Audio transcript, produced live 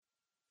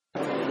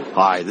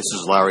Hi, this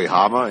is Larry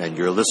Hama, and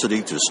you're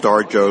listening to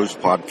Star Joe's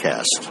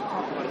podcast.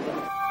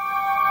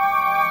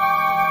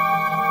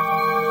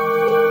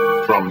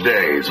 From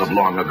days of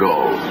long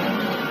ago,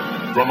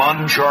 from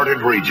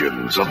uncharted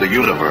regions of the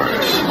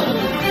universe,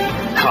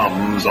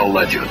 comes a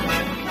legend.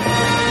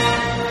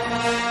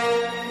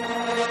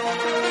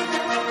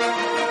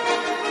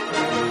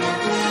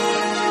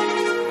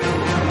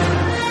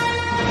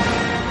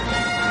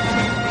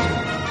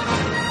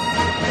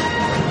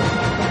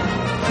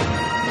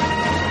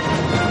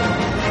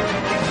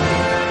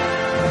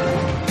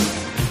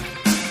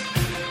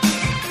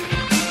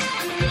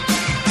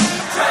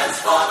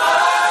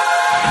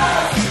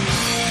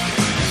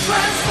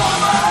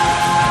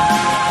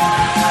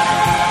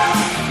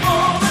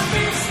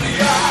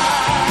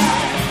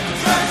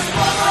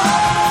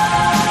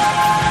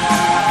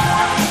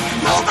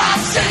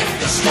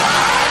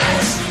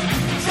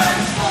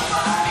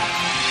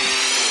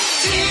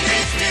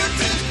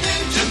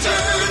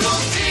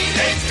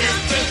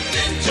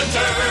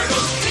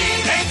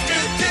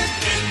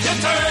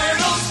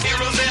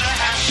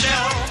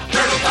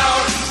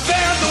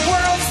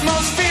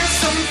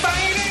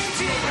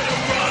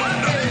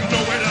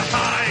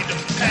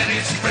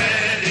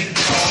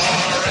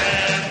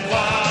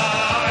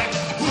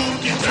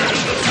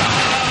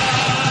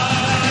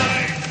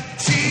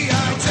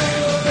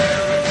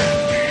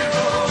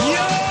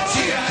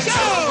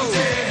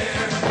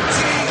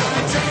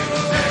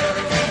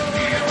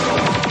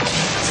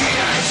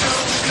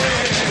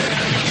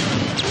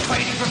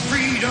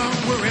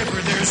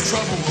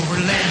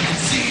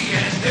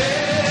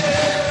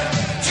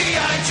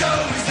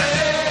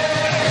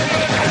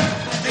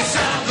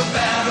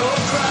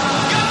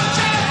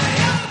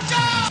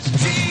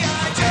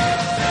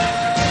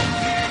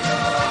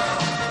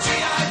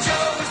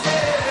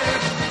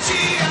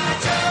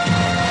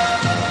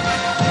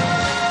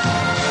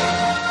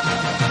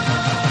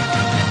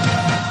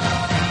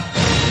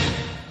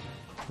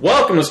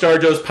 Welcome to Star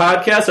Joe's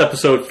podcast,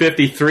 episode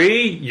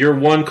 53, your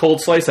one cold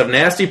slice of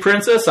nasty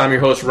princess. I'm your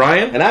host,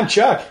 Ryan. And I'm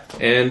Chuck.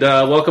 And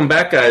welcome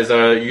back, guys.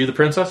 You the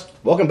princess?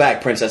 Welcome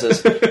back,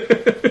 princesses.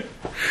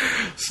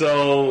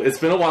 So, it's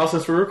been a while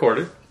since we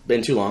recorded.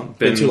 Been too long.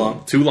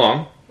 Too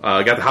long.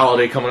 Got the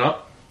holiday coming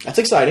up. That's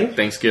exciting.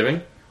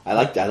 Thanksgiving. I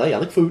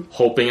like food.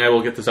 Hoping I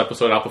will get this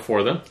episode out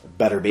before then.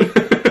 Better be.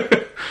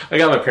 I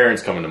got my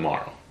parents coming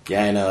tomorrow.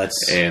 Yeah, I know.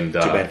 It's too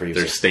bad for you.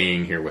 They're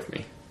staying here with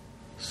me.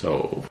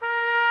 So...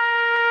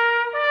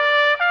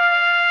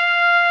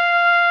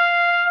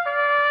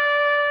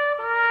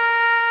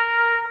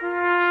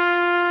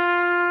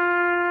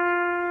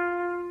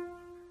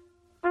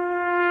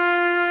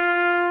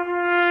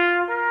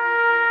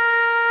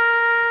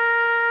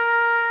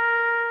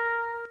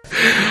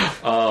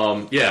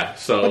 yeah,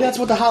 so... But that's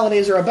what the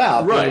holidays are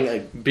about.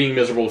 Right, being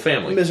miserable with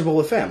family. Miserable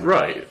with family.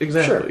 Right,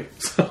 exactly.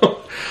 Sure.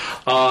 So,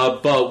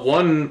 but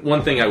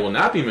one thing I will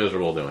not be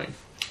miserable doing...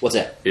 What's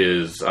that?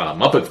 Is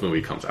Muppets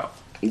movie comes out.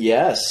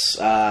 Yes,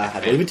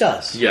 I believe it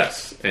does.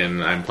 Yes,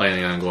 and I'm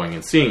planning on going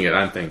and seeing it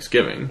on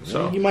Thanksgiving.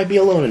 So you might be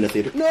alone in the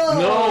theater. No,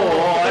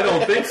 I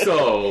don't think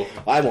so.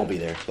 I won't be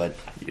there, but...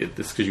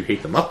 This is because you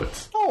hate the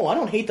Muppets. No, I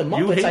don't hate the Muppets.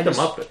 You hate the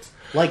Muppets.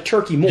 Like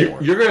turkey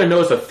more. You're going to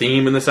notice a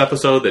theme in this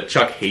episode that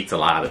Chuck hates a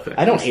lot of things.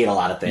 I don't hate a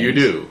lot of things. You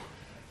do.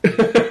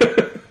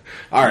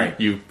 All right.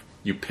 You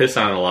piss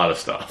on a lot of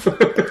stuff.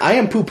 I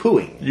am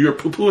poo-pooing. You're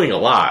poo-pooing a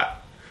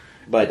lot.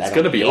 But it's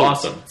going to be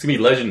awesome. It's going to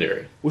be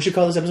legendary. We should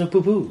call this episode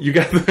poo-poo. You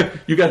got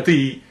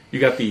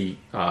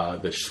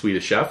the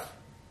Swedish Chef.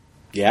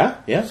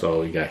 Yeah.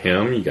 So you got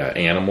him. You got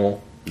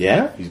Animal.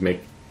 Yeah. He's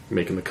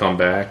making the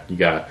comeback. You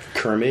got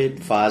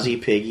Kermit,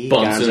 Fozzie, Piggy,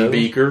 Bunsen, Gonzo.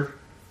 Beaker.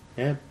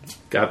 Yeah.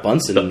 Got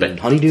Bunsen, and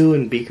Honeydew,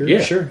 and Beaker.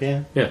 Yeah. Sure,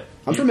 yeah. Yeah.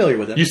 I'm familiar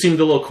with them. You seemed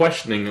a little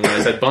questioning when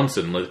I said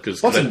Bunsen.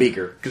 Bunsen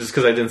Beaker. Because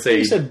I didn't say...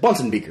 You said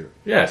Bunsen Beaker.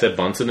 Yeah, I said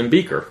Bunsen and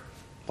Beaker.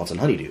 Bunsen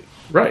Honeydew.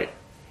 Right.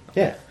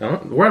 Yeah.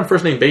 We're on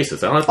first name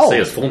basis. I don't have to say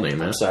his full name,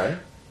 man. I'm sorry.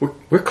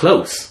 We're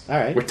close. All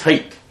right. We're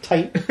tight.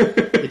 Tight.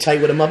 You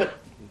tight with a Muppet?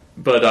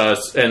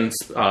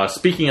 But,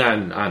 speaking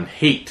on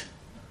hate...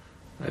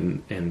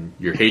 And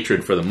your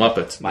hatred for the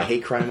Muppets. My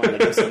hate crime line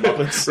against the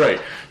Muppets. Right.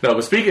 No,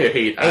 but speaking of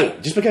hate... Hey,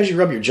 just because you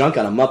rub your junk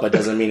on a Muppet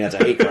doesn't mean that's a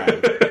hate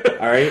crime.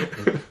 All right?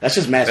 That's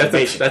just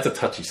masturbation. That's a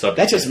touchy subject.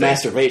 That's just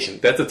masturbation.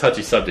 That's a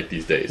touchy subject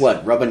these days.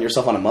 What, rubbing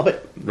yourself on a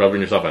Muppet?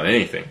 Rubbing yourself on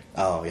anything.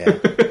 Oh, yeah.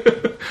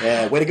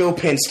 Yeah, way to go,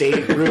 Penn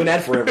State. Ruin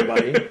that for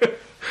everybody.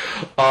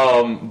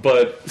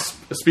 But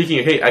speaking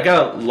of hate, I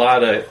got a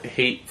lot of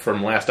hate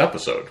from last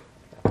episode.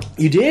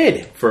 You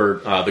did?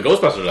 For the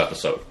Ghostbusters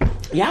episode.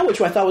 Yeah,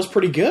 which I thought was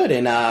pretty good.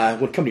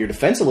 And would come to your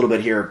defense a little bit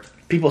here.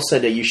 People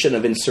said that you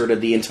shouldn't have inserted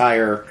the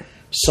entire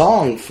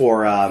song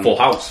for Full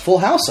House. Full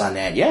House on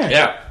that, yeah.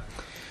 Yeah.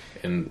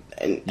 And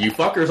you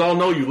fuckers all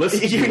know you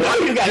listened. You know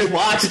you guys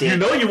watched it. You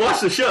know you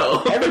watched the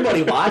show.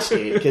 Everybody watched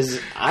it because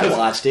I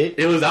watched it.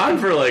 It was on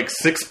for like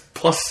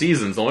 6+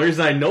 seasons. The only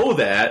reason I know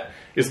that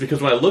is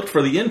because when I looked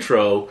for the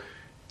intro,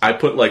 I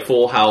put like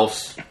Full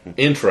House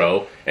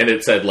intro, and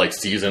it said like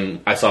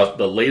season. I saw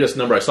the latest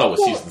number I saw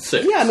was season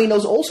 6. Yeah, I mean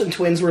those Olsen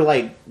twins were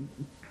like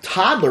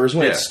toddlers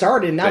when Yeah. it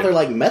started, and now Right. they're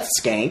like meth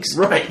skanks.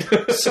 Right.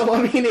 So,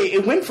 I mean,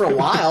 it went for a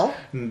while.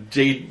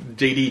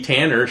 JD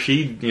Tanner,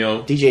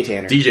 DJ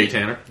Tanner. DJ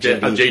Tanner.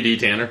 JD. JD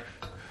Tanner.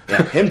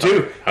 Yeah, him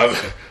too.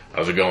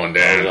 How's it going,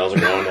 Dad? How's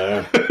it going,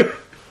 Dad?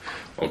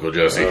 Uncle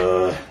Jesse.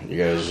 You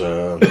guys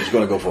just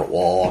gonna go for a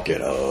walk and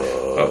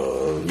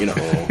you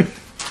know.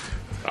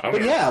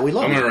 But yeah, we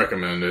love I'm it. gonna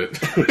recommend it.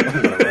 I'm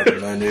gonna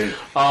recommend it.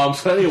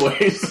 So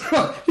anyways,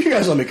 You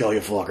guys let me call you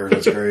fucker.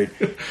 That's great.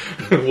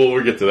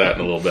 we'll get to that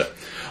in a little bit.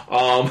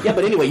 Yeah,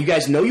 but anyway, you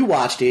guys know you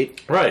watched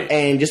it, Right.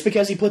 And just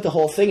because he put the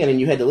whole thing in and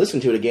you had to listen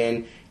to it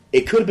again,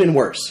 it could have been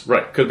worse.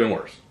 Right. Could have been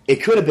worse. It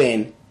could have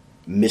been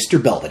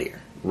Mr.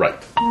 Belvedere. Right.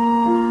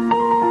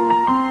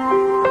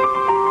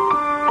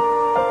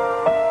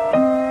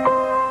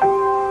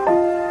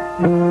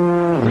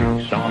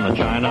 On the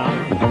China,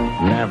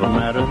 never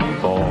met her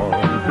before.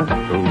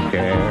 Who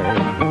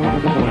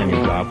cares when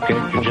you drop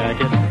kicked your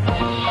jacket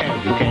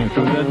as you came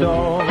through the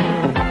door?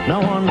 No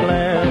one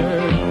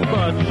glares,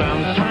 but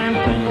sometimes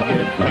things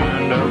get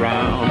turned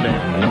around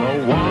and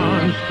no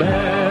one's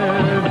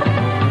spared.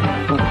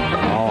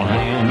 All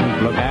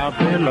hands look out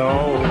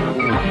below.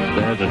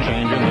 There's a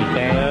change in the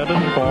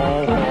status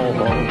quo.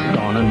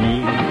 Gonna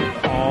need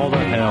all the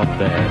help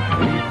that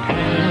we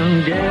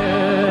can get.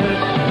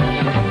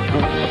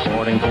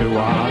 According to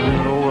our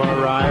new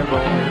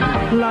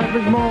arrival, life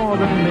is more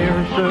than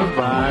mere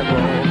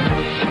survival.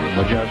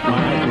 We just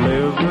might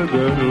live a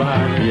good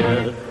life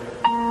yet.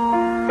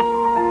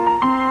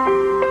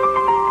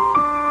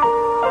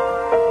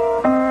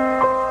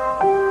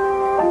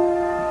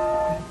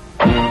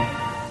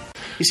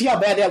 You see how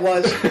bad that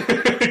was?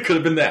 It could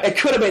have been that. It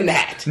could have been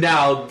that.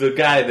 Now, the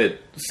guy that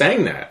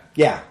sang that,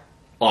 Yeah.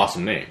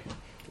 awesome name.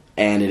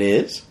 And it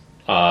is?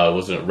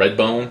 Wasn't it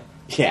Redbone?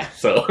 Yeah.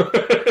 So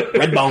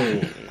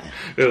Redbone.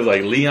 it was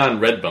like Leon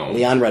Redbone.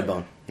 Leon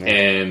Redbone. Yeah.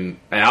 And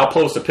I'll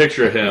post a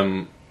picture of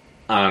him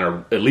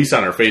at least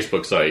on our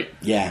Facebook site.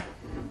 Yeah.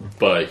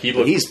 But he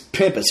looks He's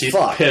pimp as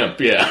fuck.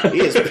 pimp, yeah. He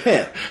is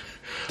pimp.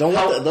 Don't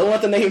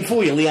let the name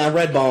fool you. Leon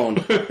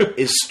Redbone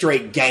is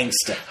straight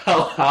gangster.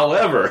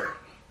 However,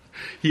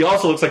 he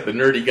also looks like the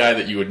nerdy guy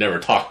that you would never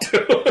talk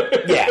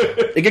to. Yeah.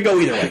 It could go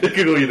either way. It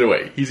could go either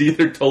way. He's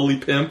either totally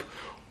pimp.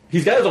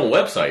 He's got his own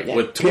website Yeah.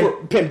 with tour.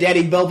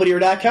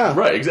 PimpDaddyBelvedere.com.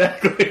 Right,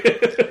 exactly.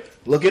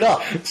 Look it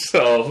up.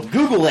 So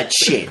Google that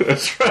shit.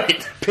 that's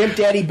right.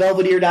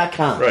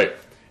 PimpDaddyBelvedere.com. Right.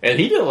 And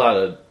he did a lot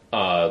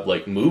of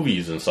like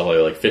movies and stuff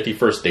like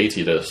 51st Dates.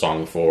 He did a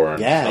song before and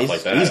Yeah, stuff he's,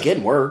 like that. he's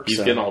getting work. He's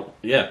so. getting all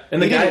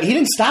And He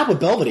didn't stop with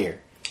Belvedere.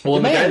 well,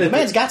 the and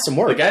man's got some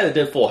work. The guy that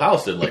did Full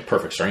House did like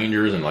Perfect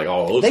Strangers and like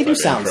all those. They do type of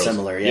sound intros.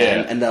 similar,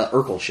 yeah. And the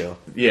Urkel show.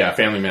 Yeah,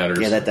 Family Matters.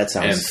 Yeah, that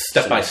sounds and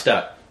Step by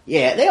Step.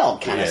 Yeah, they all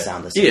kind of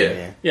sound the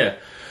same. Yeah.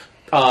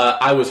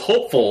 I was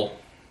hopeful,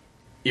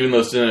 even though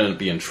this didn't end up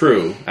being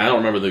true. I don't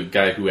remember the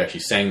guy who actually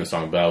sang the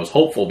song, but I was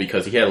hopeful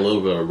because he had a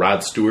little bit of a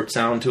Rod Stewart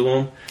sound to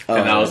him,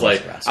 and I was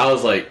like,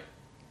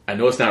 I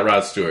know it's not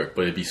Rod Stewart,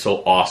 but it'd be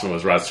so awesome if it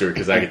was Rod Stewart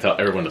because I could tell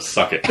everyone to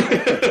suck it.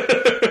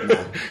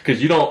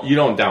 Because you don't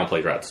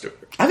downplay Rod Stewart,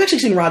 I've actually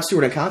seen Rod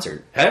Stewart in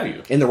concert have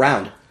you? in the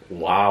round.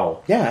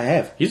 Wow, Yeah, I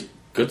have. he's a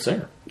good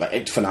singer.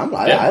 It's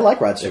phenomenal. Yeah. I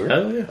like Rod Stewart.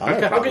 Hell yeah. I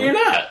don't have a How problem can you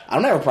with it. not? I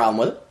don't have a problem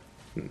with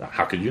it.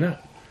 How could you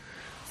not?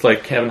 It's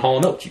like having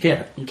Hall & Oates. You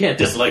can't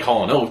dislike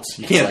Hall & Oates.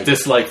 You can't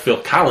dislike Phil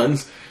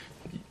Collins.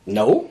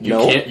 No,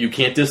 You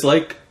can't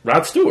dislike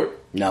Rod Stewart.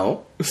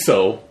 no.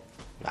 So,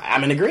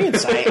 I'm in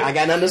agreement. I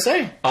got nothing to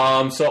say.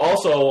 so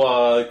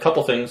also a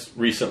couple things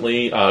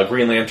recently.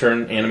 Green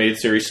Lantern animated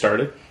series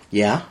started.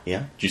 Yeah.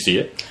 Did you see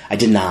it? I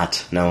did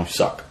not. No.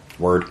 Suck.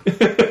 Word.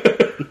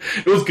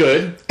 It was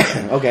good.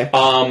 Okay.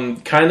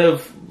 Kind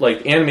of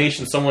like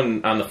animation.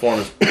 Someone on the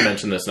forums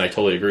mentioned this, and I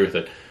totally agree with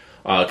it.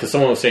 Because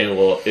someone was saying,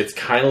 well, it's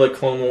kind of like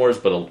Clone Wars,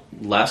 but a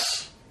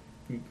less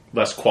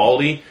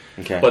quality.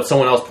 Okay. But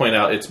someone else pointed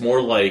out it's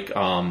more like The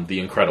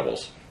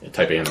Incredibles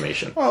type of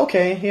animation. Oh,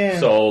 okay. Yeah.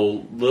 So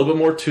a little bit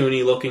more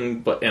toony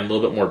looking, and a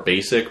little bit more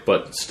basic,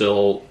 but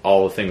still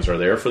all the things are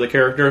there for the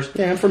characters.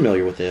 yeah, I'm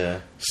familiar with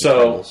the.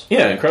 So Incredibles.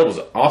 yeah, Incredibles is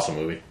an awesome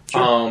movie.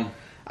 Sure.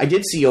 I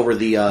did see over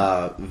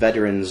the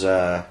Veterans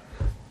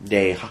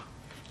Day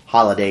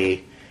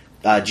holiday,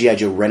 G.I.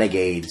 Joe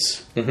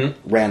Renegades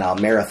ran a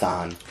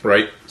marathon.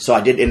 Right. So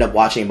I did end up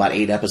watching about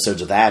 8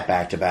 episodes of that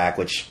back to back,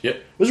 which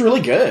Yep. was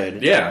really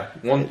good. Yeah.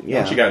 Once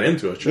you got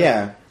into it, sure.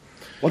 Yeah.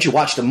 Once you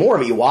watch, the more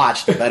of it you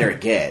watch, the better it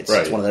gets.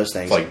 Right. It's one of those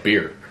things. It's like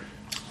beer.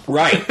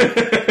 right.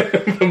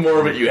 The more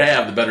of it you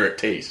have, the better it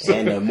tastes.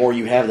 And the more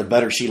you have, the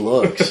better she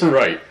looks.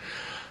 Right.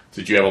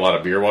 Did you have a lot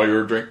of beer while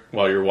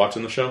you were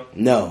watching the show?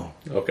 No.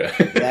 Okay.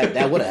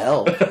 That would have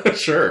helped.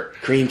 Sure.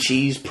 Cream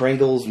cheese,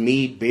 Pringles,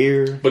 meat,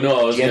 beer. But no,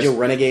 I was G.I. Joe gonna,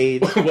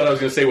 Renegades. what I was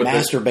going to say with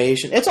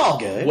Masturbation. It's all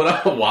good.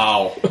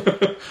 wow.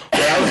 What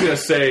I was going to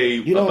say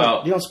You don't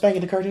about you don't spank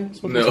into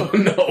cartoons?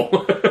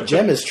 no.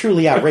 Gem is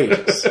truly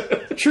outrageous.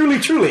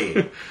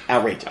 truly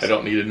outrageous. I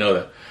don't need to know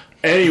that.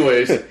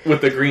 Anyways,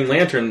 with the Green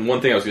Lantern,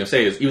 one thing I was going to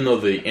say is even though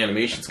the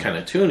animation's kind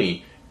of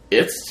toony,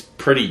 it's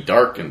pretty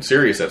dark and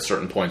serious at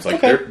certain points. Like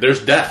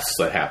there's deaths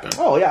that happen.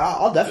 Oh yeah,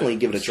 I'll definitely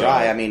give it a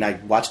try. So- I mean, I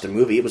watched the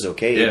movie; it was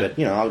okay, Yeah.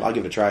 but I'll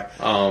give it a try.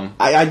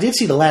 I did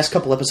see the last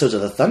couple episodes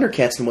of the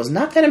Thundercats and was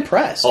not that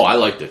impressed. Oh, I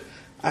liked it.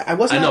 I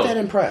was not that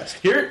impressed.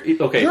 You're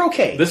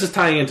okay. This is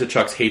tying into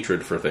Chuck's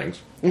hatred for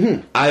things.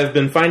 Mm-hmm. I've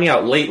been finding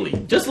out lately,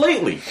 just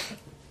lately.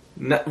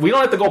 We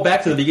don't have to go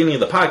back to the beginning of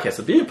the podcast. At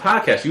the beginning of the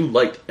podcast, you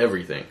liked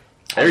everything.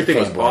 Everything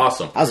was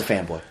awesome. I was a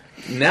fanboy.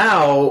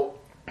 Now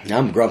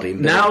I'm grumpy.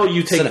 Now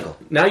you take cynical.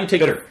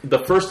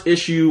 The first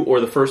issue or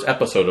the first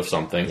episode of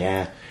something,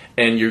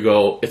 and you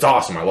go, "It's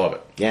awesome, I love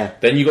it." Yeah.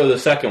 Then you go to the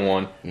second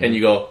one, and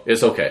you go,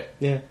 "It's okay."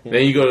 Yeah.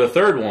 Then you go to the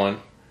third one,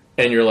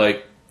 and you're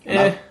like,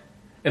 "Eh."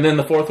 And then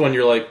the fourth one,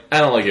 you're like, "I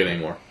don't like it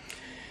anymore."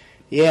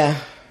 Yeah,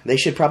 they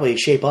should probably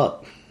shape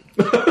up.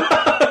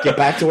 Get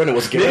back to when it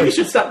was good. Maybe you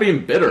should stop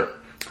being bitter.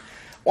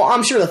 Well,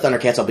 I'm sure the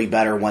Thundercats will be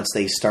better once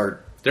they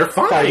start. They're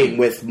fine. Fighting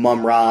with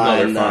Mum-Ra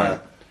and the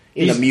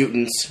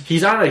mutants.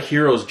 He's on a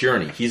hero's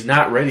journey. He's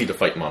not ready to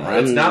fight Mum-Ra.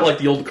 It's not like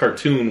the old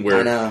cartoon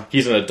where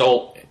he's an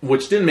adult,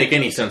 which didn't make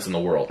any sense in the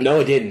world.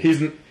 No, it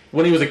didn't.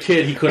 When he was a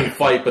kid, he couldn't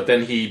fight, but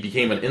then he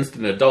became an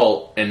instant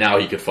adult, and now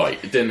he could fight.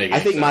 It didn't make any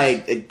sense. I think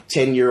my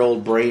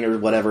 10-year-old brain or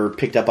whatever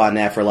picked up on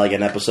that for like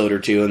an episode or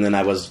two, and then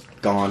I was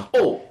gone.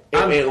 Oh,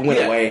 it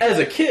went away. As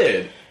a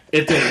kid,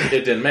 it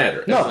didn't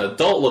matter. No. As an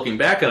adult looking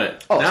back on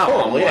it, now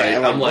totally,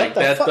 I'm like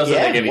that doesn't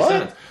make any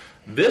sense.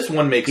 This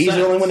one makes sense. He's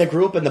the only one that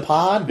grew up in the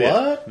pod? Yeah.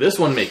 What? This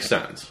one makes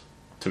sense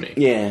to me.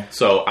 Yeah.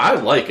 So I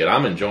like it.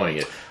 I'm enjoying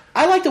it.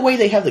 I like the way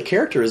they have the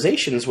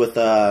characterizations with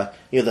the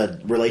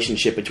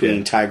relationship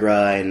between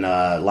Tigra and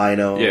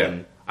Lino. Yeah.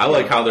 And, I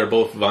like how they're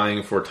both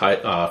vying for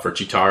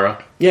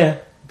Chitara. Yeah.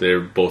 They're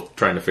both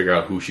trying to figure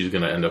out who she's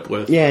going to end up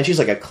with. Yeah, and she's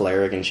like a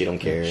cleric and she don't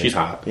care. She's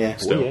hot. Yeah.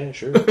 Still. Well, yeah,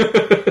 sure.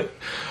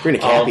 If you're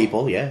into cat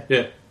people, yeah.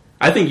 Yeah.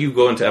 I think you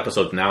go into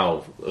episodes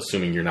now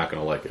assuming you're not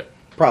going to like it.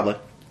 Probably.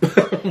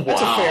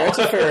 Wow. That's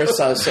a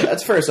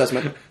fair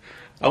assessment.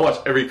 I watch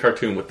every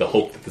cartoon with the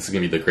hope that this is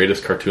going to be the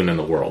greatest cartoon in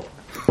the world.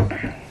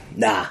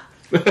 Nah.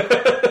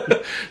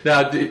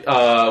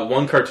 Now,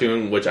 one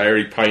cartoon, which I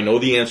already probably know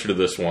the answer to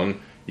this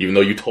one, even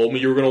though you told me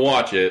you were going to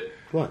watch it.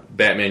 What?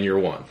 Batman Year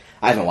One.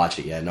 I haven't watched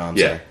it yet. No, I'm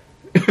sorry.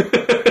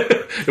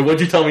 And what'd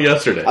you tell me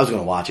yesterday? I was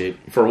going to watch it.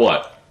 For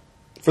what?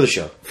 For the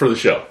show. For the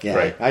show. Yeah,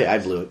 right. I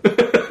blew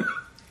it.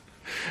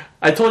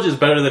 I told you it's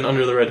better than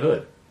Under the Red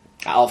Hood.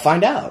 I'll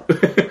find out.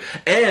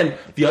 And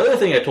the other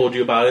thing I told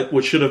you about it,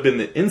 which should have been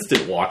the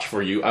instant watch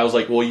for you, I was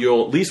like, well,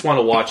 you'll at least want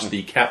to watch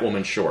the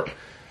Catwoman short.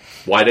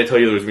 Why did I tell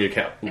you there was going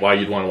to be why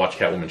you'd want to watch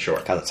Catwoman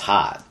short? Because it's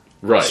hot.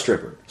 Right.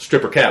 Stripper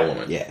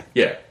Catwoman. Yeah.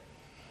 Yeah.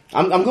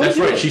 I'm going That's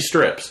to do right. it. She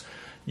strips.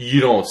 You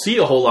don't see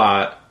a whole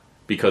lot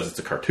because it's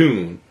a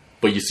cartoon,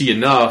 but you see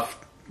enough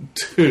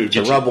to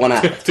rub one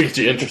out. to get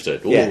you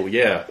interested. Yeah. Ooh,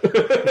 yeah.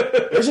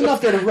 There's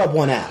enough there to rub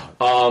one out.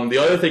 The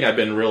other thing I've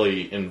been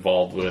really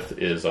involved with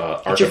is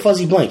Get your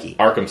fuzzy blankie.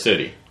 Arkham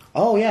City.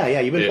 Oh,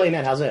 yeah. You've been playing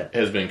that. How's that?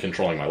 Has been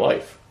controlling my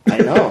life. I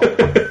know.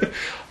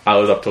 I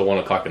was up till 1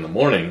 o'clock in the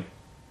morning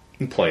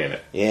playing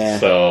it. Yeah.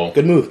 So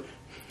good move.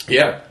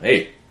 Yeah.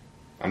 Hey,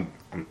 I'm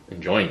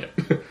enjoying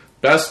it.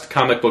 Best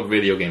comic book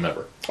video game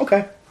ever.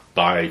 Okay.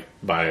 By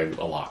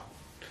a lot.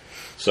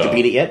 So Did you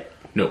beat it yet?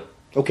 No.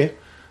 Okay.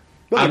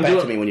 Well, get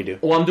back to me when you do.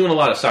 Well, I'm doing a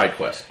lot of side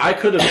quests. I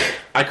could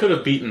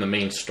have beaten the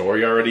main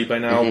story already by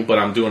now, but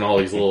I'm doing all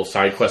these little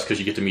side quests because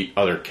you get to meet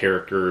other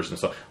characters and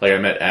stuff. Like I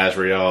met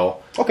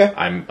Azrael. Okay.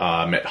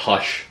 I met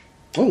Hush.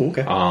 Oh,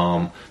 okay.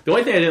 The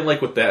only thing I didn't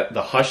like with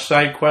the Hush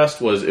side quest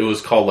was it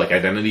was called like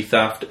identity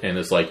theft, and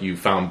it's like you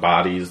found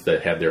bodies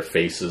that had their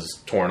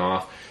faces torn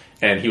off,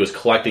 and he was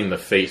collecting the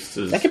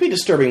faces. That can be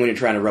disturbing when you're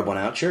trying to rub one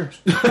out. Sure.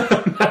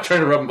 I'm not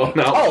trying to rub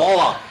them out.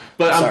 Oh,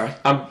 but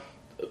sorry.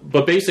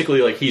 But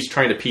basically, like he's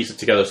trying to piece it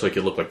together so he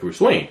could look like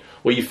Bruce Wayne.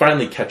 Well, you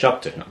finally catch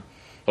up to him.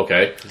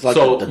 Okay, it's like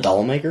the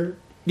doll maker.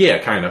 Yeah,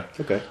 kind of.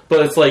 Okay,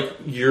 but it's like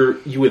you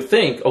would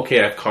think,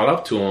 okay, I've caught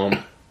up to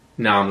him.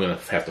 Now I'm going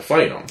to have to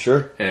fight him.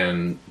 Sure.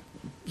 And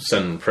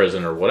send him to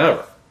prison or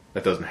whatever.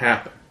 That doesn't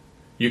happen.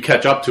 You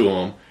catch up to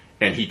him,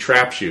 and he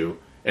traps you,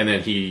 and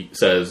then he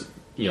says,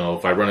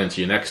 if I run into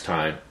you next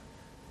time,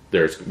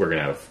 we're going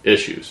to have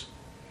issues.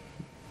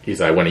 He's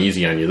like, I went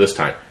easy on you this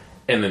time.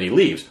 And then he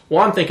leaves.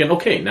 Well, I'm thinking,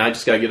 okay, now I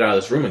just got to get out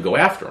of this room and go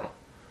after him.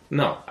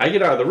 No. I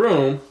get out of the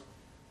room,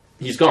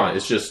 he's gone.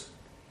 It's just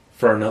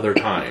for another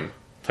time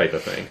type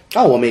of thing.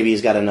 Oh, well, maybe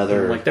he's got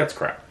another... I'm like, that's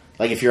crap.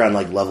 Like if you're on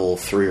like level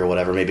 3 or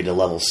whatever, maybe to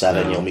level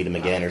 7, you'll meet him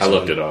again or something. I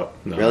looked it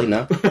up. No. Really?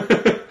 No?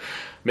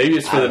 Maybe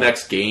it's for the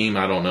next game.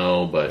 I don't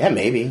know. But yeah,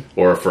 maybe.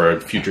 Or for a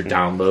future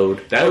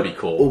download. That would be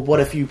cool. Well, what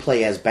if you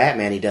play as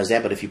Batman, he does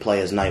that, but if you play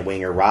as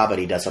Nightwing or Robin,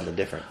 he does something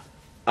different?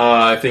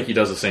 I think he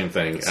does the same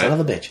thing. Son of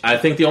a bitch. I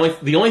think the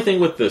only thing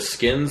with the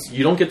skins,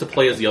 you don't get to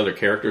play as the other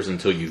characters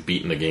until you've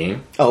beaten the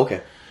game. Oh,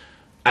 okay.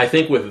 I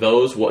think with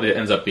those, what it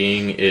ends up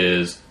being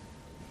is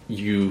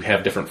you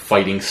have different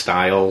fighting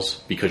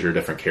styles because you're a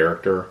different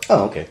character.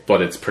 Oh, okay.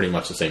 But it's pretty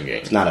much the same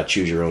game. It's not a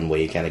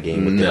choose-your-own-way kind of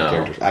game with different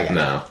characters. I got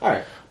it. All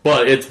right.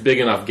 But it's big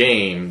enough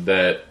game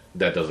that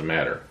doesn't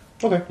matter.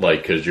 Okay.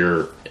 Like, because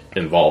you're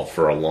involved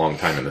for a long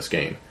time in this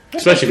game.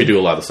 especially if you do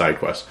a lot of side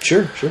quests.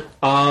 Sure.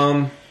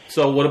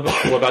 So what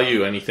about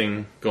you?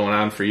 Anything going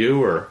on for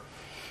you, or?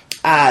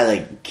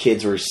 Like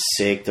kids were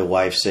sick, the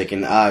wife's sick,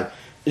 and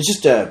it's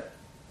just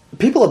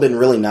people have been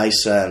really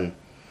nice.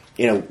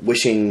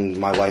 Wishing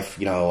my wife,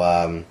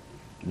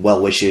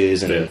 well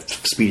wishes and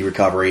speedy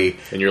recovery.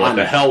 And you're like,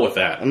 the hell with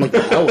that. I'm like,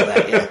 the hell with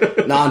that,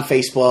 yeah. Not on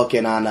Facebook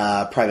and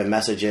on private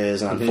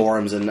messages and on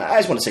forums, and I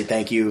just want to say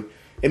thank you.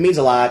 It means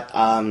a lot.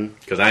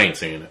 Because I ain't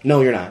seeing it.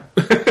 No, you're not.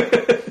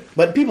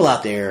 But people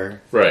out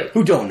there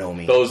who don't know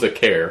me. Those that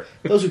care.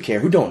 Those who care,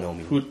 who don't know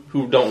me.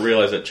 Who don't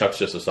realize that Chuck's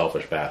just a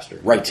selfish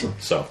bastard. Right.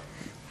 So.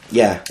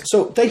 Yeah.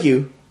 So, thank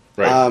you.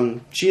 Right.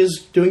 She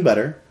is doing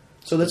better,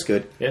 so that's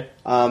good. Yeah.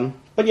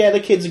 But yeah, the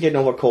kids are getting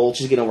over a cold.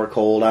 She's getting over a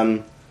cold.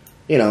 I'm,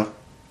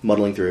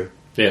 muddling through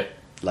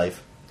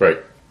life. Right.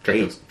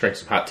 Drink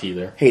some hot tea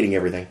there. Hating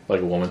everything.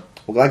 Like a woman.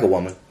 Like a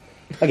woman.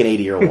 Like an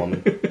 80-year-old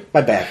woman.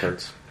 My back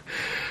hurts.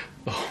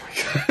 Oh, my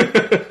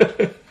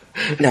God.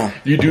 No.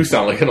 You do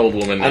sound like an old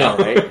woman now. I know,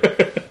 right?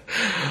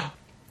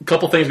 A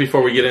couple things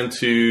before we get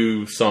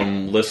into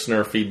some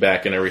listener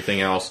feedback and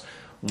everything else.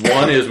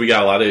 One is we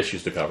got a lot of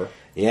issues to cover.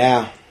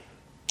 Yeah.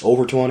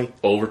 Over 20.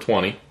 Over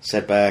 20.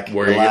 Sit back,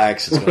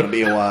 relax. It's going to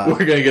be a while.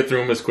 We're going to get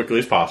through them as quickly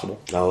as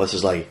possible. Oh, this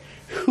is like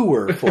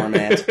hooer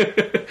format.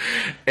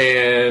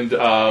 And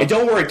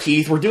don't worry,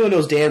 Keith. We're doing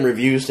those damn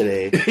reviews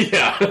today.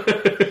 Yeah.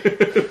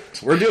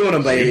 We're doing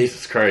them, baby.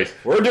 Jesus Christ.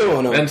 We're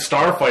doing them. And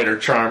Starfighter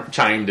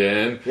chimed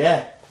in.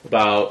 Yeah.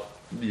 About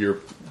your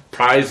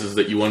prizes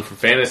that you won from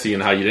Fantasy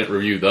and how you didn't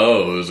review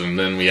those. And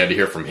then we had to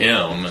hear from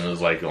him. And it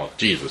was like, oh,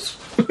 Jesus.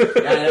 Yeah,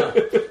 I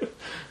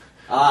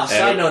know.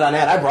 Side note on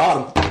that, I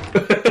brought them.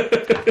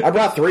 I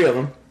brought 3 of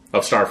them.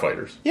 Of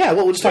Starfighters. Yeah,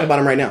 well, we'll just talk about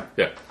them right now.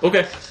 Yeah.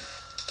 Okay.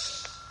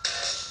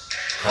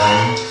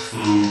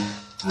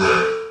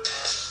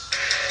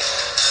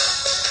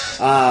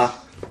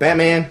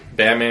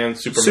 Batman,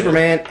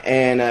 Superman,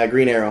 and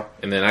Green Arrow.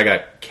 And then I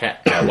got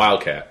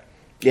Wildcat.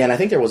 Yeah, and I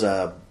think there was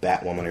a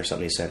Batwoman or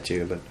something he sent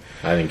too, but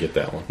I didn't get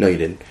that one. No, you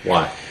didn't.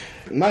 Why?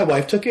 My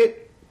wife took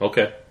it.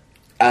 Okay.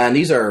 And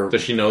these are...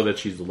 Does she know that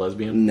she's a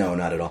lesbian? No,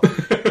 not at all.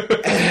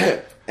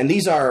 And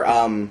these are...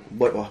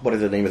 what are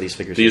the name of these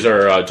figures? These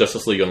are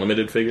Justice League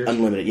Unlimited figures?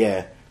 Unlimited,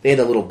 yeah. They had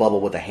a little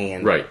bubble with a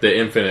hand. Right.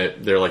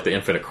 They're like the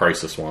Infinite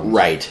Crisis ones.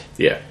 Right.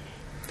 Yeah.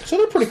 So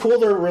they're pretty cool.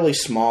 They're really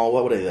small.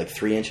 What were they, like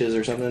 3 inches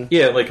or something?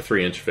 Yeah, like a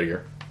 3-inch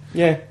figure.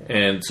 Yeah.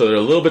 And so they're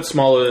a little bit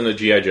smaller than the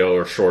G.I. Joe,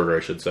 or shorter,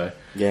 I should say.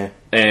 Yeah.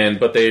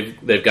 But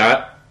they've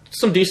got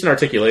some decent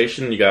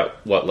articulation. You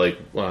got, what, like...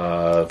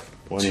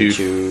 1,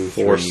 2,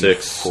 4,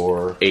 6,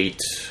 8,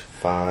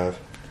 5,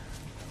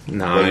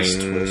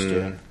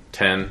 9,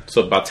 10.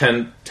 So about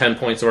 10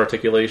 points of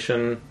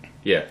articulation.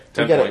 Yeah,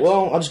 10 points.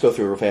 I'll just go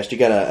through it real fast. You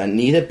got a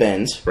knee that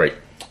bends. Right.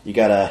 You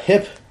got a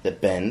hip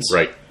that bends.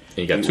 Right. And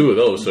you got 2 of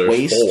those, so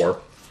there's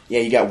 4. Yeah,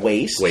 you got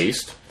waist.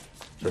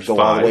 There's go 5.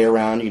 all the way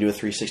around. You can do a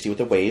 360 with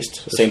the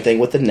waist. Same thing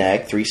with the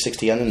neck.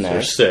 360 on the neck.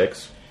 There's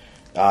 6.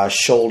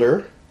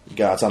 Shoulder.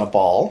 It's on a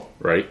ball.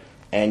 Right.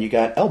 And you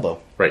got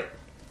elbow. Right.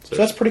 So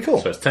that's pretty cool.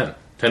 So that's 10.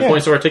 10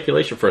 points of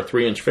articulation for a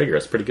 3-inch figure.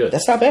 That's pretty good.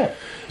 That's not bad.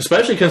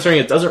 Especially considering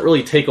it doesn't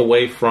really take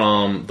away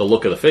from the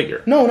look of the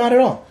figure. No, not at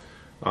all.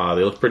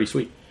 They look pretty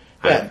sweet.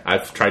 Yeah.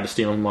 I've tried to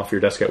steal them off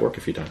your desk at work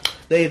a few times.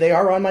 They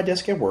are on my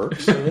desk at work,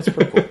 so that's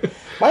pretty cool.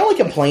 My only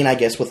complaint, I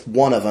guess, with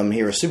one of them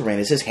here is Superman,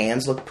 is his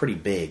hands look pretty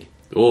big.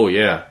 Oh,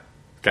 yeah.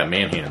 Got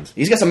man hands.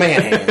 He's got some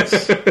man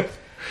hands.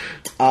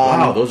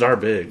 Wow, those are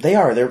big. They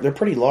are. They're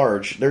pretty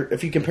large.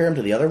 If you compare them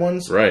to the other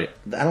ones, right?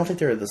 I don't think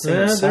they're the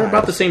same size. They're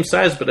about the same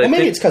size, but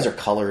maybe it's because they're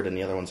colored and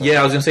the other ones aren't.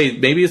 Yeah, I was going to say,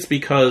 maybe it's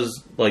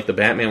because like the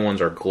Batman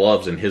ones are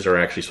gloves and his are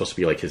actually supposed to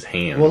be like his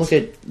hands. Well, look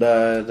at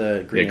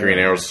the Green Arrow. Green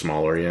Arrow's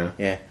smaller, yeah.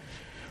 Yeah.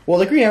 Well,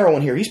 the Green Arrow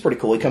one here, he's pretty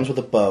cool. He comes with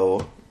a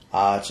bow.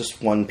 It's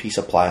just one piece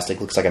of plastic.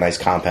 Looks like a nice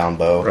compound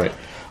bow. Right.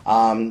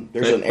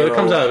 There's an arrow. But it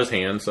comes out of his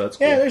hand, so that's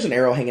cool. Yeah, there's an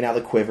arrow hanging out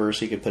of the quiver,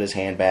 so you could put his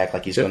hand back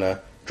like he's going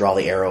to draw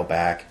the arrow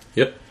back.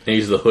 Yep. And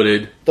he's the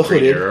hooded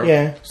arrow.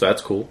 Yeah. So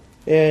that's cool.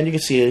 Yeah, and you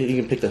can see you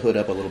can pick the hood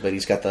up a little bit.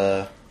 He's got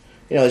the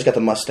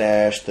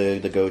mustache,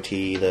 the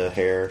goatee, the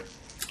hair.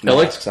 I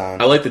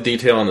like the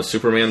detail on the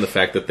Superman, the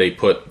fact that they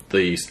put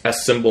the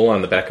S symbol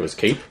on the back of his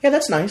cape. Yeah,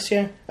 that's nice,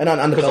 yeah. And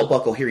on the belt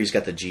buckle here, he's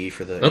got the G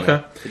for the...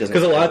 Okay.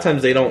 Because a lot of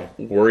times they don't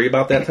worry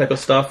about that type of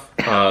stuff.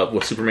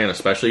 With Superman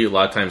especially, a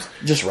lot of times...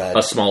 Just red.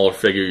 A smaller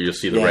figure, you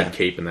just see the red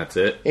cape and that's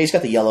it. Yeah, he's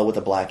got the yellow with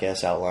the black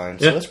S outline.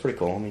 So that's pretty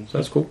cool. I mean, so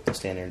that's cool.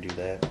 Stand there and do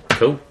that.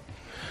 Cool.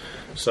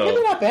 So yeah,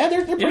 they're not bad.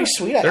 They're pretty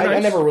sweet. I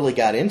never really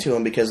got into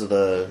them because of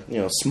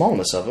the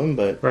smallness of them,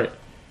 but... Right.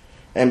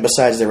 And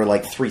besides, there were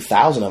like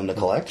 3,000 of them to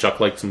collect. Chuck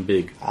likes them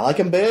big. I like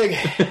them big.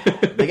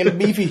 Big and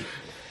beefy.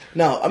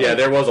 No, I mean,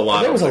 there was a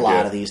lot. There was a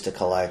lot of these to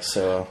collect.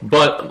 So,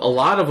 but a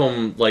lot of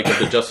them, like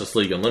the Justice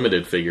League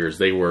Unlimited figures,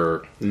 they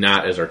were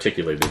not as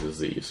articulated as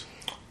these.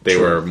 They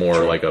were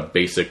more like a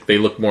basic. They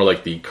look more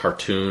like the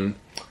cartoon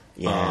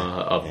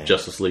of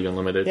Justice League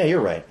Unlimited. Yeah,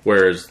 you're right.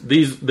 Whereas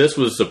this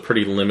was a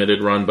pretty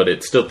limited run, but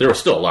there were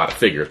still a lot of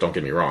figures. Don't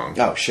get me wrong.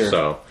 Oh, sure.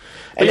 So.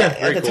 And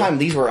at the time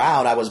these were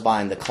out, I was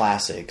buying the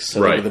classics,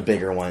 so they were the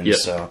bigger ones. Yep.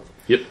 So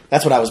Yep.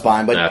 That's what I was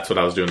buying. But That's what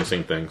I was doing, the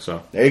same thing.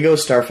 So there you go,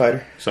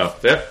 Starfighter. So,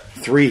 yeah.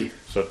 3.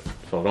 So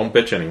don't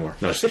bitch anymore.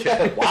 No, just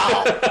kidding.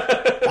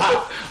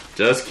 Wow.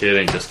 Just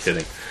kidding.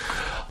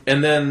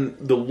 And then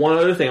the one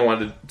other thing I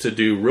wanted to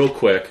do real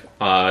quick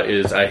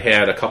is I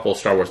had a couple of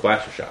Star Wars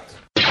blaster shots.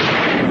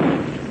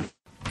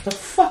 The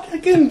fuck? I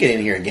couldn't get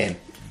in here again.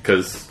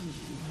 Because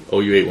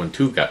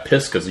OU812 got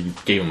pissed because you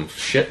gave him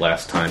shit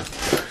last time.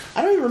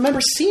 I don't even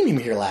remember seeing him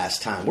here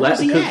last time. Where was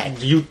he at?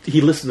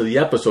 He listened to the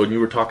episode and you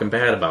were talking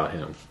bad about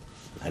him.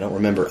 I don't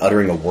remember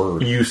uttering a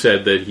word. You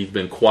said that he'd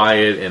been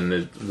quiet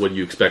and what do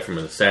you expect from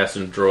an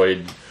assassin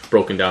droid,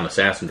 broken down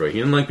assassin droid. He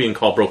didn't like being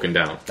called broken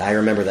down. I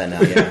remember that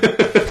now, yeah.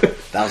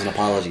 1,000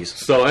 apologies.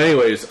 So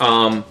anyways,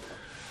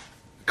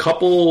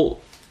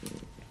 couple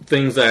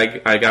things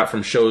that I got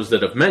from shows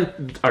that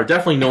are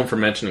definitely known for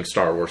mentioning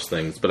Star Wars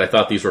things, but I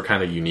thought these were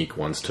kind of unique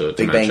ones to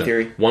mention. Big Bang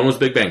Theory? One was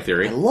Big Bang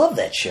Theory. I love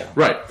that show.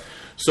 Right.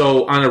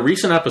 So on a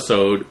recent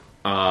episode,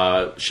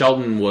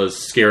 Sheldon was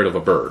scared of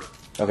a bird.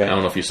 Okay. I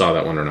don't know if you saw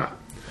that one or not.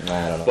 I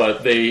don't know.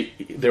 But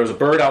there was a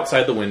bird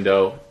outside the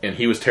window, and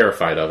he was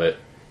terrified of it.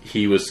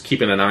 He was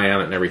keeping an eye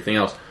on it and everything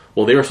else.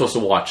 Well, they were supposed to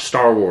watch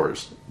Star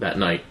Wars that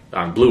night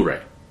on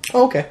Blu-ray.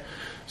 Oh, okay.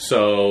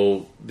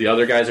 So the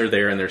other guys are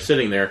there, and they're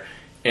sitting there,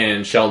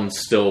 and Sheldon's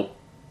still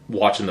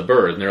watching the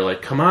bird. And they're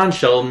like, come on,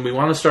 Sheldon, we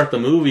want to start the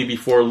movie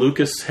before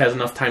Lucas has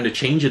enough time to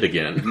change it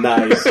again.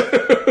 Nice.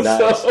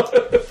 Nice.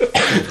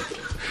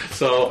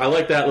 So I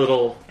like that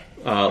little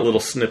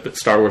snippet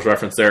Star Wars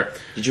reference there.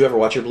 Did you ever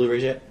watch your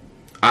Blu-rays yet?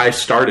 I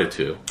started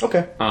to.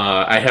 Okay.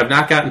 I have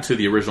not gotten to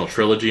the original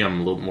trilogy.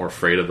 I'm a little more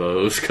afraid of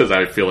those because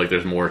I feel like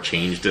there's more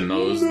changed in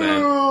those than...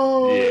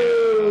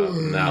 Yeah,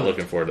 I'm not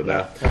looking forward to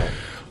that. Right.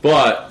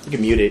 But... You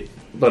can mute it.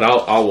 But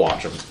I'll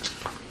watch them.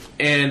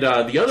 And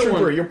the other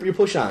one... You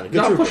push on. Good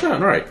I'll push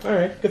on, right. All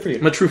right, good for you.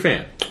 I'm a true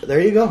fan.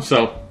 There you go.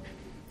 So,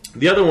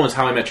 the other one was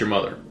How I Met Your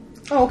Mother.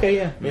 Oh, okay,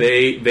 yeah.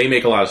 They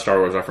make a lot of Star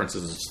Wars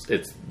references.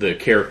 It's the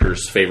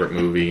character's favorite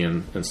movie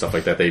and stuff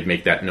like that. They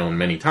make that known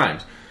many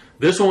times.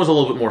 This one was a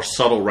little bit more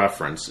subtle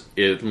reference.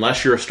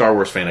 Unless you're a Star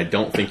Wars fan, I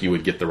don't think you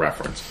would get the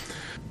reference.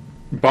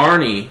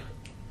 Barney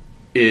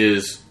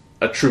is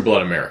a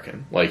true-blood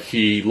American. Like,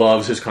 he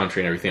loves his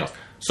country and everything else.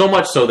 So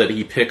much so that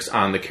he picks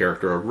on the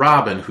character of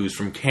Robin, who's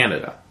from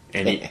Canada.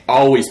 And he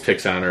always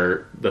picks on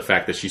her the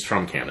fact that she's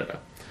from Canada.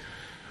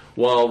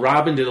 Well,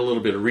 Robin did a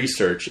little bit of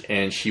research,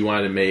 and she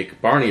wanted to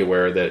make Barney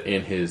aware that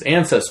in his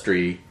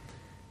ancestry,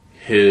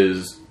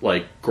 his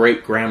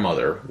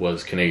great-grandmother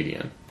was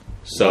Canadian.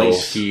 So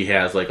Nice. He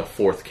has like a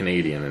fourth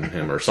Canadian in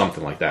him or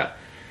something like that.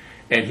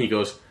 And he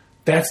goes,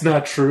 that's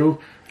not true.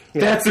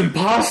 That's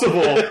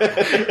impossible.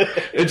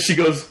 And she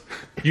goes,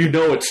 you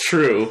know it's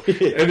true. And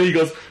then he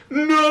goes,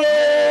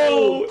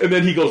 no! And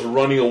then he goes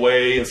running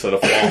away instead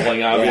of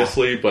falling,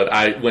 obviously. Yeah.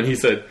 But when he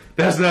said,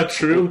 that's not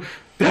true,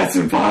 that's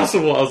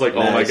impossible, I was like, oh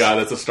my Nice. God,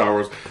 that's a Star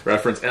Wars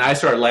reference. And I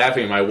started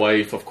laughing. My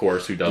wife, of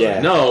course, who doesn't Yeah,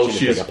 know, she didn't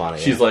she's pick up on it,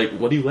 she's yeah. like,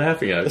 what are you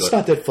laughing at? It's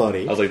not that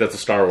funny. I was like, that's a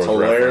Star Wars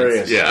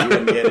hilarious. reference. Yeah. You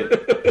don't get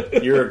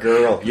it. You're a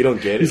girl. You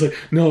don't get it. He's like,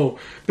 no,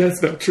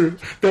 that's not true.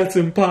 That's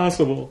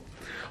impossible.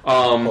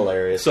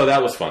 Hilarious. So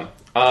that was fun.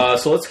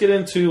 So let's get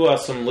into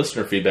some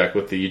listener feedback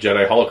with the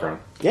Jedi Holocron.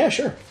 Yeah,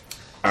 sure.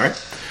 All right.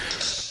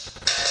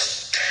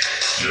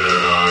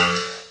 Jedi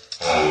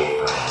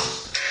Holocron.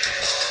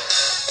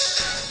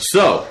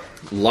 So,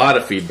 a lot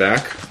of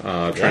feedback.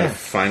 Trying to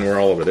find where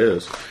all of it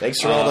is.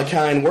 Thanks for all the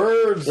kind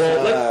words.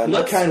 well, no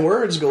let's- kind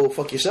words. Go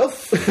fuck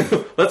yourself.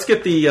 Let's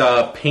get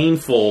the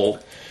painful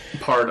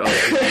part of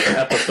the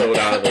episode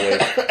out of the way.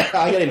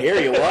 I didn't hear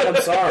you. What?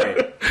 I'm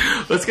sorry.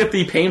 Let's get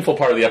the painful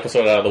part of the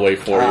episode out of the way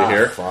for you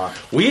here. Fuck.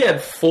 We had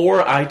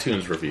 4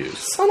 iTunes reviews.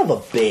 Son of a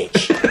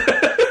bitch.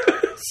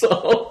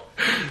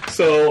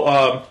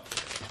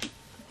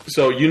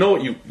 So you know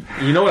what you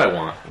know what I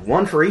want.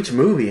 One for each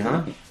movie,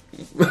 huh?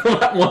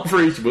 One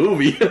for each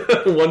movie,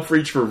 one for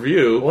each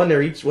review.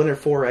 Wasn't there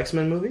 4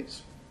 X-Men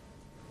movies?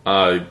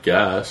 I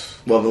guess.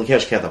 Well, we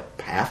can't count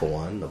the half of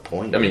one. The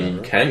point. I mean,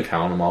 you can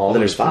count them all. Well,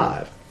 then there's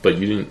 5. but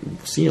you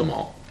didn't see them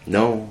all.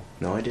 No,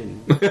 I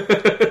didn't.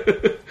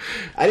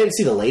 I didn't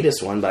see the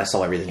latest one, but I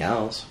saw everything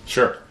else.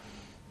 Sure.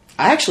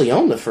 I actually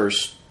own the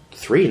first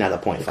 3, not a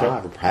 0.5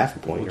 or half a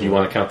point. Do you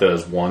want to count that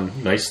as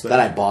one nice thing? that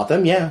I bought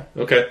them? Yeah,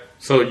 Okay.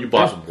 So you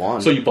bought There's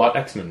one. So you bought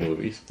X-Men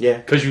movies. Yeah.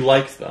 Because you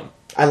liked them.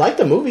 I like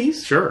the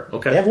movies. Sure.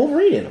 Okay. They have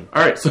Wolverine in them.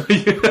 All right. So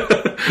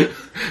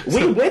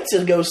We went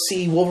to go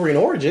see Wolverine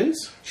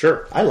Origins.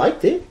 sure. I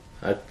liked it.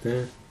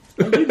 You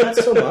Not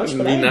so much,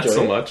 but I not enjoyed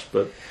so it. much,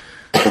 but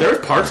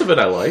there's parts of it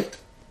I liked.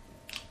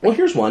 Well,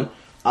 here's one.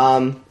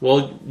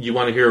 Well, you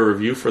want to hear a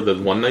review for the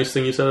one nice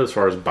thing you said as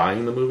far as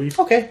buying the movies?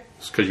 Okay,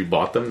 Because you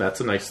bought them.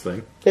 That's a nice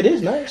thing. it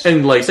is nice.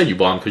 And like I said, you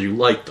bought them because you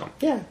liked them.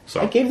 Yeah,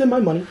 So- I gave them my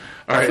money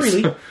All right.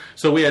 freely.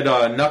 So we had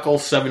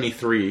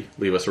Knuckle73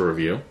 leave us a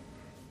review.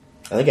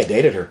 I think I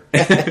dated her.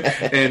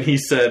 And he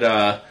said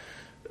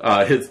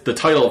the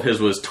title of his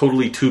was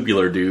Totally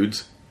Tubular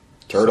Dudes.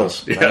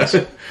 Turtles. Yeah. Nice.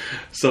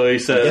 So he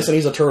says. Guessing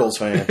he's a Turtles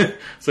fan.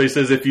 So he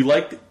says, if you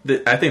like,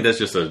 I think that's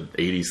just a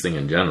 '80s thing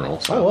in general.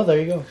 So. Oh, well, there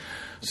you go.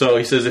 So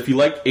he says, if you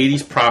like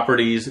 80s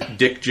properties,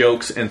 dick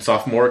jokes, and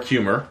sophomoric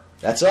humor,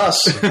 That's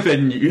us.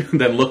 then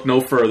look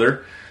no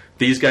further.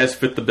 These guys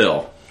fit the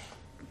bill.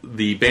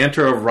 The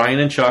banter of Ryan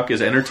and Chuck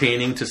is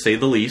entertaining, to say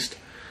the least.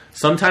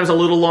 Sometimes a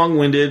little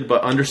long-winded,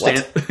 but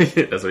understand.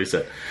 That's what he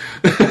said.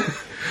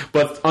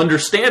 But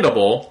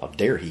understandable. How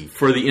dare he?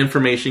 For the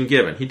information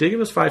given. He did give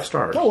us 5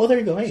 stars. Oh, well, there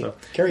you go. Hey, So,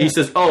 carry he on.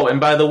 says, oh, and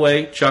by the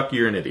way, Chuck,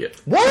 you're an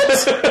idiot. What?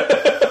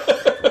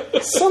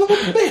 Son of a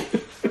bitch.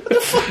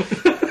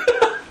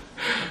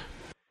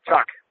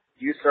 Chuck,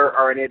 you, sir,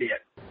 are an idiot.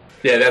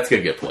 Yeah, that's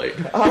going to get played.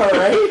 All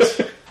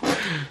right.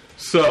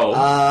 So,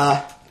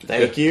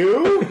 Thank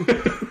you.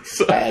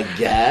 I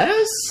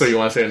guess. so you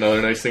want to say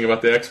another nice thing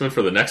about the X-Men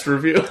for the next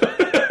review?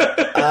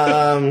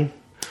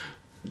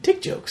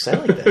 Dick jokes. I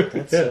like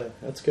that.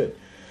 That's good.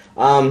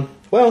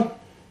 Well,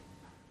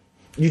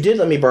 you did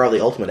let me borrow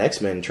the Ultimate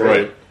X-Men trade,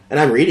 Right. and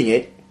I'm reading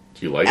it,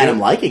 Do you like and it? I'm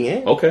liking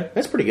it. Okay.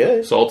 That's pretty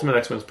good. So Ultimate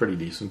X-Men's pretty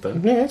decent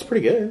then. Yeah, that's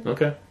pretty good.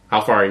 Okay.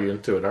 How far are you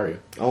into it, are you?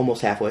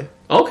 Almost halfway.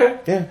 Okay.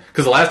 Yeah.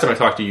 Because the last time I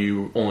talked to you,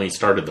 you only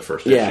started the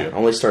first Yeah, issue. I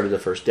only started the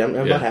first. I'm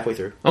Yeah. about halfway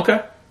through.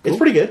 Okay. It's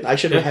pretty good. I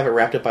should Yeah. have it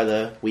wrapped up by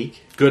the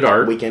Good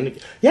art. weekend.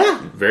 Yeah.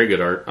 Very good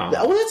art. Well,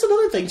 that's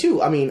another thing,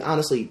 too. I mean,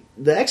 honestly,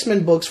 the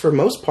X-Men books, for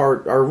most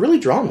part, are really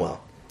drawn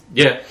well.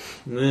 Yeah.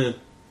 The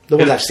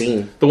ones I've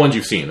seen. The ones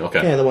you've seen.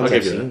 Okay. Yeah, the ones I'll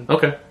I've give you seen. that.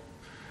 Okay.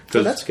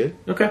 So that's good.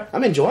 Okay.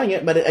 I'm enjoying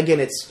it, but again,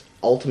 it's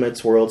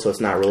Ultimate's world, so it's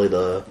not really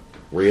the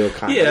real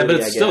continuity. Yeah, but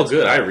it's I still guess.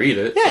 good. I read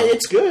it. Yeah,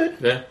 it's good.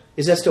 Yeah.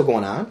 Is that still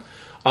going on?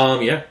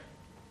 Yeah.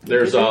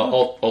 There's Is it?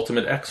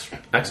 Ultimate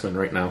X-Men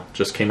right now.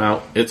 Just came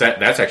out. That's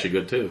actually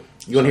good too.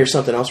 You want to hear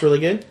something else really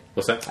good?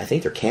 What's that? I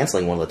think they're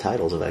canceling one of the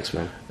titles of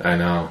X-Men. I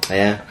know.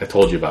 Yeah. I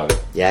told you about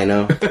it. Yeah, I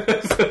know.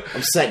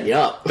 I'm setting you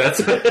up. That's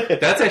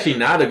actually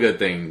not a good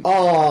thing.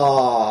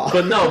 Oh.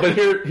 But no, but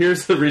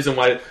here's the reason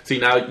why. See,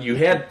 now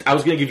I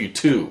was going to give you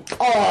 2.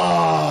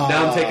 Oh.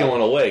 Now I'm taking one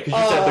away because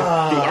you said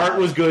the art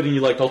was good and you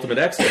liked Ultimate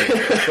X-Men,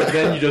 but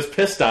then you just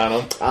pissed on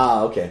them,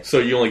 Ah, okay. so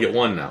you only get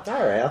 1 now. All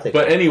right, I'll take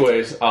But it.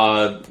 anyways,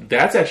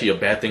 that's actually a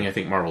bad thing I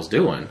think Marvel's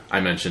doing.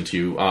 I mentioned to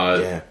you.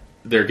 Yeah.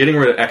 They're getting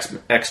rid of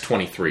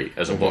X-23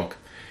 as a book.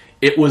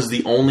 It was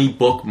the only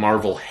book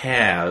Marvel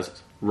has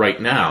right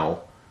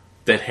now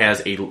that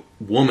has a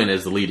woman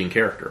as the leading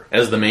character,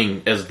 as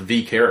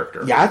the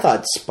character. Yeah, I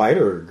thought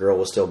Spider-Girl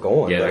was still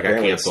going. Yeah, but that got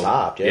apparently it canceled.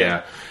 stopped.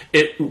 Yeah.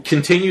 It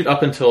continued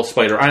up until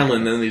Spider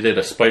Island, then they did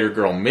a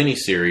Spider-Girl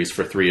miniseries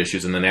for 3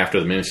 issues, and then after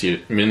the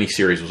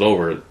miniseries was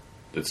over,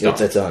 it's done.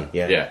 It's done,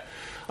 yeah.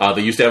 Yeah.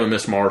 They used to have a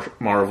Miss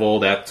Marvel,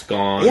 that's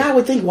gone. Yeah, I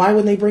would think, why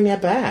wouldn't they bring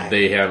that back?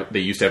 They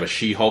used to have a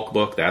She-Hulk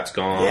book, that's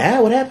gone.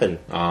 Yeah, what happened?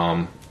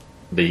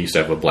 They used to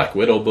have a Black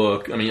Widow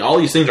book. I mean, all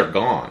these things are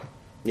gone.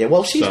 Yeah,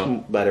 well, she's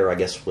So- better, I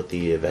guess, with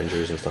the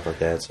Avengers and stuff like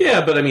that. So.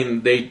 Yeah, but I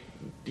mean,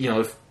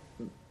 if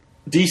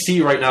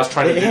DC right now is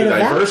trying to They do had the a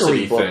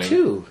diversity Valkyrie book, thing.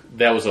 too.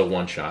 That was a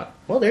one-shot.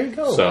 Well, there you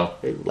go. So-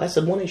 it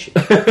lasted 1 issue.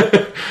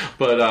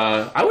 But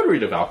I would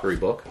read a Valkyrie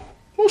book.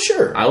 Well,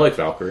 sure. I like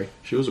Valkyrie.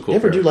 She was a cool You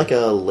ever do character.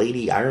 like a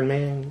Lady Iron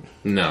Man?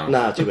 No.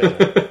 Nah, too bad.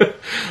 Pepper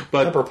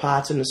But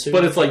Potts in the suit.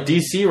 but it's like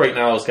DC right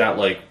now has got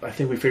I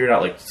think we figured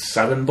out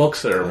 7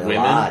 books that are a women.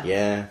 lot,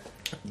 yeah.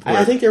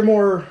 I think they're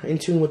more in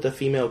tune with the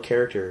female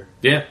character.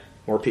 Yeah.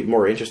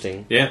 More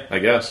interesting, Yeah, I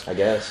guess. I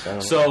guess. I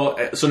don't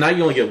know. So now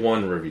you only get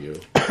 1 review.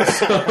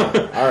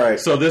 All right.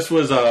 So this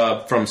was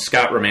from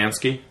Scott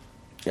Romansky,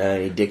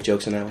 Any dick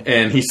jokes in that one?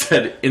 and he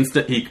said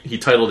he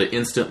titled it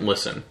Instant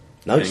Listen.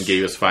 Nice. And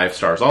gave us 5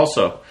 stars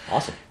also.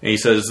 Awesome. And he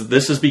says,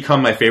 this has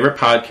become my favorite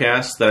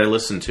podcast that I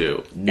listen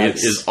to.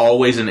 Nice. It is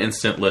always an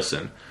instant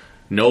listen.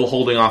 No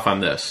holding off on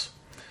this.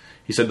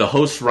 He said, the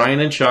hosts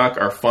Ryan and Chuck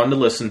are fun to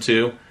listen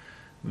to.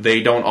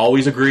 They don't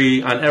always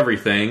agree on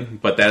everything,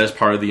 but that is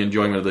part of the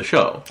enjoyment of the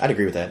show. I'd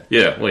agree with that.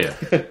 Yeah, well,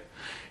 yeah.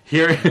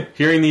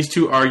 Hearing these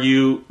two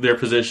argue their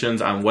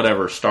positions on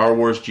whatever, Star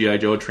Wars, G.I.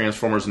 Joe,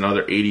 Transformers, and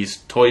other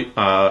 80s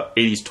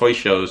toy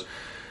shows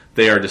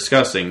they are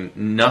discussing,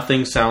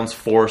 nothing sounds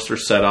forced or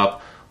set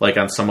up like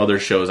on some other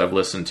shows I've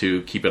listened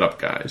to. Keep it up,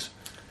 guys.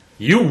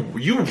 You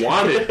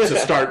wanted to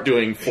start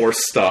doing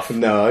forced stuff.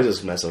 No, I was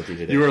just messing with you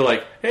today. You were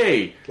like,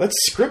 hey, Let's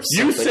script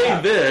you something say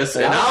out. this,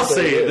 and I'll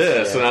say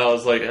this. yeah. And I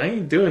was like, I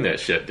ain't doing that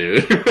shit,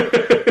 dude.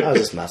 I was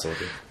just messing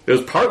with you. It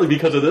was partly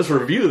because of this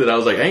review that I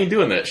was like, I ain't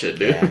doing that shit,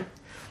 dude. Yeah.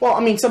 Well, I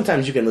mean,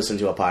 sometimes you can listen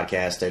to a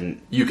podcast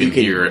and You can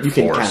hear it You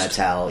can forced. kind of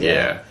tell.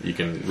 Yeah, you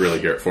can really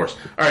hear it forced.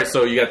 All right,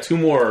 so you got 2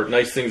 more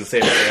nice things to say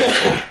about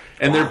that.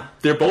 And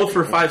they're both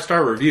for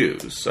 5-star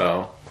reviews,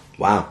 so...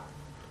 Wow.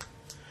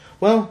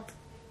 Well,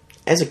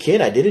 as a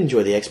kid, I did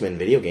enjoy the X-Men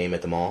video game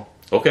at the mall.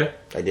 Okay.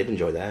 I did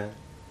enjoy that.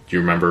 Do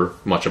you remember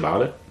much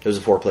about it? It was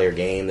a 4-player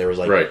game. There was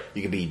Right.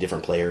 you could be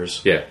different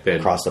players. Yeah, they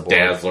had Across the board.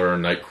 Dazzler,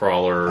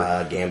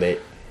 Nightcrawler.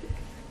 Gambit.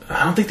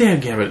 I don't think they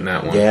had Gambit in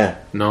that one. Yeah.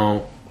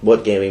 No,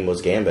 What gaming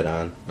was Gambit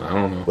on? I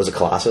don't know. Was it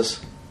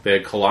Colossus? They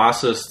had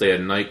Colossus, they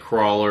had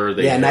Nightcrawler.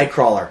 They had,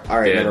 Nightcrawler. All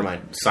right, they had never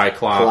mind.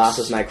 Cyclops.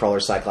 Colossus,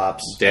 Nightcrawler,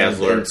 Cyclops,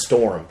 Dazzler. and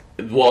Storm.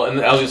 Well, and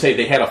I was going to say,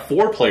 they had a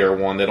 4-player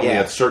one that only Yeah.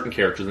 had certain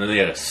characters, and then they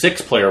had a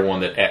 6-player one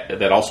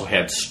that also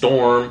had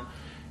Storm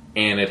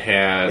and it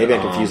had... Maybe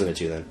I'm confusing the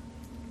two then.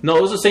 No,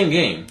 it was the same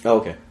game. Oh,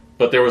 okay.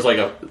 But there was like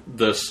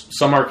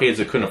some arcades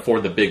that couldn't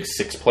afford the big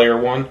 6-player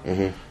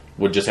one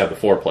would just have the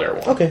 4-player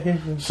one. Okay.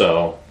 Yeah.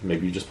 So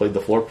maybe you just played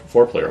the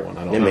 4-player one.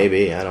 I don't know.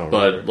 Maybe. I don't know.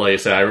 But like I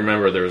said, I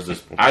remember there was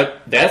this...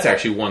 That's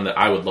actually one that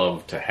I would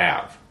love to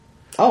have.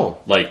 Oh.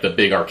 Like the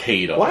big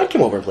arcade of Well, it. I'd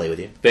come over and play with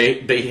you. They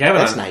have it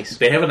That's on, nice.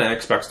 They have it on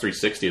Xbox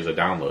 360 as a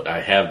download.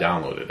 I have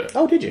downloaded it.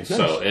 Oh, did you? Nice.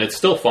 So and it's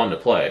still fun to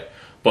play.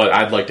 But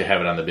I'd like to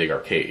have it on the big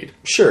arcade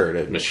Sure.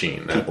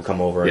 machine. People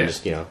come over and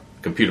just,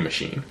 Computer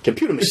machine.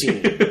 Computer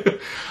machine.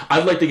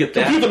 I'd like to get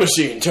that. Computer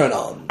machine, turn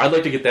on. I'd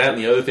like to get that, and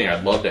the other thing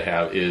I'd love to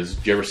have is,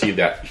 do you ever see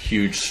that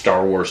huge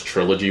Star Wars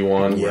trilogy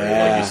one?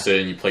 Where you sit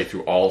and you play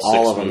through all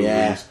 6 of them,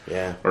 movies.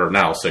 Yeah. Or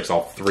now 6,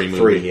 all 3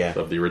 movies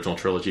of the original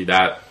trilogy.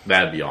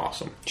 That'd be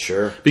awesome.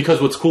 Sure. Because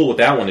what's cool with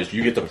that one is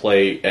you get to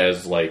play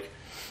as, like,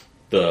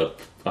 the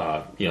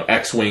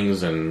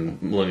X-Wings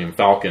and Millennium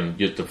Falcon.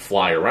 You get to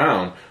fly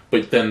around,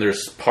 but then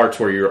there's parts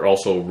where you're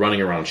also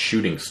running around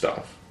shooting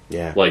stuff.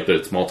 Yeah. Like,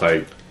 it's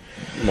multi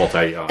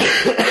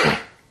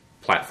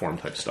platform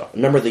type stuff.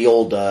 Remember the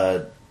old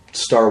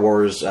Star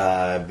Wars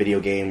video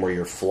game where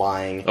you're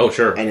flying? Oh,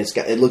 sure. And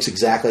it looks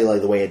exactly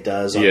like the way it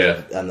does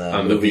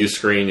on the view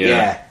screen.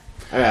 Yeah.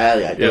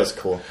 That was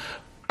cool.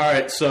 All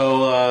right,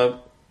 so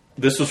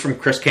this was from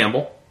Chris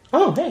Campbell.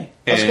 Oh, hey.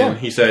 How's it And going?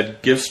 he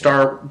said, give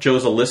Star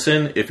Joe's a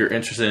listen if you're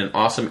interested in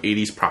awesome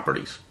 80s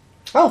properties.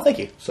 Oh, thank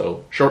you.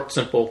 So, short,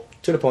 simple.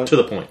 To the point. To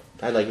the point.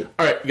 I like it.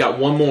 All right, you got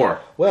one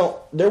more.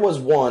 Well, there was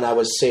one I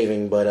was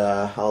saving, but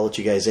I'll let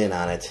you guys in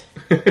on it.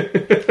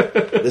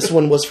 This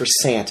one was for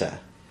Santa.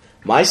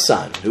 My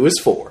son, who is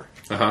 4,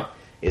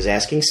 is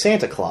asking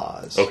Santa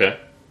Claus. Okay.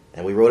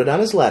 And we wrote it on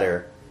his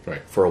letter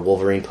Right. for a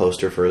Wolverine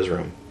poster for his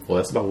room. Well,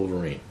 that's about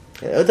Wolverine.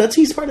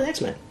 He's part of the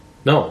X-Men.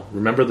 No,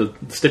 remember the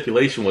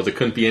stipulation was it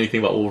couldn't be anything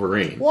about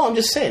Wolverine. Well, I'm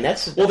just saying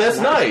that's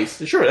nice.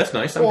 Sure, that's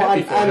nice. I'm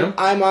happy for him.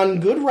 I'm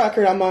on good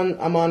record. I'm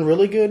on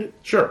really good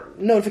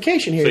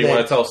notification here. So you want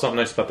to tell us something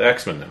nice about the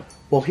X-Men now?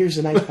 Well, here's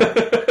the nice part.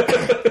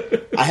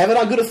 I have it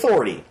on good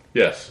authority.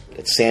 Yes.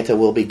 That Santa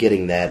will be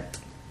getting that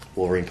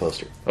Wolverine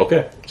poster.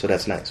 Okay. So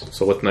that's nice.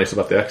 So what's nice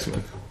about the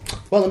X-Men?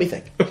 Well, let me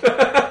think.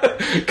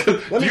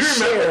 Let me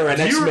share an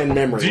X-Men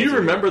memory. Do you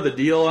remember the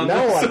deal on this?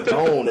 No, I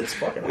don't. It's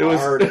fucking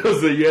hard. It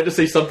was you had to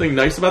say something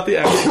nice about the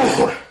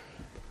X-Men.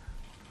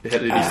 It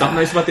had to be something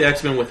nice about the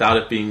X-Men without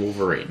it being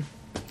Wolverine.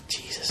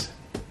 Jesus.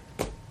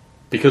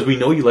 Because we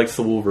know you likes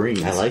the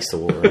Wolverines. I likes the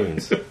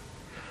Wolverines.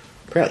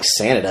 Probably like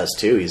Santa does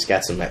too. He's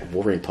got some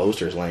Wolverine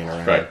posters laying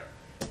around. Right.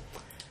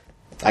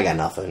 I got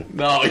nothing.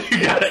 No,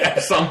 you gotta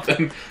have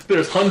something.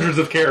 There's hundreds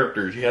of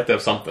characters. You have to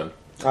have something.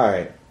 All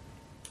right.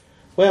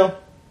 Well,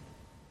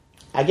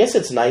 I guess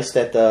it's nice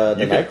that the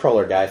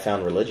Nightcrawler guy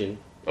found religion.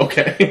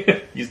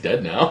 Okay. He's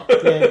dead now.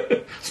 Yeah.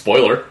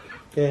 Spoiler.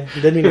 Yeah,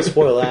 didn't mean to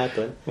spoil that,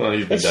 but... Well,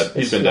 he's been dead.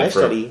 He's been dead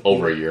for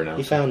over a year now.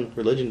 He found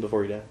religion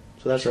before he died,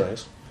 so that's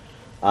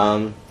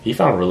nice. He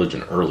found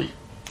religion early.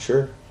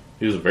 Sure.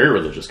 He was a very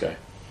religious guy.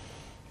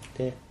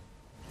 Yeah.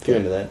 If you're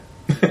into that.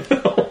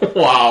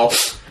 Wow.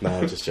 No,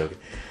 I'm just joking.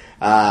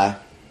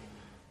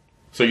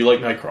 So you like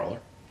Nightcrawler?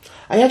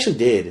 I actually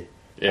did.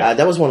 Yeah.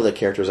 That was one of the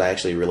characters I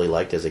actually really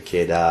liked as a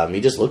kid.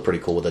 He just looked pretty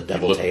cool with a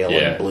devil tail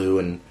and blue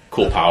and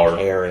cool power,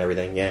 hair and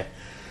everything. Yeah,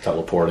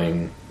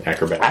 teleporting,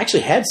 acrobat. I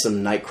actually had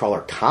some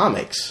Nightcrawler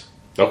comics.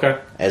 Okay.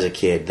 As a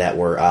kid, that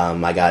were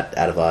I got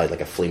out of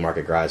like a flea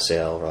market garage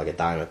sale or like a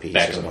dime a piece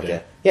or something like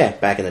that. Yeah,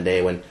 back in the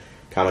day when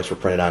comics were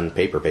printed on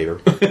paper.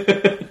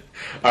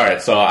 All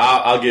right, so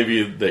I'll give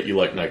you that you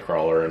like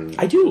Nightcrawler, and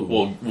I do.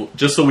 We'll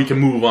just so we can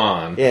move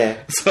on. Yeah.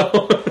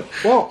 So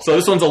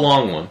this one's a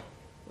long one,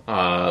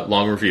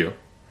 long review.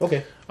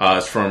 Okay.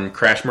 It's from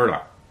Crash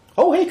Murdoch.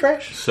 Oh, hey,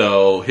 Crash.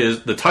 So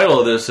the title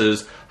of this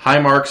is High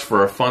Marks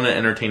for a Fun and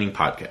Entertaining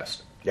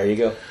Podcast. There you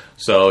go.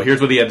 So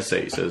here's what he had to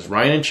say. He says,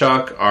 Ryan and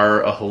Chuck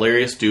are a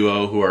hilarious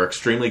duo who are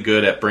extremely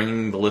good at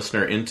bringing the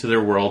listener into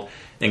their world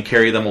and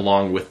carry them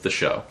along with the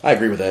show. I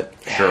agree with that.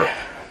 Sure.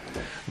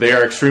 They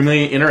are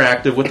extremely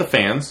interactive with the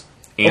fans,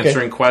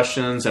 answering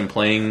questions and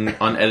playing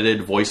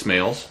unedited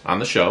voicemails on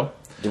the show.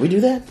 Do we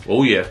do that?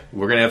 Oh, yeah.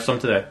 We're going to have some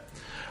today.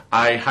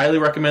 I highly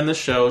recommend this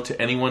show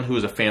to anyone who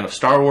is a fan of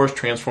Star Wars,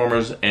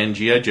 Transformers, and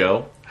G.I.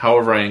 Joe.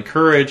 However, I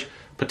encourage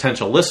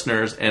potential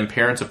listeners and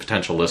parents of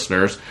potential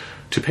listeners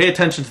to pay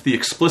attention to the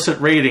explicit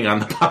rating on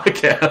the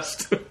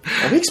podcast.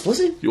 Are we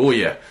explicit? Oh,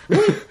 yeah.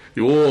 Really?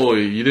 Oh,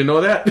 you didn't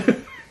know that?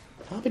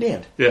 I'll be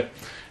damned. Yeah.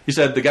 He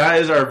said, the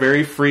guys are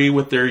very free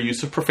with their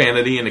use of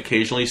profanity and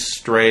occasionally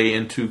stray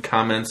into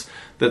comments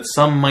that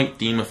some might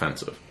deem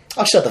offensive.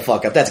 Oh, shut the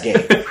fuck up. That's gay.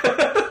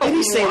 Did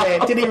he say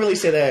that? Did he really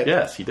say that?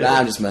 Yes, he did. Nah,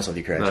 I'm just messing with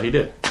you, Crash. No, he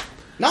did.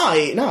 No.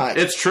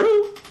 It's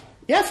true.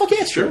 Yeah, fuck yeah,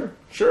 it's true.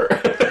 Sure.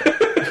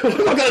 What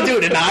am I going to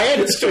do? Deny it?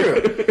 It's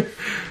true.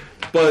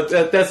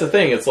 But that's the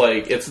thing. It's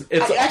like, it's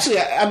actually,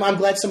 I'm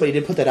glad somebody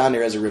did put that on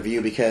there as a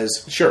review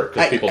because... Sure,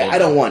 because people I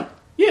don't want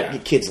Yeah.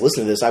 kids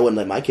listening to this. I wouldn't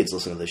let my kids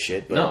listen to this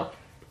shit. But No.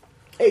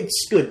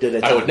 It's good that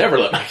it's I would never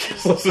let my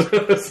kids listen to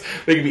this.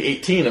 They could be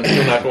 18 and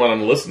still not going on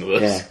to listen to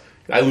this. Yeah.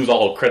 I lose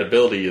all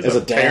credibility as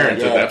a dad,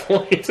 parent at that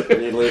point.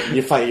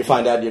 you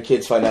find out, your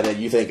kids find out that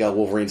you think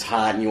Wolverine's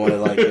hot, and you want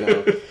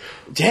to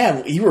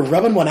Dad, you were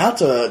rubbing one out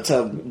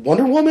to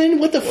Wonder Woman?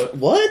 What the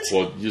what?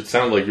 Well, it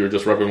sounded like you were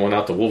just rubbing one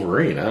out to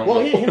Wolverine. I don't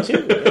know. Yeah, him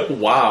too.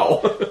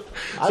 Wow.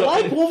 I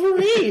like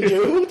Wolverine,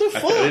 dude. What the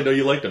fuck? I didn't know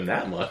you liked him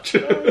that much.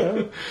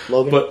 Logan.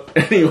 But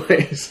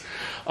anyways,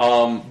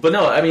 but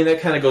no, I mean,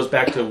 that kind of goes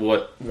back to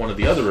what one of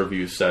the other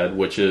reviews said,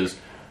 which is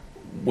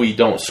we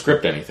don't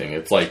script anything.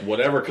 It's like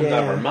whatever comes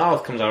out of our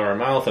mouth comes out of our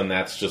mouth, and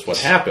that's just what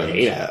happens.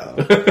 Yeah.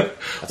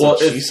 That's well, what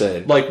she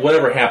said. Like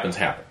whatever happens,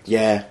 happens.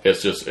 Yeah.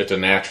 It's a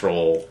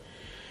natural.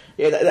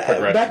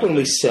 Yeah, back when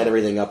we set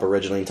everything up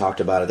originally and talked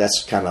about it,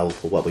 that's kind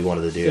of what we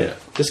wanted to do. Yeah.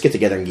 Just get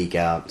together and geek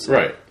out. So.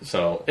 Right.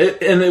 So,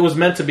 it was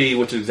meant to be,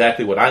 which is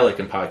exactly what I like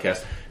in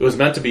podcasts. It was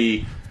meant to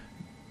be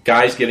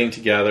guys getting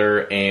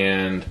together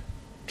and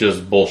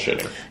just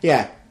bullshitting.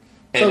 Yeah.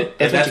 And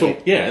that's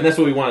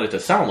what we wanted it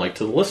to sound like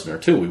to the listener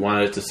too. We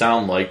wanted it to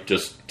sound like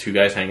just two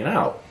guys hanging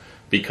out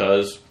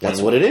because that's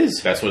what it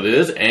is. That's what it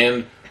is.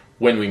 And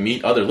when we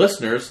meet other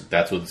listeners,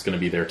 that's what it's going to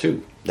be there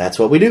too. That's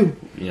what we do.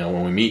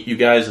 When we meet you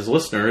guys as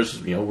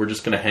listeners, we're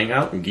just going to hang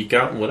out and geek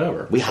out and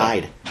whatever. We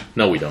hide.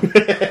 No, we don't.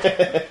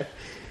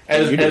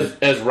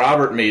 as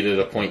Robert made it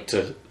a point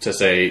to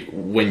say,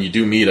 when you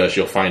do meet us,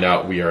 you'll find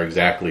out we are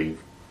exactly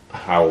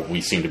how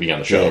we seem to be on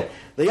the show. Yeah.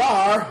 They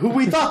are who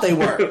we thought they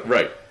were.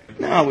 Right.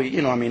 No, we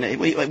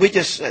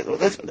just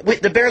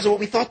the Bears are what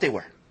we thought they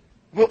were.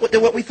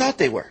 What we thought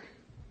they were.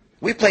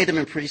 We played them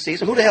in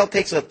preseason. Who the hell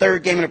takes a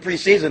third game in the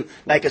preseason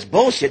like it's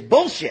bullshit?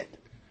 Bullshit.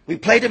 We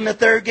played them in the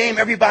third game.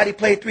 Everybody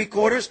played 3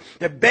 quarters.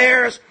 The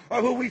Bears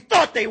are who we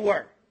thought they were.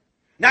 And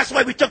that's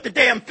why we took the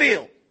damn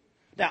field.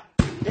 Now,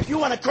 if you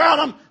want to crown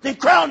them, then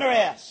crown their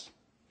ass.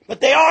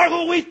 But they are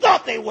who we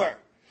thought they were.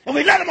 And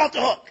we let them off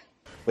the hook.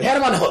 We had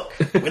them on the hook.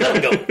 We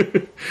let them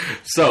go.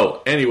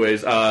 So,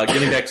 anyways,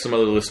 getting back to some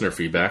other listener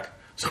feedback,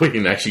 so we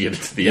can actually get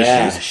into the issues.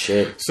 Yeah,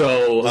 shit.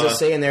 So, does it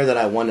say in there that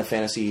I won the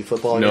fantasy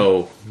football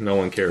game? No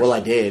one cares. Well, I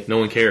did. No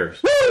one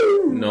cares.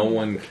 Woo! No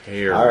one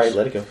cares. All right,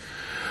 let it go.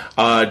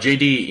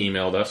 JD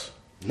emailed us.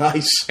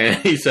 Nice. And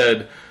he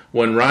said,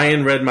 when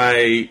Ryan read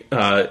my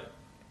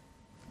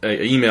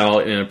email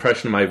in an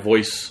impression of my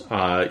voice,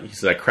 he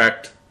said, I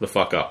cracked the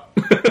fuck up.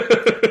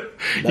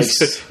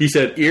 Nice. He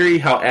said, eerie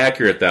how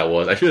accurate that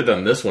was. I should have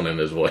done this one in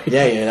his voice.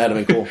 Yeah, that'd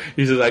have been cool.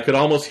 He says, I could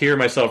almost hear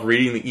myself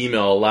reading the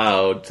email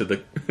aloud to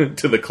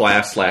the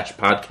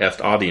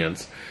class/podcast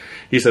audience.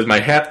 He says, my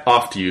hat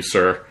off to you,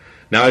 sir.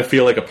 Now I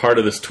feel like a part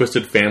of this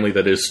twisted family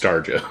that is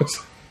Star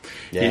Joe's.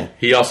 Yeah.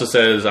 He also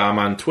says, I'm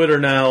on Twitter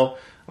now.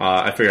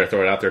 I figured I'd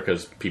throw it out there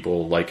because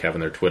people like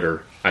having their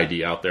Twitter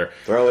ID out there.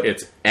 Throw it.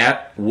 It's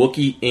at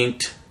Wookie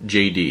Inked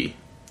JD.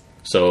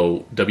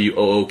 So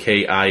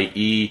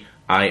WOOKIEINKED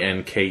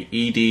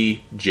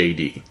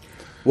JD.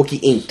 Wookie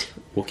Inked.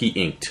 Wookie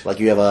Inked. Like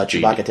you have a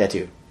Chewbacca JD.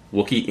 tattoo.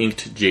 Wookie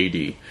Inked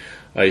JD.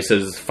 He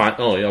says, fine.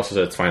 Oh, he also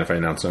said it's fine if I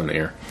announce it on the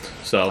air.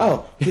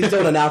 So, please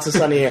don't announce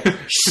this on the air.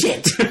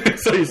 Shit.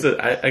 So he said,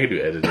 I can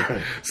do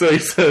editing. So he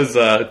says,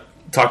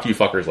 talk to you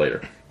fuckers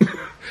later.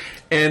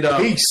 And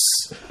Peace.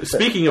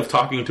 Speaking of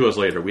talking to us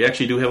later, we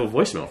actually do have a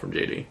voicemail from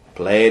JD.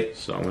 Play it.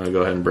 So I'm going to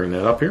go ahead and bring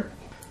that up here.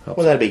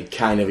 Well, that'd be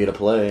kind of you to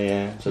play,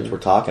 yeah, since we're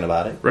talking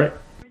about it. Right.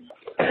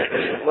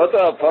 What's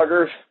up,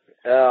 fuckers?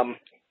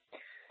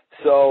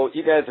 So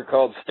you guys are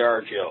called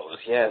Star Joes,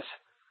 yes.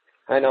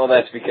 I know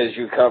that's because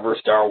you cover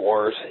Star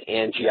Wars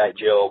and G.I.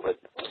 Joe, but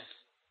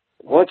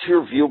what's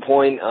your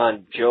viewpoint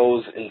on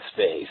Joes in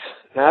space?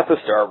 Not the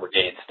Star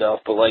Brigade stuff,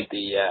 but like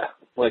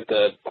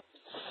the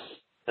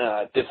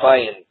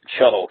Defiant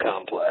shuttle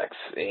complex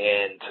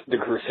and the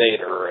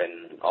Crusader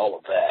and all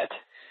of that.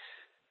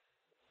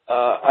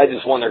 I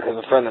just wonder because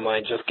a friend of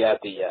mine just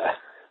got the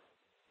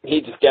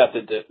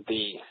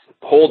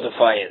whole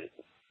Defiant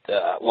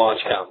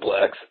launch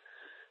complex,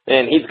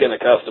 and he's going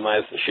to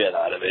customize the shit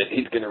out of it.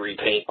 He's going to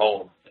repaint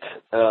all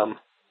of it.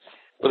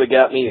 But it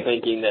got me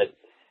thinking that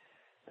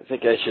I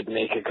think I should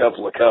make a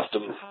couple of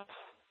custom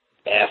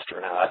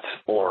astronauts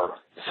or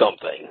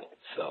something.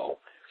 So,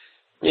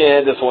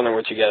 yeah, just wondering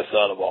what you guys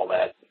thought of all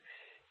that.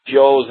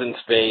 Joes in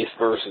space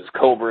versus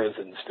Cobras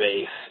in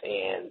space,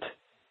 and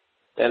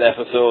that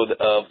episode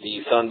of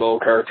the Sunbow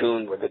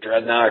cartoon where the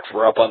Dreadnoks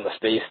were up on the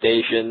space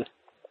station,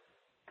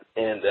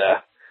 and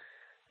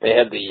they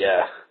had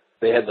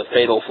the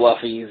fatal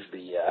fluffies,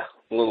 the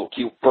little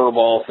cute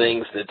furball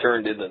things that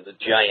turned into the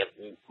giant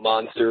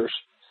monsters.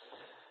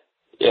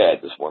 Yeah,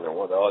 just wondering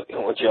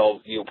what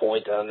y'all's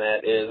viewpoint on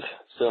that is.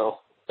 So,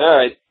 all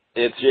right,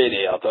 it's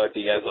JD. I'll talk to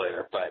you guys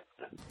later. Bye.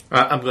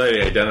 I'm glad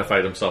he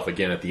identified himself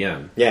again at the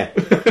end. Yeah.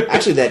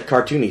 Actually, that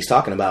cartoon he's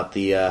talking about,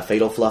 the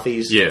Fatal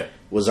Fluffies, Yeah.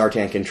 was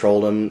Zartan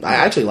controlled them. I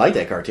actually liked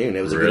that cartoon.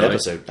 It was a good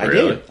episode.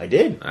 I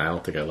did. I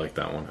don't think I liked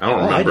that one. I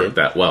don't remember it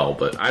that well,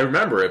 but I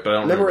remember it, but I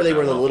don't remember they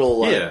were the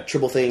little yeah.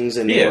 triple things,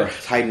 and they were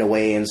hiding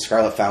away, and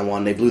Scarlet found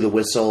one. They blew the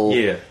whistle.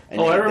 Yeah.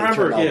 And I they remember.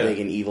 turned all big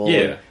and evil. Yeah.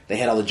 And they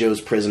had all the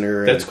Joe's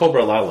prisoner. That's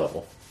Cobra La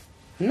level.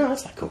 No,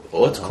 that's not Cobra.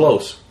 Oh, it's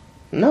close.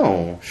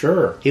 No.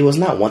 Sure. He was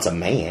not once a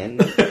man.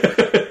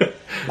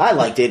 I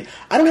liked it.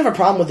 I don't have a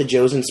problem with the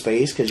Joes in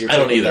space because you're I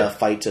don't taking either. the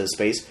fight to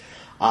space.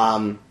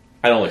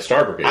 I don't like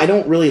Star Brigade. I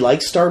don't really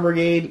like Star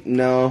Brigade,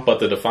 no. But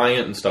the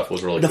Defiant and stuff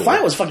was really cool.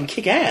 Defiant was fucking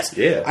kick-ass.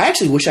 Yeah. I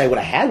actually wish I would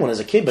have had one as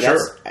a kid, but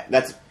Sure.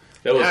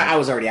 I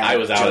was already out. I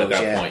was out Joes, at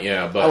that point,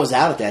 yeah. But I was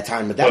out at that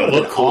time, but that but it would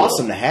have looked been cool.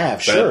 awesome to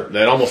have, sure.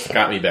 That almost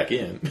got me back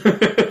in.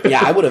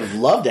 Yeah, I would have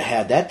loved to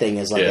have that thing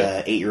as like Yeah.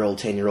 a 8-year-old,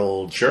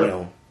 10-year-old, Sure. you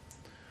know,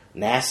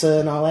 NASA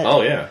and all that.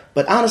 Oh, yeah.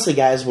 But honestly,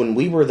 guys, when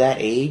we were that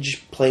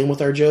age playing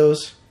with our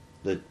Joes,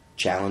 the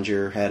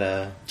Challenger had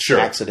a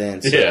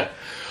accident. So. Yeah.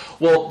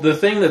 Well, the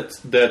thing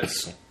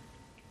that's,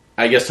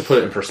 I guess to put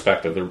it in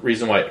perspective, the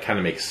reason why it kind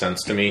of makes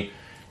sense to me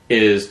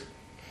is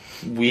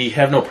we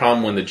have no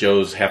problem when the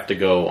Joes have to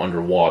go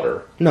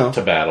underwater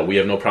to battle. We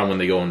have no problem when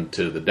they go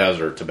into the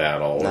desert to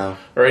battle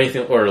or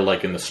anything, or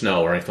like in the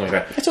snow or anything like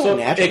that. It's so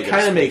only natural it to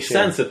kind of go to makes space,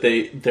 yeah. sense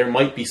that there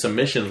might be some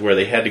missions where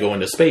they had to go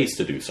into space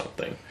to do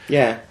something.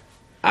 Yeah.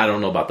 I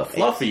don't know about the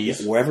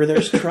Fluffies. Wherever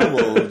there's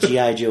trouble,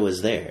 G.I. Joe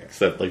is there. Is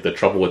that like the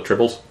trouble with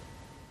tribbles?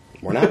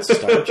 We're not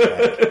Star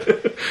Trek.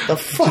 The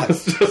fuck?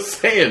 Just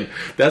saying.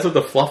 That's what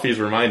the Fluffies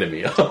reminded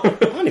me of. I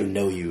don't even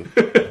know you.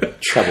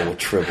 Trouble with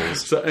tribbles.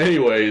 So,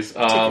 anyways,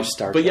 Take your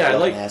Star but Trek yeah, I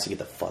like ass and get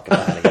the fuck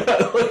out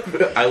of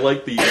here. I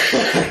like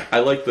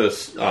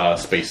the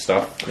space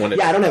stuff when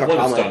I don't have a when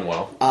problem. it's done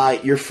well.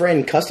 Your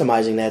friend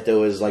customizing that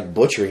though is like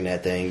butchering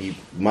that thing. You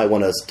might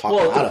want to talk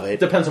him out of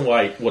it. Depends on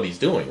what he's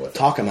doing with it.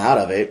 Talk him out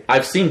of it.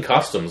 I've seen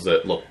customs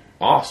that look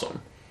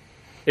awesome.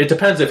 It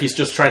depends if he's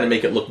just trying to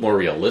make it look more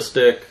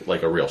realistic,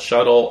 like a real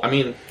shuttle. I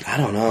mean, I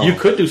don't know. You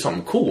could do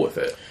something cool with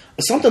it.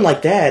 Something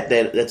like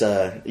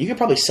that's you could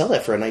probably sell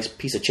that for a nice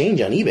piece of change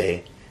on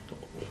eBay.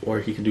 Or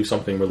he could do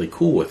something really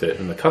cool with it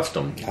in the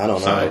custom I don't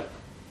side know.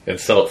 and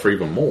sell it for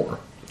even more.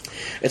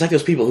 It's like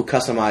those people who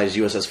customize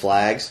USS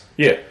flags.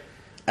 Yeah.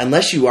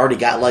 Unless you already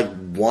got like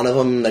one of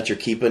them that you're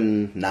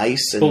keeping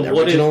nice and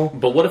original.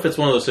 But what if it's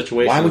one of those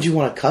situations? Why would you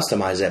want to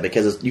customize that?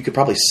 Because you could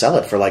probably sell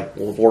it for like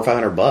 $400 or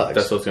 $500.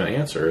 That's what I was going to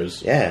answer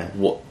is, yeah.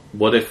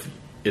 What if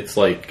it's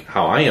like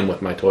how I am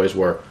with my toys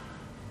where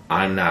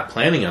I'm not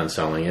planning on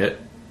selling it,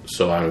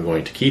 so I'm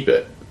going to keep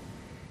it.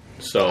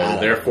 So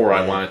therefore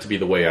I want it to be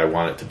the way I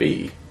want it to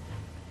be.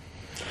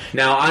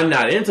 Now, I'm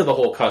not into the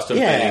whole custom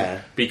thing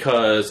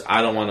because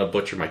I don't want to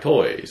butcher my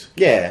toys.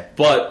 Yeah.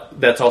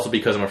 But that's also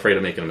because I'm afraid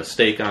of making a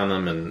mistake on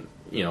them and,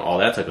 all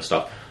that type of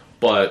stuff.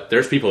 But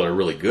there's people that are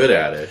really good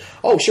at it.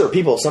 Oh, sure.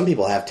 Some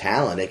people have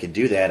talent. They could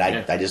do that.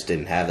 I just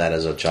didn't have that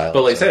as a child.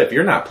 But like I said, if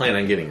you're not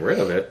planning on getting rid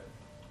of it,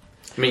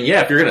 I mean,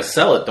 if you're going to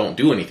sell it, don't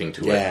do anything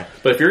to it.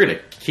 But if you're going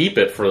to keep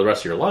it for the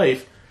rest of your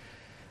life...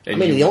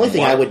 the only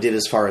thing I would do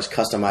as far as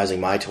customizing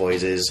my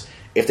toys is...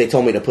 If they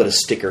told me to put a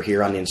sticker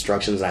here on the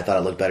instructions and I thought it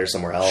looked better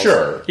somewhere else,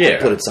 sure, yeah,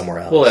 I'd put it somewhere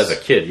else. Well, as a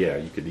kid,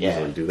 you could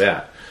easily do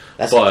that.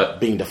 That's like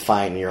being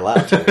defiant and you're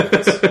allowed to.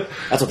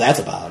 That's what that's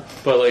about.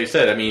 But like I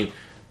said, I mean,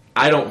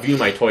 I don't view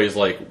my toys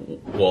like,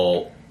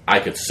 well, I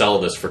could sell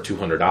this for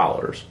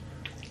 $200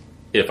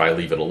 if I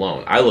leave it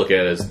alone. I look at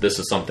it as this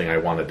is something I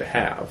wanted to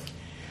have,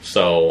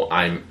 so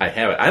I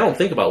have it. I don't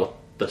think about what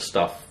the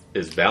stuff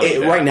is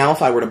valued right now.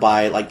 If I were to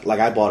buy like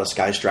I bought a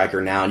Sky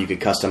Striker now, and you could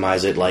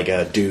customize it like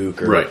a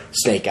Duke or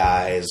Snake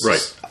Eyes,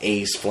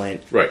 Ace,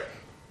 Flint. Right.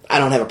 I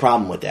don't have a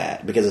problem with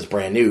that because it's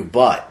brand new,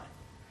 but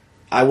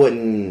I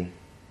wouldn't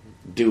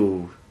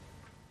do.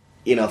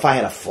 If I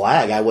had a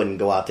flag, I wouldn't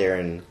go out there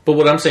and. But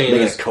what I'm saying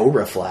make is a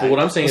Cobra flag. But what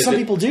I'm saying is some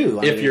people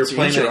do. If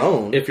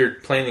you're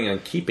planning on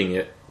keeping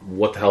it,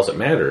 what the hell does it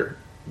matter?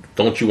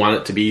 Don't you want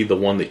it to be the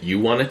one that you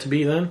want it to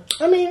be? Then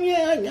I mean,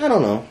 I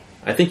don't know.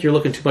 I think you're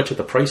looking too much at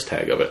the price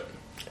tag of it.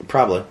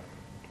 Probably.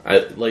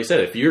 Like I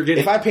said,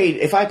 if I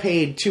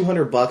paid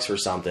 $200 for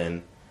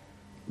something,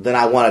 then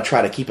I want to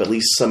try to keep at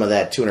least some of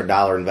that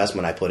 $200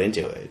 investment I put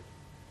into it.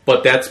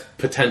 But that's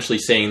potentially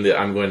saying that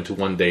I'm going to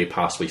one day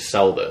possibly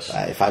sell this.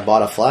 If I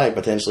bought a flag,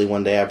 potentially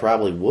one day I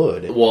probably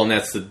would. Well, and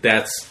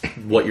that's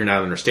what you're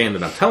not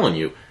understanding. I'm telling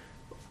you,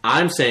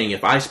 I'm saying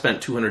if I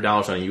spent $200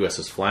 on a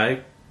USS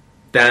flag,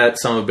 that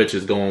son of a bitch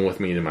is going with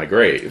me to my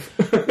grave.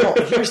 Well,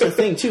 here's the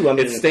thing, too. I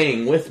mean, it's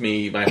staying with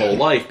me my whole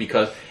life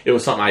because it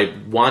was something I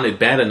wanted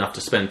bad enough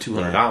to spend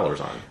 $200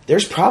 on.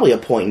 There's probably a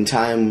point in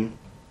time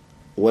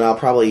when I'll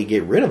probably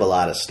get rid of a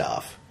lot of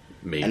stuff.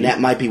 Maybe. And that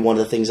might be one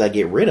of the things I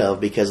get rid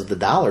of because of the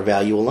dollar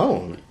value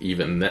alone.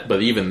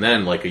 But even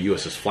then, like a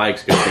USS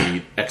flag's going to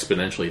be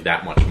exponentially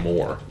that much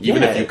more.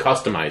 Even if you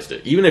customized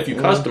it.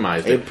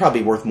 It'd probably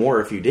be worth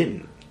more if you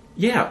didn't.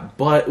 Yeah,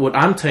 but what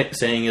I'm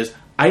saying is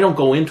I don't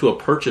go into a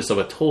purchase of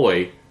a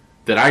toy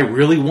that I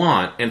really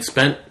want and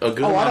spent a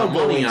good amount of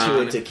money on. I don't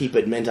go into it to keep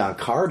it mint on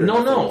card or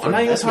No, I'm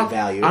not even talking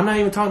value. I'm not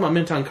even talking about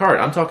mint on card.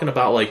 I'm talking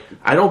about like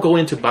I don't go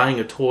into buying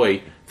a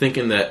toy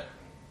thinking that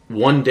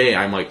one day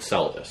I might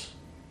sell this.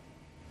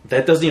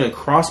 That doesn't even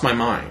cross my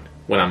mind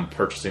when I'm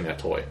purchasing that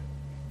toy.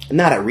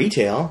 Not at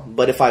retail,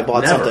 but if I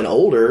bought something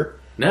older,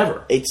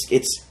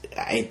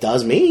 it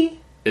does me.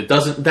 It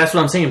doesn't. That's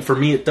what I'm saying. For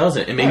me, it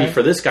doesn't, and maybe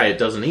for this guy, it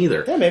doesn't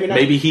either. Yeah, maybe not.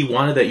 Maybe he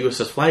wanted that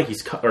USS flag.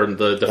 Or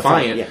the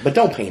Defiant. Yeah, but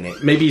don't paint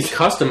it. Maybe he's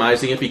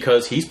customizing it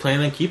because he's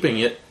planning on keeping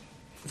it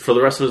for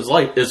the rest of his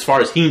life. As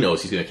far as he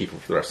knows, he's going to keep them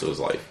for the rest of his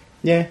life.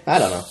 Yeah, I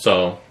don't know.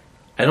 So,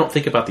 I don't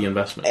think about the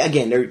investment.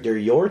 Again, they're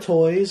your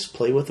toys.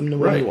 Play with them the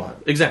way you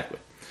want. Exactly.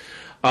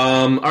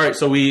 All right,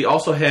 so we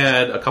also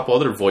had a couple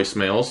other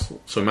voicemails,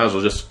 so we might as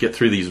well just get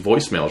through these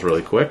voicemails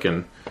really quick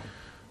and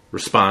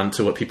respond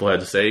to what people had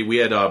to say. We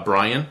had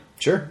Brian.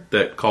 Sure.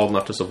 That called and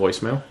left us a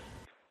voicemail.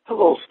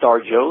 Hello,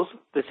 Star Joes.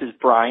 This is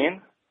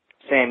Brian,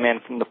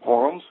 Sandman from the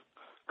forums,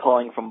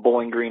 calling from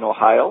Bowling Green,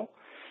 Ohio.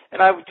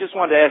 And I just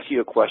wanted to ask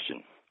you a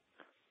question.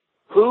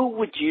 Who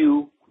would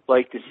you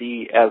like to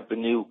see as the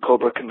new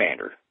Cobra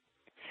Commander?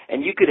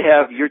 And you could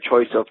have your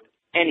choice of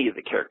any of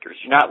the characters.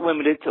 You're not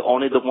limited to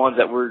only the ones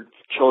that were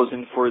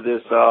chosen for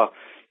this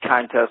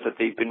contest that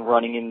they've been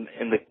running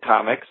in the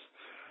comics.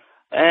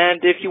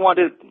 And if you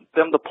wanted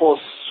them to pull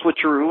a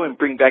switcheroo and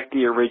bring back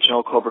the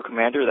original Cobra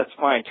Commander, that's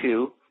fine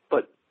too.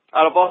 But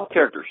out of all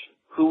characters,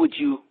 who would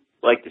you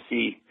like to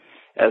see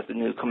as the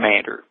new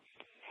commander?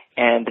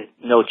 And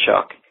no,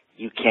 Chuck,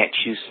 you can't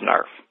choose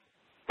Snarf.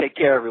 Take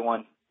care,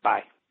 everyone.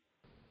 Bye.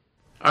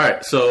 All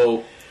right,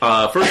 so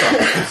first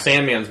off,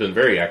 Sandman's been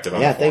very active on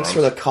the thanks forums.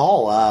 for the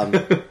call. I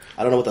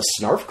don't know what the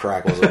Snarf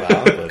crack was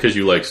about. Because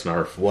you like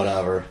Snarf.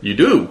 Whatever. You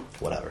do.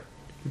 Whatever.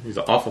 He's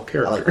an awful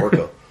character. I like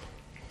Orko.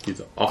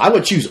 I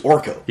would choose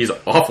Orko. He's an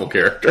awful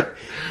character.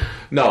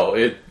 No,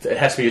 it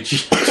has to be a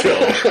G.I.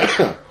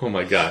 Joe. Oh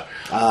my god.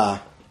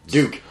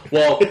 Duke.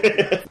 Well,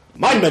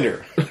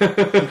 Mindbender.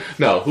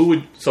 No,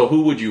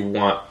 who would you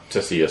want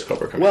to see as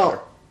Cobra Commander?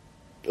 Well,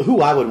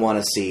 who I would want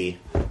to see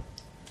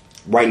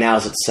right now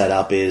as it's set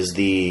up is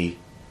the...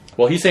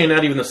 Well, he's saying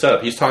not even the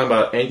setup. He's talking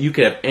about, and you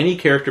could have any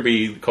character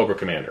be Cobra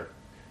Commander.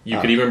 You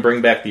could even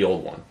bring back the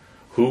old one.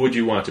 Who would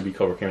you want to be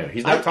Cobra Commander?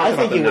 He's not talking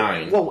about the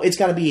 9. Well, it's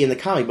got to be in the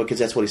comic book because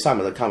that's what he's talking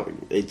about. The comic,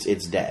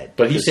 it's dead.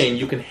 But he's saying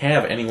you can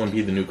have anyone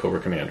be the new Cobra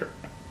Commander.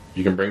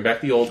 You can bring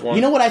back the old one.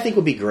 You know what I think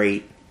would be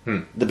great?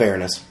 The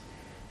Baroness.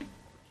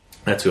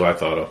 That's who I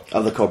thought of.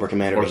 Of the Cobra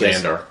Commander. Or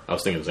Xandar. I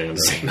was thinking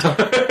Xandar.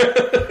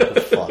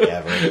 Fuck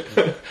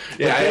ever.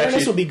 Yeah,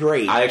 Baroness would be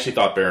great. I actually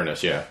thought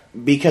Baroness, yeah.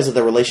 Because of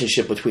the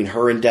relationship between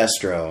her and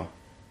Destro.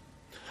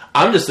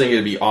 I'm just thinking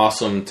it'd be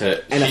awesome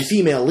to... And a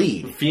female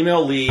lead.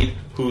 Female lead,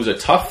 who's a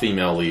tough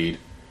female lead.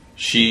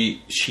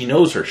 She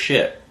knows her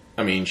shit.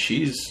 I mean,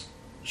 she's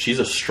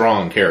a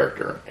strong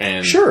character.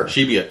 And sure.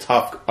 She'd be a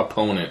tough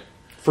opponent.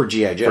 For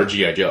G.I.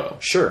 Joe.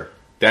 Sure.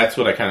 That's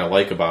what I kind of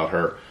like about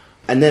her.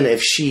 And then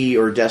if she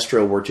or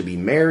Destro were to be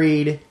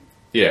married...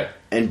 Yeah.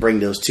 And bring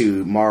those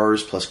two,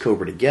 Mars plus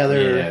Cobra,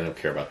 together. Yeah, I don't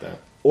care about that.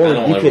 Or I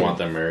don't ever want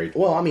them married.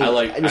 Well, I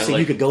mean,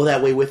 you could go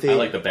that way with it. I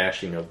like the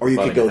bashing of... Or you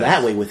could go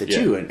that way with it,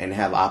 too, and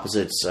have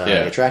opposites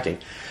attracting.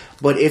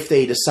 But if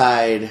they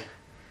decide,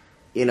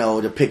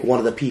 to pick one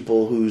of the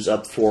people who's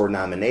up for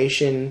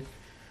nomination...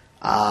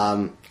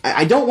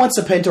 I don't want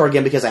Serpentor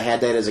again because I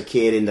had that as a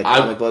kid in the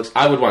comic books.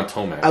 I would want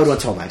Tomax. I would want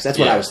Tomax. That's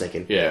what I was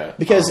thinking. Yeah.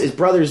 Because his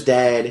brother's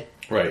dead.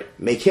 Right.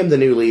 Make him the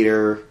new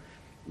leader.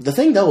 The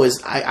thing, though,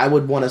 is I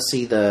would want to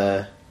see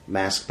the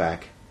mask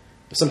back.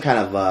 Some kind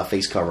of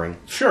face covering.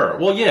 Sure.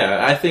 Well,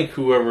 yeah, I think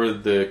whoever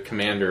the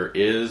commander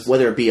is...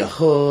 Whether it be a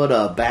hood,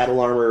 a battle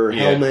armor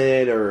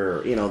helmet,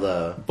 or,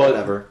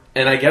 whatever.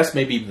 And I guess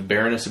maybe the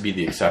Baroness would be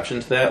the exception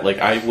to that. Like,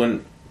 I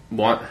wouldn't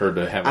want her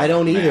to have a I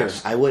don't either.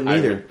 mask. I wouldn't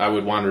either. I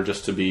would want her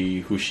just to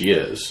be who she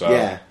is. So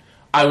yeah.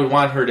 I would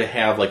want her to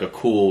have, like, a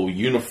cool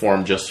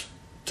uniform just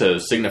to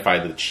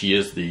signify that she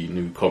is the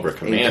new Cobra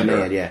Commander. In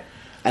command, yeah.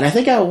 And I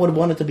think I would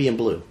want it to be in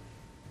blue.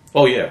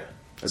 Oh, yeah.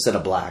 Instead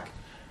of black.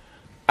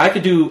 I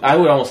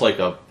would almost like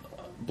a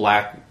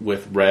black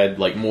with red,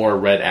 like more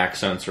red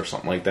accents or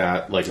something like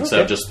that. Like instead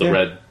of just the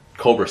red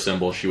Cobra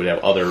symbol, she would have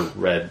other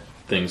red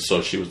things,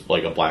 so she was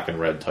like a black and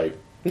red type.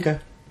 Okay.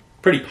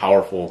 Pretty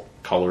powerful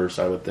colors,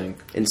 I would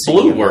think. And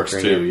blue works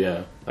too,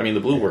 yeah. I mean, the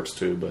blue works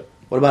too, but...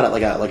 What about it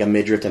like a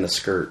midriff in a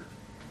skirt?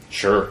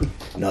 Sure.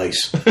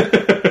 Nice.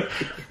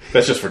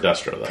 That's just for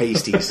Destro, though.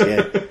 Pasties,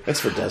 yeah. That's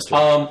for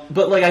Destro.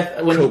 But like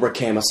Cobra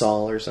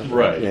Camisole or something.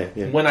 Right.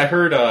 Yeah. When I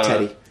heard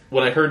Teddy.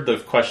 When I heard the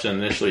question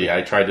initially,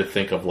 I tried to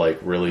think of like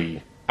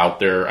really out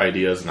there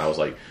ideas, and I was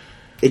like,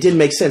 it didn't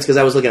make sense because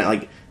I was looking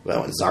at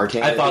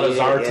Zartan. I thought of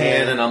Zartan,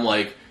 and I'm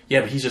like, yeah,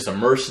 but he's just a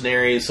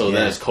mercenary, so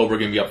then is Cobra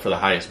going to be up for the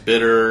highest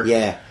bidder?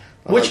 Yeah.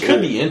 Which could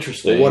be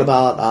interesting. Well, what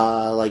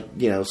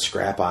about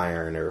Scrap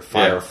Iron or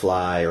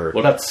Firefly or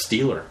what about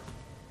Steeler?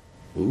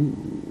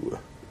 Ooh.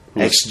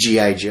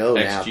 Ex-G.I. Joe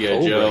now.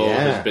 Ex-G.I. Joe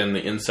has been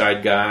the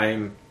inside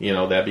guy.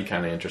 That'd be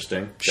kind of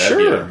interesting. That'd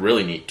be a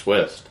really neat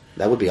twist.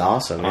 That would be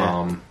awesome,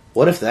 yeah.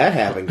 What if that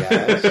happened,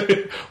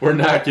 guys? We're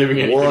not giving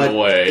anything away.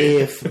 What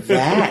if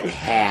that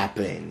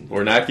happened?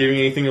 We're not giving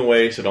anything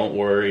away, so don't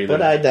worry.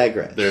 But I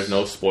digress. There's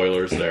no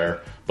spoilers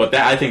there. But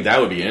I think that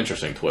would be an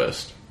interesting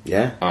twist.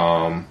 Yeah.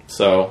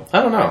 So,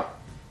 I don't know.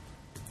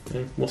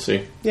 We'll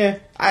see. Yeah.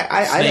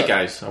 Snake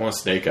Eyes. I want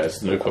Snake Eyes.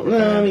 The new Cobra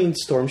Commander. I mean,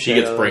 Storm Shadow.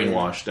 He gets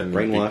brainwashed and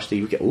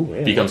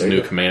becomes a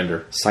new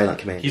commander. Silent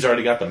commander. He's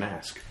already got the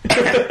mask.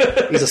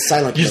 He's a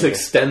silent commander. Just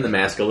extend the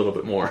mask a little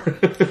bit more.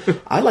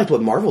 I liked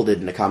what Marvel did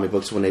in the comic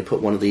books when they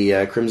put one of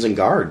the Crimson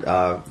Guard,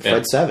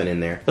 Fred 7, in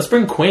there. Let's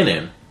bring Quinn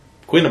in.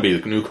 Quinn will be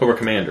the new Cobra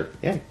Commander.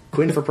 Yeah,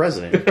 Quinn for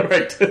president.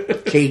 Right.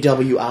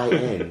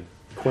 Kwin.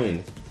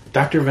 Quinn.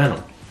 Dr.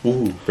 Venom.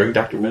 Ooh, bring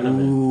Dr. Venom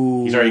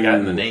in. He's already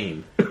gotten the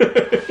name.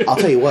 I'll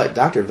tell you what,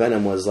 Dr.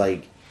 Venom was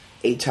like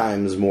 8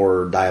 times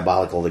more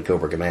diabolical than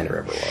Cobra Commander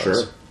ever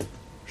was.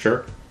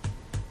 Sure.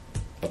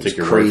 I'll take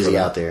your crazy word for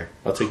that. out there.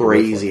 I'll take crazy your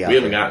word for it. out We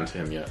haven't there. gotten to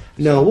him yet.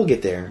 No, we'll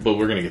get there. But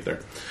we're going to get there.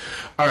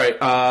 All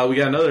right, we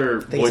got another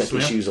I think it's voicemail.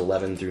 like issues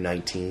 11 through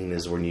 19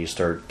 is when you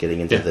start getting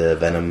into the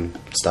Venom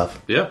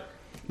stuff. Yeah.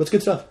 That's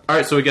good stuff. All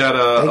right, so we got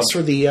Thanks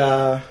for the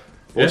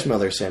voicemail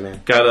there,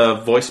 Sandman. got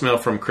a voicemail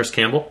from Chris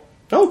Campbell.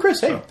 Oh,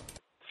 Chris, hey.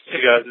 Hey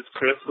guys, it's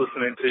Chris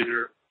listening to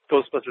your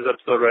Ghostbusters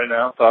episode right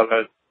now. Thought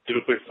I'd do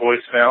a quick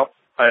voicemail.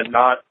 I am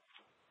not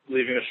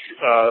leaving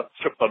a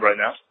strip club right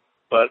now,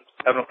 but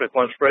having a quick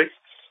lunch break.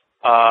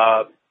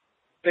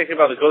 Thinking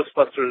about the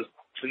Ghostbusters,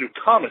 the new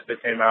comics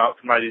that came out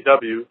from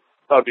IDW,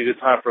 thought it'd be a good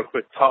time for a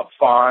quick top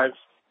 5.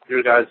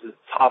 Your guys'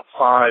 top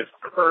 5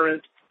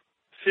 current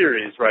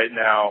series right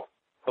now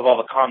of all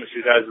the comics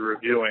you guys are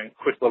reviewing.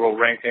 Quick little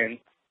ranking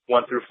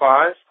 1 through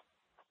 5.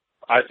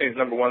 I think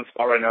number 1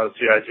 spot right now is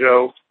G.I.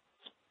 Joe.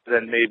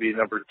 Then maybe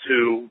number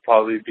 2 would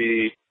probably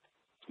be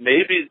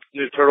maybe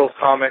New Turtles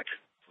comic,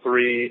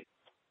 3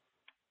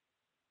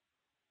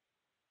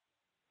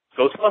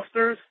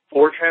 Ghostbusters,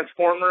 4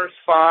 Transformers,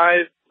 5,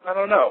 I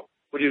don't know.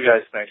 What do you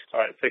guys think? All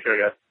right, take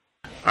care,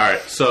 guys. All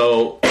right,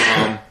 so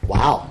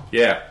wow,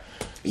 yeah,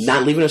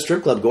 not leaving a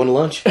strip club, going to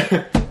lunch.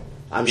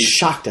 I'm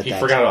shocked at that. He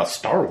forgot about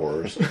Star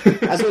Wars.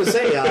 I was going to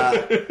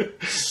say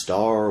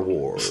Star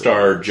Wars,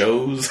 Star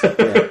Joe's.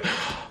 Yeah.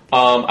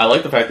 I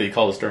like the fact that he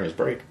called us during his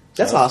break.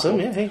 That's awesome.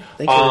 Yeah, hey,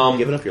 thanks for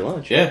giving up your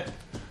lunch. Yeah.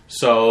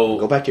 So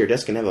go back to your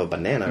desk and have a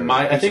banana.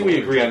 I think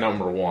we agree on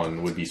number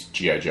 1 would be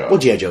G.I. Joe. Well,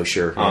 G.I. Joe,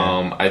 sure.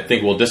 Yeah. I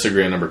think we'll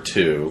disagree on number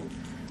 2.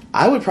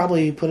 I would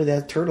probably put it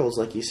at Turtles,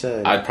 like you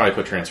said. I'd probably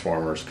put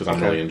Transformers because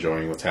I'm really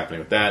enjoying what's happening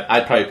with that.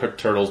 I'd probably put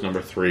Turtles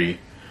number 3.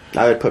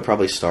 I would put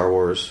probably Star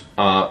Wars.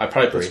 I'd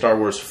probably put Star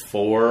Wars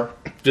 4,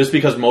 just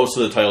because most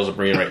of the titles I'm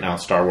bringing right now,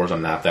 Star Wars,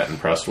 I'm not that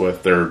impressed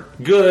with. They're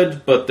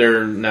good, but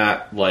they're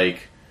not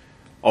like.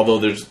 Although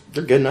they're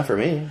good enough for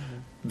me.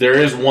 There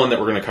is one that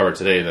we're going to cover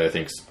today that I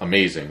think's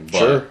amazing. But,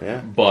 sure, yeah.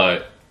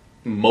 But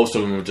most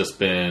of them have just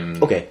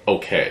been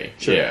okay.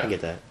 Sure, yeah. I get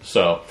that.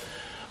 So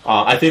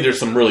I think there's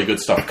some really good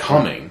stuff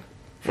coming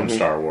from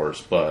Star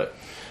Wars, but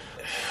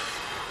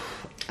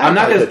I'm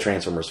not going to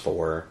Transformers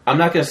 4. I'm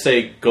not going to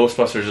say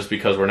Ghostbusters just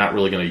because we're not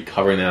really going to be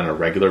covering that on a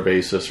regular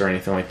basis or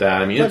anything like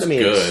that. I mean, it's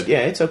good.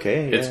 It's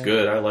okay. It's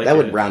good. I like that.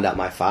 That would round out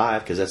my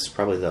 5 because that's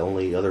probably the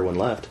only other one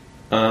left.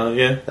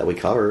 Yeah. That we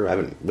cover. We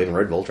haven't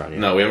read Voltron yet.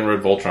 No, we haven't read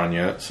Voltron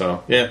yet.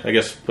 So yeah, I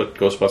guess put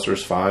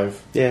Ghostbusters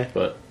 5. Yeah.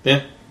 But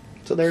yeah.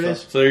 So there it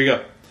is. So there you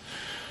go.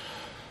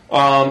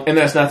 And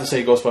that's not to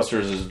say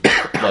Ghostbusters is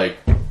like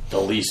the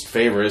least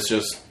favorite. It's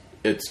just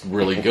it's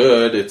really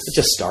good. It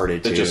just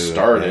started. It just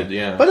started.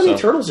 Yeah. But I mean,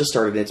 Turtles just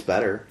started. It's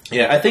better.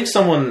 Yeah, I think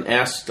someone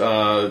asked.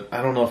 I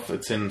don't know if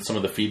it's in some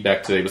of the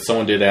feedback today, but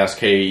someone did ask,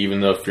 "Hey,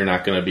 even though if you're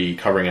not going to be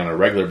covering on a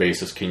regular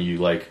basis, can you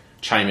like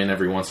chime in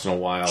every once in a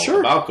while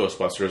about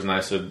Ghostbusters?" And I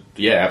said,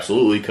 "Yeah,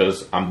 absolutely,"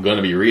 because I'm going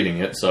to be reading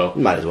it. So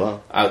might as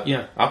well.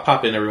 I'll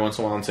pop in every once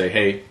in a while and say,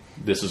 "Hey,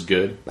 this is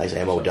good." Nice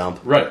ammo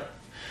dump. Right.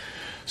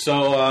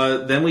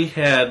 So then we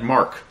had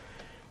Mark.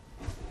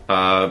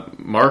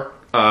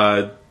 Mark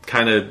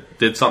kind of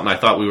did something I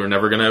thought we were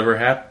never going to ever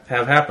have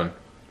happen.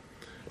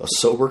 A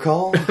sober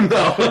call?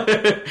 No.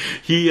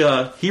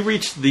 He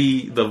reached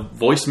the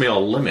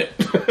voicemail limit.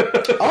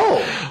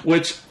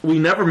 Which we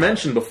never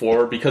mentioned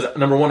before because,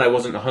 number 1, I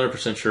wasn't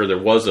 100% sure there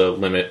was a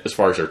limit as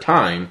far as their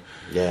time.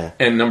 Yeah.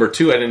 And number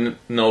 2, I didn't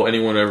know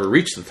anyone ever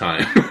reached the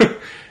time.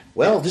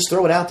 Well, just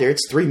throw it out there.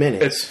 It's 3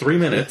 minutes. It's 3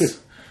 minutes.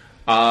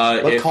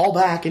 Call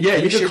back. And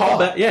you can call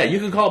back. Yeah, you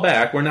can call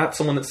back. We're not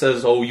someone that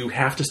says, "Oh, you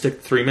have to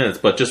stick to 3 minutes,"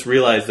 but just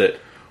realize that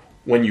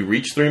when you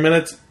reach 3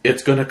 minutes,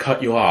 it's going to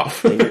cut you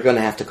off. And you're going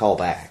to have to call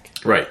back.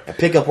 Right. And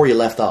pick up where you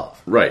left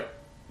off. Right.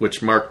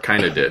 Which Mark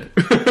kind of did.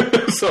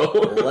 So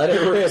let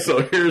it rip.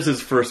 So here's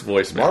his first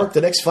voicemail. Mark,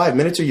 the next 5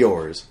 minutes are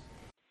yours.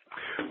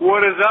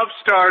 What is up,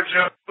 Star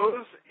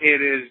Joes?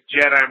 It is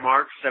Jedi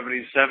Mark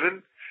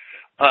 77.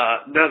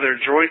 Another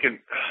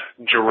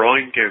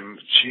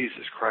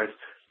Jesus Christ.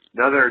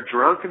 Another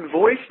drunken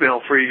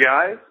voicemail for you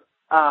guys.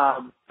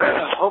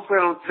 Hopefully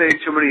I don't say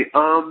too many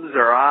ums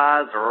or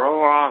ahs or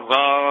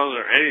ohs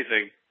or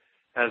anything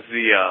as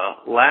the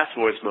last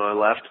voicemail I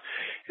left.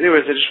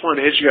 Anyways, I just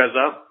wanted to hit you guys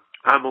up.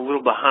 I'm a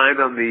little behind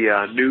on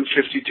the new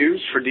 52s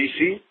for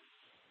DC.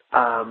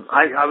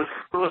 I was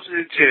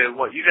listening to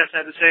what you guys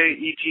had to say,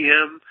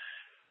 ETM,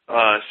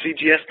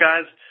 CGS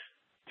guys,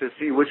 to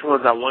see which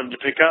ones I wanted to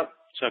pick up.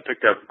 So I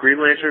picked up Green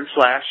Lantern,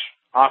 Flash,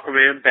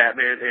 Aquaman,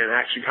 Batman, and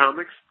Action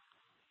Comics.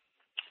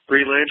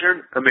 Green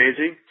Lantern,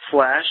 amazing.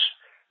 Flash,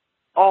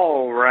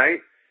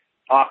 alright.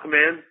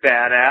 Aquaman,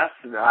 badass.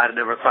 And I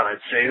never thought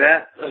I'd say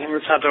that. I never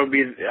thought that would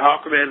be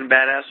Aquaman and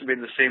badass would be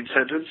in the same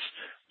sentence,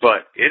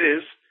 but it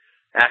is.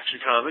 Action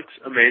Comics,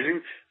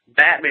 amazing.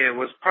 Batman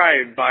was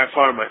probably by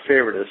far my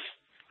favoriteest.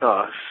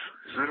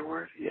 Is that a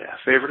word? Yeah,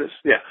 favoriteest?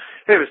 Yeah.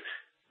 Anyways,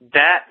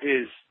 that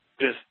is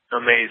just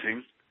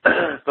amazing.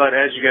 But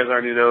as you guys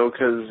already know,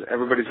 because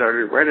everybody's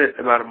already read it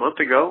about a month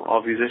ago,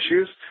 all these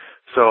issues.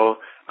 So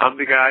I'm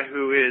the guy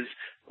who is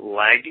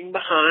lagging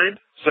behind.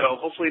 So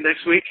hopefully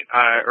next week,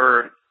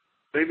 or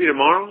maybe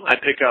tomorrow, I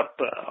pick up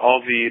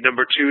all the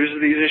number 2s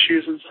of these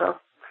issues and stuff.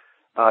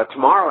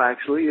 Tomorrow,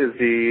 actually, is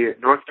the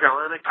North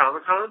Carolina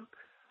Comic-Con.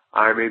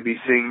 I may be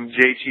seeing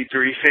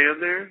JT3 Fan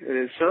there and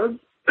his son,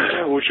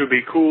 which will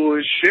be cool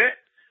as shit.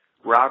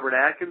 Robert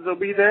Atkins will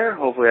be there.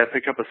 Hopefully I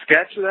pick up a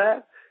sketch of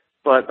that.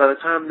 But by the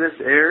time this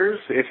airs,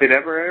 if it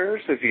ever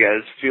airs, if you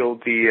guys feel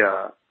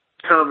the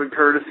common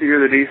courtesy or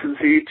the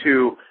decency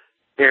to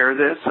air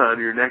this on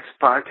your next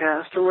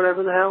podcast or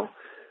whatever the hell,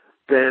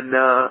 then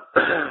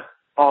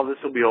all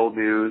this will be old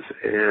news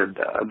and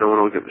no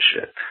one will give a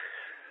shit.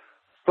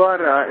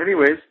 But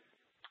anyways,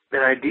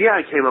 an idea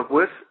I came up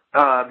with,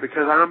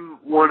 because I'm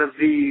one of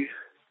the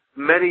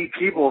many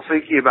people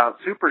thinking about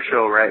Super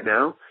Show right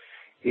now,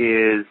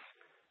 is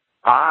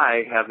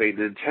I have a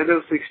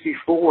Nintendo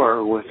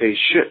 64 with a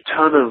shit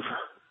ton of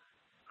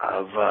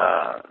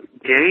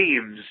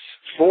games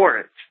for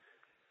it.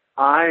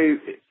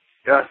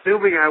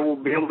 Assuming I will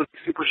be able to do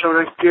Super Show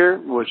next year,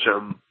 which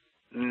I'm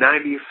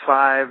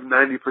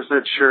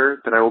 90%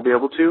 sure that I will be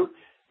able to,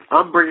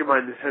 I'm bringing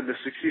my Nintendo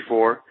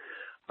 64.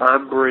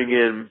 I'm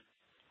bringing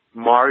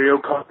Mario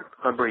Kart.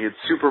 I'm bringing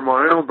Super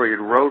Mario. I'm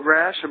bringing Road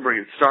Rash. I'm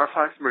bringing Star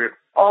Fox. I'm bringing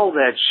all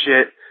that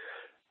shit.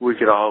 We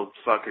could all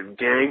fucking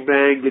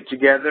gangbang, get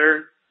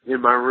together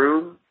in my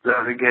room.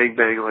 Not a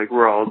gangbang like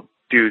we're all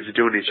dudes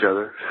doing each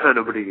other.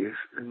 Nobody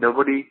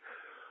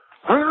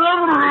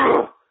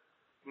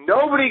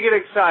get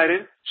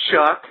excited.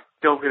 Chuck,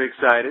 don't get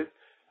excited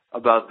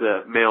about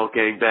the male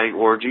gangbang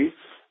orgy.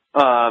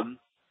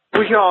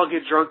 We can all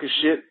get drunk as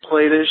shit,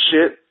 play this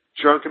shit.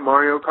 Drunken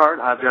Mario Kart,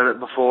 I've done it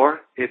before.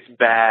 It's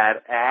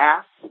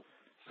badass.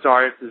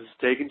 Sorry if this is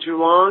taking too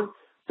long.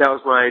 That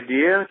was my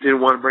idea.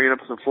 Didn't want to bring it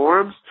up on the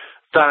forums.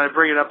 Thought I'd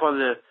bring it up on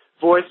the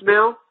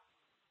voicemail.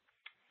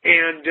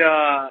 And,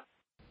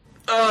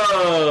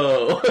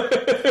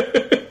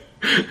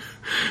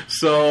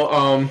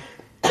 So,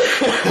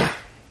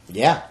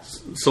 yeah.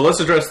 So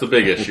let's address the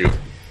big issue.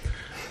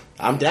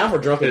 I'm down for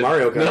Drunken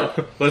Mario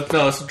Kart.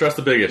 Let's address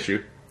the big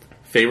issue.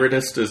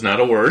 Favoritist is not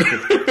a word.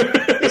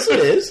 Yes, it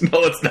is. No,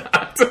 it's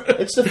not.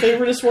 It's the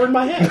favoritist word in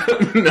my head.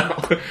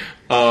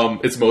 No.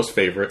 It's most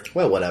favorite.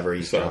 Well, whatever.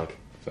 He's drunk.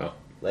 So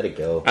let it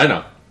go. I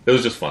know. It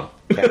was just fun.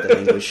 Captain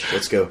English.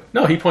 Let's go.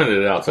 No, he pointed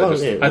it out, so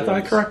I thought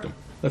I'd correct him.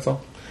 That's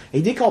all.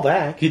 He did call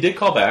back.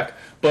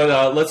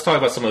 But let's talk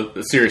about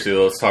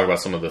let's talk about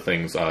some of the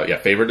things.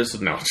 Favoritist.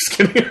 No, just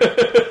kidding.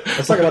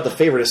 Let's talk about the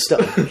favoritist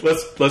stuff.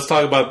 Let's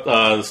talk about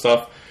the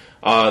stuff.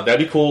 That'd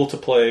be cool to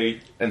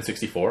play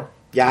N64.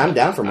 Yeah, I'm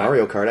down for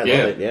Mario Kart. I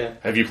love it, yeah.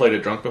 Have you played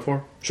it drunk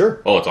before? Sure.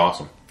 Oh, it's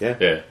awesome.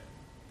 Yeah.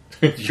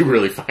 You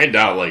really find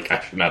out, I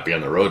should not be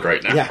on the road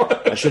right now. Yeah,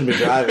 I shouldn't be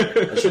driving.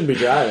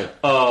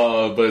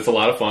 But it's a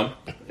lot of fun.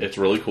 It's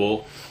really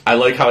cool. I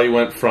like how he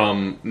went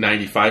from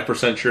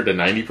 95% sure to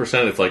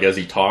 90%. It's like as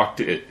he talked,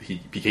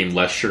 he became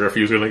less sure if he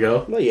was going to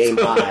go. Well, you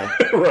aimed high.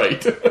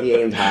 Right. He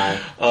aimed high.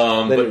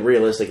 Then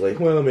realistically,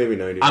 well, maybe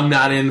 90. I'm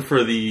not in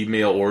for the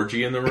male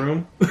orgy in the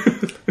room.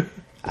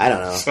 I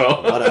don't know.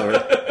 So.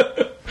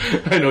 Whatever.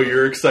 I know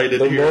you're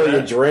excited the to hear more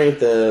that. You drink,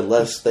 the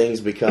less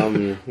things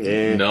become...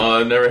 No,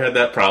 I've never had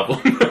that problem.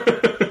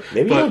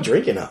 Maybe you don't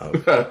drink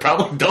enough. I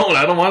probably don't.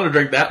 I don't want to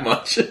drink that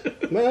much.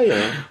 Well, you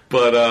know.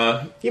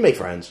 But, you make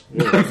friends.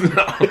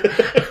 Wow.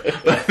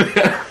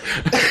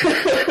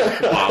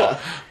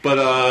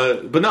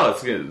 But no,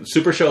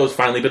 Super Show has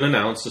finally been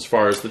announced as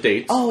far as the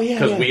dates. Oh, yeah.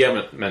 Because we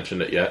haven't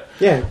mentioned it yet.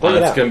 Yeah, it's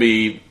going to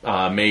be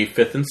May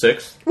 5th and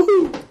 6th.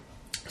 Woohoo!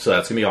 So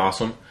that's going to be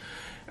awesome.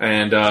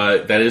 And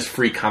that is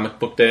Free Comic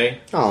Book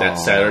Day that Aww.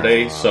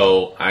 Saturday.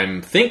 So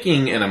I'm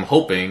thinking and I'm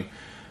hoping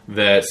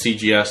that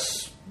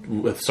CGS,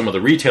 with some of the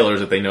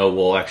retailers that they know,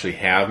 will actually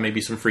have maybe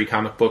some free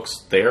comic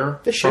books there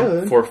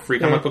for Free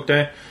Comic Book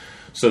Day.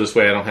 So this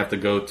way I don't have to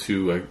go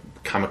to a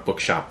comic book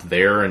shop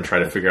there and try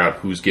to figure out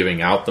who's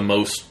giving out the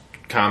most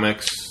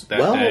comics that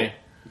day.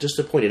 Just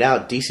to point it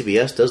out,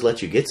 DCBS does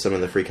let you get some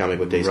of the Free Comic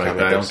Book Days right, comic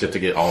but I books. don't get to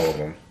get all of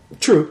them.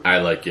 True. I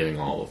like getting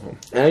all of them.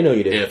 I know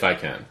you do. If I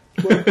can.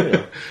 Well, you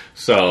know.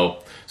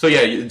 So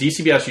yeah,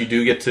 DCBS, you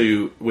do get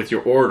to, with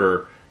your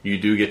order, you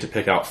do get to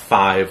pick out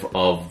 5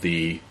 of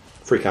the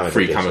Free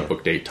Comic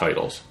Book Day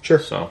titles. Sure.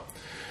 So,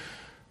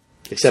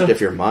 except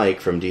if you're Mike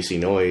from DC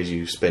Noise,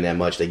 you spend that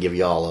much, they give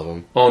you all of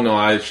them. Oh no,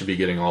 I should be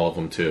getting all of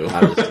them too.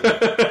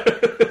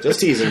 Just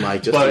teasing,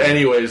 Mike.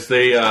 Anyways,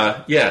 they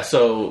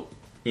so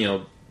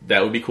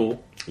that would be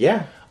cool.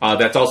 Yeah.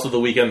 That's also the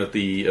weekend that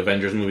the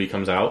Avengers movie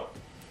comes out.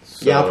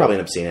 So, yeah, I'll probably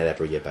end up seeing it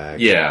after we get back.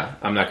 Yeah,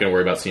 I'm not going to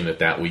worry about seeing it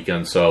that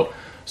weekend. So,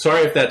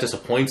 sorry if that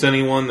disappoints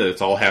anyone that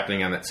it's all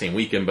happening on that same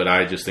weekend, but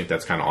I just think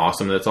that's kind of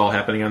awesome that it's all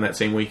happening on that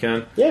same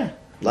weekend. Yeah,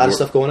 a lot of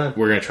stuff going on.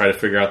 We're going to try to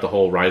figure out the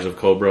whole Rise of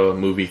Cobra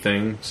movie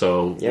thing.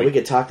 So yeah, we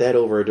could talk that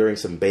over during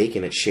some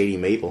bacon at Shady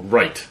Maple.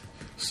 Right.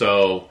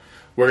 So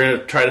we're going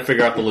to try to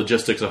figure out the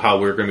logistics of how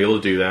we're going to be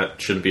able to do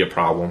that. Shouldn't be a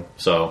problem.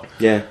 So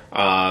Yeah.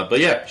 but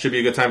yeah, should be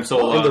a good time.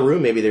 So in the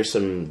room, maybe there's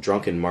some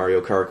drunken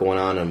Mario Kart going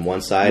on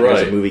one side. Right.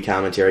 There's a movie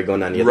commentary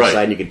going on the other Right.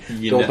 side, and you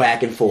can go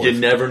back and forth. You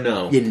never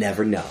know. You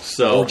never know.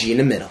 So- Orgy in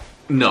the middle.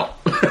 No.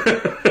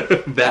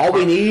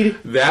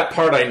 That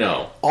part I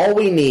know. All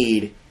we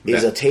need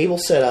is That- a table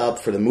set up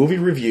for the movie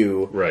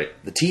review. Right.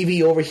 The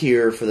TV over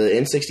here for the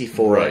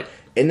N64. Right.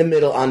 In the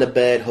middle, on the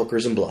bed,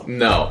 hookers and blow.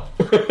 No.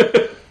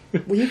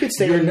 Well, you could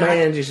stay and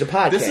manage the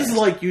podcast. This is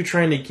like you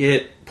trying to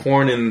get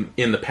porn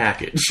in the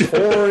package.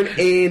 Porn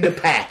in the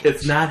package.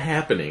 It's not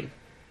happening.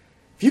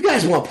 If you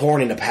guys want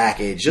porn in the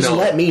package, just No.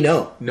 let me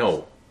know.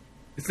 No.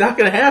 It's not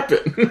going to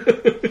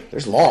happen.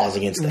 There's laws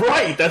against that.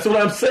 Right, that's what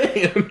I'm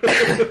saying.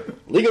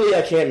 Legally,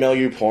 I can't mail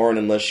you porn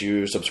unless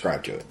you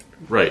subscribe to it.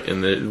 Right,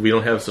 and we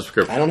don't have a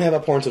subscription. I don't have a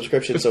porn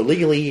subscription, so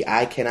legally,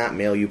 I cannot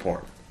mail you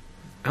porn.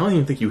 I don't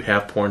even think you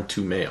have porn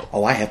to mail.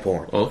 Oh, I have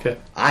porn. Okay.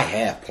 I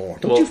have porn.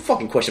 Don't Well- you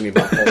fucking question me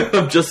about porn.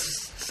 I'm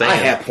just saying. I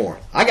have porn.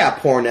 I got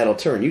porn that'll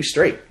turn you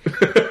straight.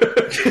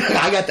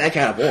 I got that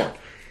kind of porn.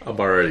 I'm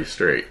already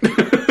straight.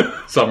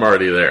 So I'm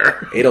already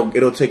there.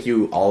 It'll take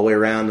you all the way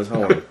around the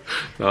horn.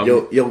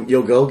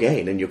 You'll go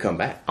gay, then you'll come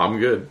back. I'm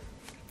good.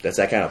 That's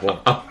that kind of porn.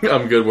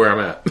 I'm good where I'm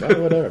at. Well,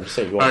 whatever. I'm just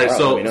saying. You All want right, to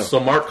borrow it, let me know. so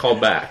Mark called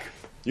back.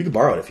 You can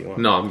borrow it if you want.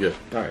 No, I'm good.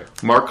 All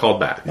right. Mark called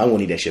back. I'm gonna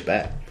need that shit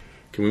back.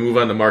 Can we move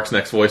on to Mark's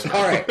next voice? All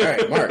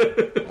right, Mark.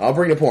 I'll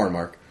bring the porn,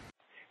 Mark.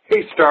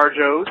 Hey, Star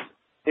Joes.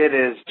 It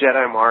is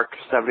Jedi Mark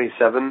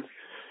 77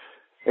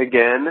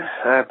 again.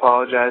 I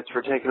apologize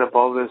for taking up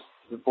all this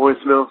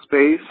voicemail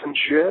space and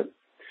shit.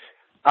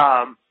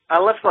 I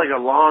left like a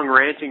long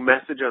ranting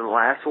message on the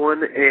last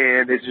one,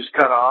 and it just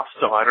cut off,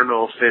 so I don't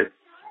know if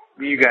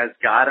you guys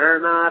got it or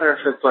not, or if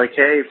it's like,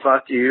 hey,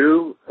 fuck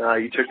you,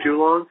 you took too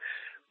long.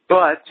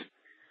 But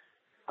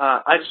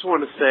I just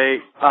want to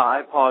say I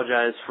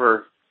apologize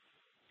for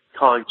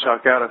calling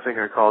Chuck out. I think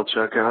I called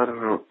Chuck out. I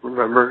don't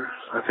remember.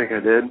 I think I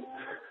did.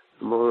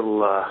 I'm a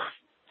little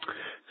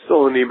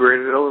still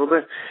inebriated a little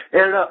bit.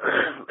 And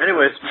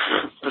anyways,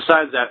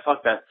 besides that,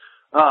 fuck that.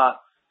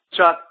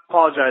 Chuck,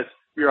 apologize.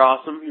 You're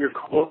awesome. You're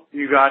cool.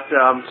 You got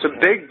some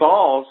big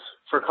balls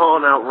for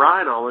calling out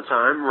Ryan all the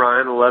time.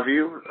 Ryan, I love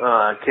you.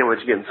 Can't wait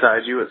to get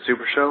inside you at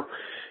Super Show.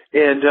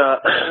 And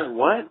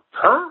what?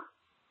 Huh?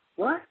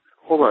 What?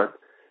 Hold on.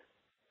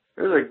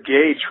 There's a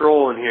gay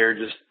troll in here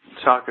just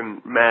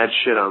talking mad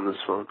shit on this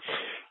phone.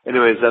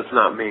 Anyways, that's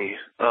not me.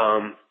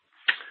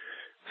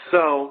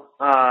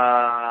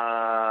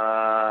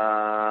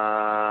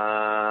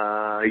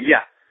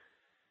 Yeah.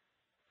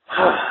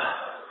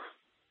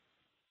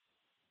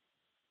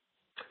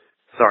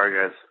 Sorry,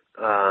 guys.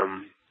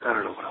 I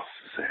don't know what else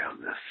to say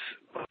on this,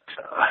 but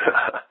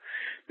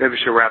maybe I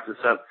should wrap this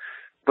up.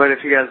 But if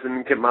you guys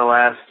didn't get my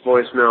last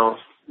voicemail,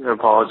 I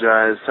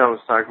apologize. I was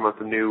talking about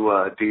the new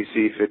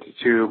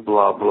DC-52,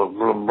 blah, blah,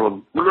 blah, blah,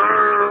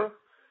 blah.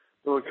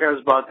 No one cares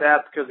about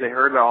that because they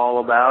heard all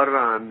about it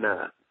on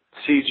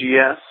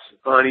CGS,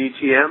 on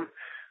ETM.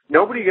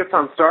 Nobody gets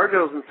on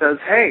StarJoes and says,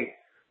 hey,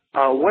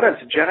 what does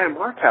Jedi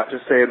Mark have to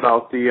say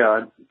about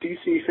the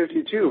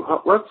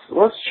DC-52?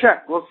 Let's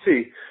check. Let's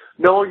see.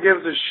 No one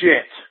gives a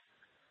shit.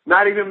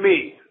 Not even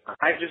me.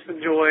 I just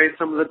enjoy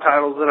some of the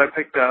titles that I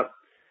picked up,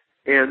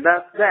 and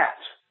that's that.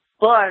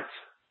 But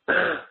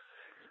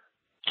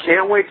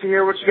can't wait to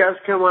hear what you guys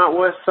come out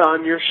with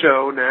on your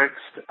show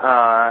next.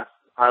 I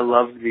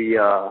love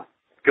the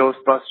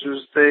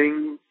Ghostbusters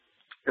thing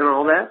and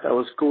all that. That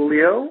was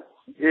coolio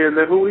and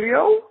the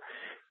Julio.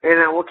 And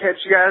I will catch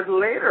you guys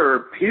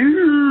later.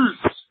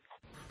 Peace.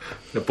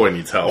 The boy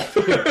needs help.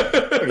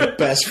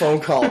 Best phone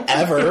call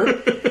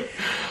ever.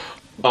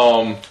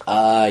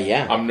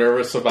 Yeah. I'm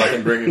nervous about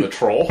him bringing the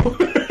troll.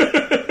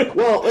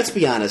 Well, let's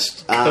be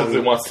honest. Because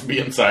it wants to be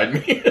inside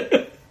me.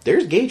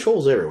 There's gay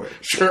trolls everywhere.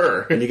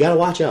 Sure. And you gotta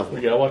watch out for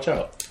You them. gotta watch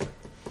out.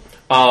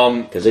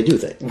 Because they do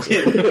things.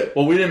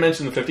 Well, we didn't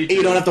mention the 52.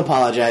 You don't have to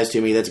apologize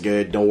to me. That's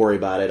good. Don't worry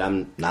about it.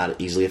 I'm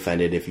not easily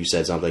offended if you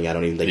said something I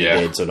don't even think Yeah.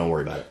 you did, so don't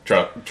worry about it.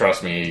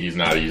 Trust me, he's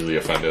not easily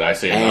offended. I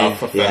say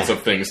enough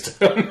offensive things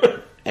to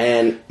him.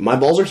 And my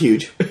balls are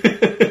huge.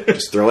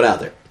 Just throw it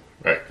out there.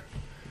 Right.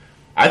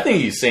 I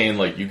think he's saying,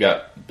 like, you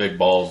got big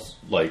balls,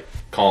 like,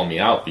 calling me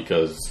out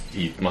because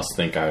he must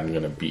think I'm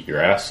going to beat your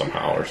ass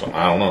somehow or something.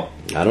 I don't know.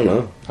 I don't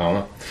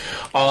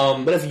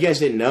know. But if you guys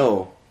didn't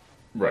know...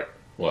 Right.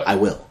 What? I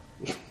will.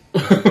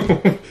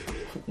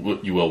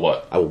 You will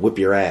what? I will whip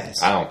your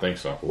ass. I don't think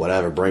so.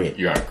 Whatever, bring it.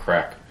 You're on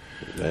crack.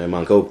 I'm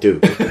on coke, too.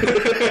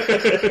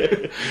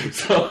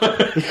 So,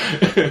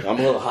 I'm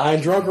a little high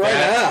and drunk right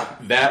now.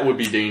 That would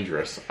be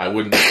dangerous. I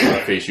wouldn't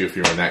face you if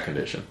you were in that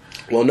condition.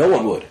 Well, no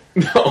one would.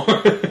 No.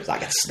 It's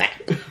like a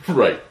snap.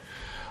 Right.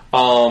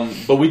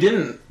 But we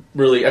didn't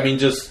really, I mean,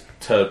 just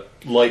to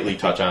lightly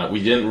touch on it,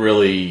 we didn't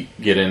really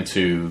get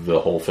into the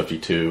whole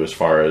 52 as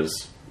far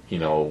as, you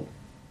know,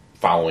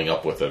 following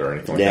up with it or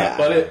anything like that.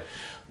 But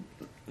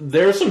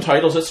there are some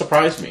titles that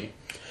surprised me.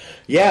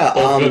 Yeah.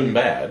 Both good and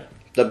bad.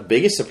 The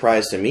biggest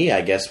surprise to me,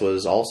 I guess,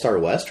 was All-Star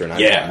Western.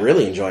 I'm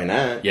really enjoying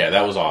that. Yeah,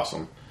 that was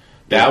awesome.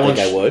 That one,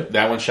 I would.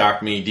 That one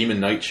shocked me. Demon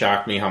Knight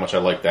shocked me how much I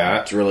like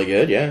that. It's really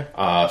good, yeah.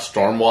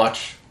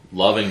 Stormwatch,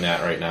 loving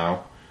that right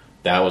now.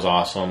 That was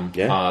awesome.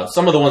 Yeah.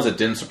 Some of the ones that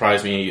didn't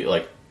surprise me,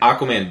 like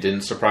Aquaman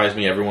didn't surprise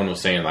me. Everyone was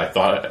saying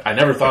I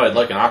never thought I'd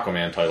like an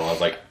Aquaman title. I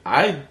was like,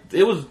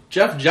 it was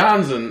Jeff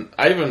Johns and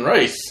Ivan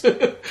Rice.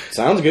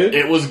 Sounds good.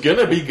 It was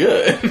gonna be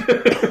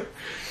good.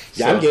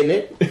 Yeah, I'm getting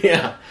it.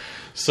 Yeah.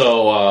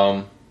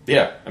 So,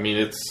 yeah, I mean,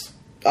 it's...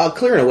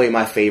 clear and away,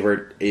 my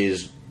favorite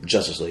is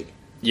Justice League.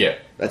 Yeah.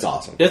 That's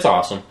awesome. It's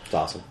awesome. It's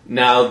awesome.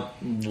 Now...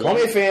 Call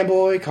me a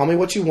fanboy. Call me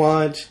what you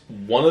want.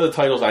 One of the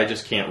titles I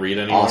just can't read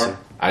anymore. Awesome.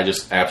 I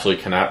just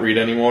absolutely cannot read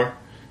anymore.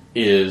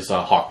 Is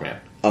Hawkman.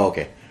 Oh,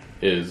 okay.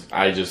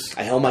 I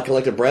held my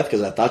collective breath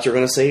because I thought you were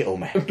going to say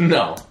OMAC.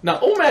 No. Now,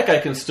 OMAC I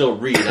can still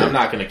read. I'm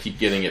not going to keep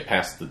getting it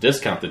past the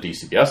discount that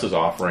DCBS is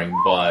offering,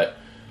 but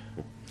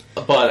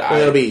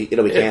it'll be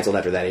canceled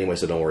after that anyway,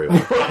 so don't worry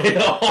about it.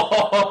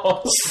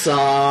 Right.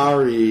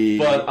 Sorry.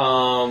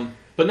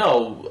 But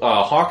no,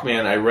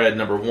 Hawkman, I read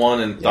number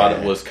 1 and thought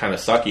it was kind of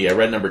sucky. I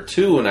read number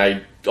 2 and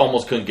I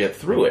almost couldn't get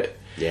through it.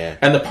 Yeah.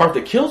 And the part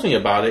that kills me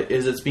about it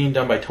is it's being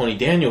done by Tony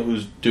Daniel,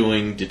 who's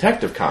doing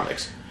Detective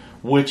Comics,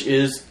 which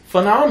is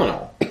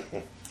phenomenal.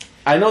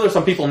 I know there's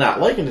some people not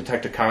liking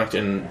Detective Comics,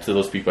 and to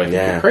those people I think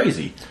they're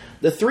crazy.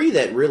 The 3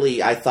 that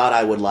really I thought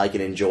I would like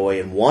and enjoy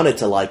and wanted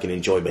to like and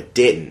enjoy but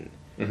didn't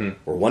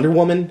were Wonder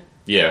Woman,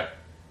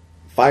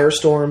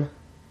 Firestorm,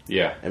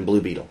 and Blue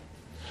Beetle.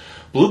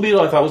 Blue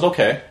Beetle I thought was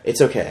okay.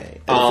 It's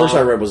okay. The first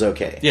I read was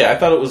okay. Yeah, I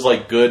thought it was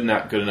like good,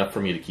 not good enough for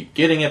me to keep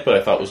getting it, but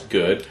I thought it was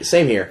good.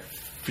 Same here.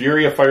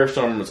 Fury of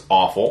Firestorm was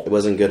awful. It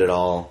wasn't good at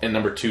all. And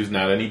number 2 is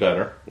not any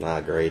better.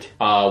 Not great.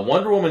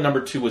 Wonder Woman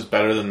number 2 was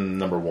better than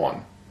number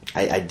 1.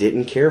 I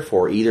didn't care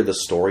for either the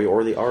story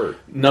or the art.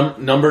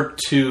 Number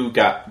 2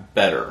 got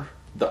better.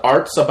 The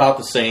art's about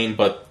the same,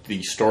 but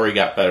the story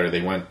got better.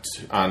 They went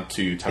on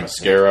to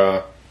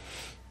Themyscira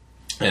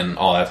and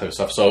all that type of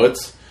stuff. So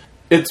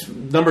it's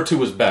number 2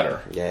 was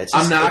better. Yeah, it's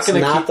not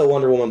the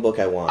Wonder Woman book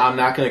I want. I'm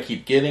not going to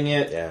keep getting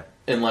it. Yeah.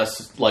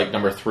 Unless, like,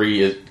 number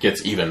 3 it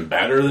gets even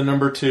better than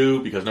number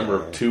 2, because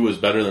number 2 is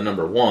better than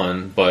number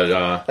 1. But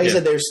like I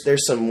said,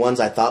 there's some ones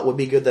I thought would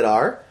be good that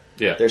are.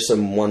 Yeah. There's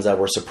some ones that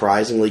were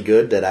surprisingly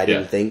good that I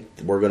didn't think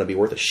were going to be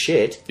worth a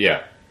shit.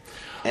 Yeah.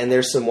 And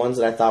there's some ones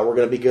that I thought were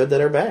going to be good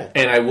that are bad.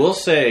 And I will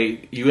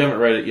say, you haven't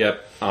read it yet.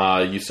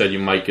 You said you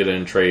might get it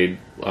in trade,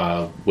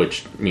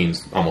 which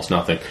means almost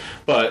nothing.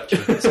 But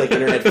it's like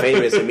internet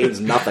famous. It means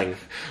nothing.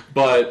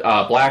 But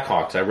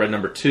Blackhawks, I read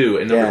number 2,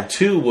 and number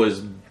 2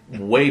 was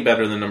way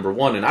better than number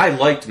 1, and I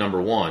liked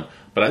number 1.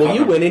 But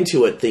you went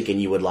into it thinking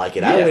you would like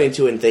it. Yeah. I went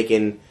into it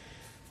thinking,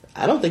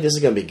 I don't think this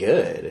is going to be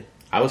good.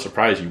 I was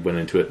surprised you went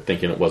into it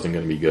thinking it wasn't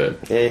going to be good.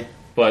 Yeah.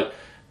 But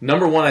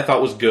number 1 I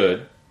thought was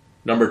good.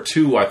 Number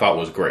 2 I thought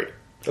was great.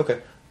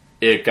 Okay.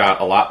 It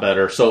got a lot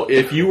better. So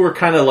if you were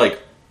kind of like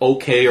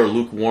okay or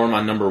lukewarm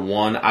on number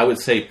 1, I would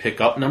say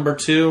pick up number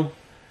 2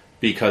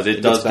 because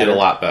it does get a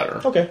lot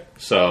better. Okay.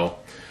 So,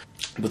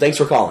 but thanks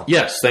for calling.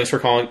 Yes, thanks for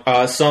calling.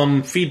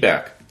 Some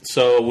feedback.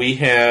 So we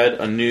had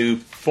a new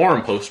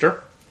forum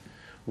poster,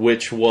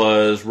 which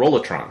was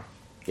Rollatron.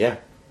 Yeah.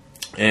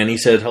 And he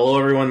said, "Hello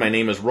everyone, my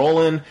name is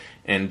Roland,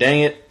 and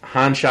dang it,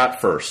 Han shot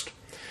first."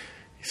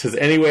 He says,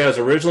 "Anyway, I was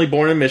originally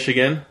born in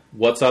Michigan.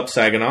 What's up,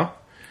 Saginaw?"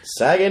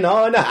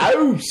 Saginaw in the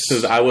house! He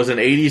says, "I was an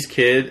 80s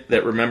kid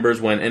that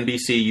remembers when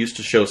NBC used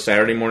to show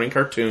Saturday morning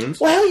cartoons."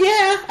 Well,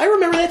 yeah, I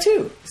remember that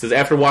too. He says,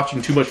 "After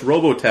watching too much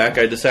Robotech,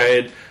 I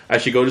decided I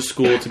should go to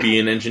school to be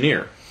an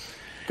engineer.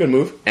 Good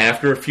move.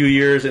 After a few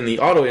years in the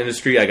auto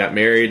industry, I got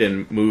married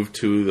and moved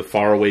to the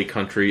faraway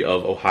country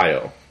of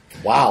Ohio.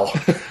 Wow.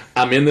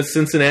 I'm in the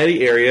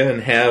Cincinnati area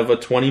and have a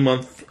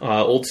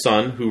 20-month-old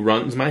son who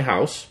runs my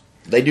house."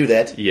 They do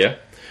that. Yeah.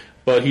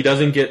 But he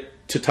doesn't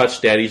get to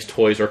touch Daddy's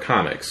toys or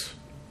comics.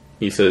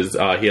 He says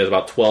he has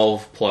about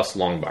 12 plus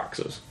long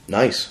boxes.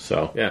 Nice.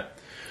 So, yeah.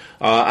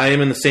 I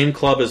am in the same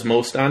club as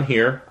most on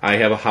here. I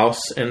have a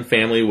house and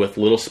family with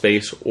little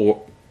space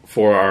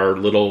for our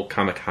little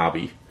comic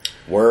hobby.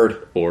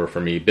 Word. Or for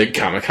me, big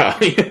comic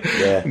hobby.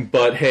 Yeah.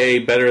 But hey,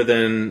 better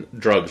than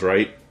drugs,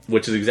 right?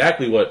 Which is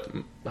exactly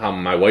how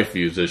my wife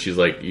views it. She's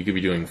like, you could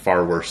be doing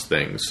far worse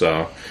things.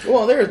 So,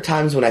 well, there are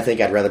times when I think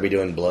I'd rather be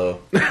doing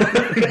blow. No.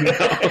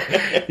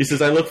 He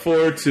says, "I look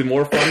forward to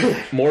more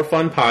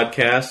fun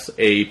podcasts.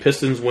 A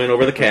Pistons win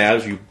over the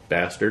Cavs, you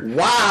bastard."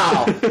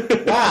 Wow.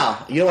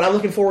 Wow. You know what I'm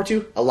looking forward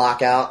to? A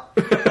lockout.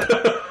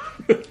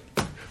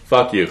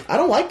 Fuck you. I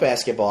don't like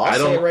basketball. I'll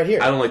say it right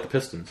here. I don't like the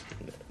Pistons.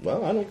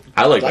 Well,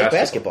 I like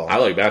basketball. I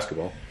like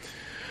basketball.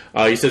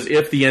 He says,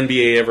 if the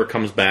NBA ever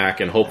comes back,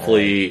 and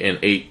hopefully an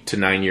 8 to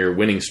 9 year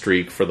winning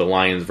streak for the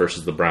Lions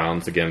versus the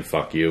Browns, again,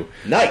 fuck you.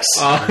 Nice.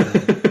 I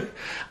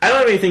don't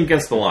have anything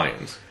against the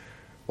Lions.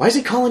 Why is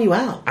he calling you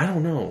out? I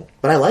don't know.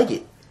 But I like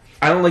it.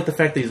 I don't like the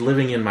fact that he's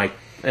living in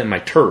my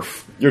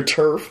turf. Your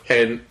turf?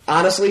 And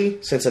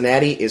honestly,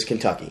 Cincinnati is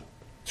Kentucky.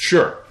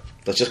 Sure.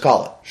 Let's just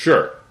call it.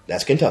 Sure.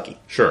 That's Kentucky.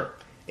 Sure.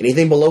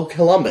 Anything below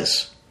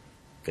Columbus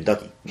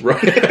Kentucky.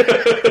 Right.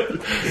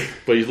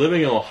 But he's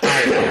living in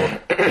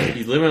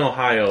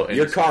Ohio. And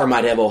Your car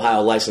might have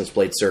Ohio license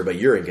plates, sir, but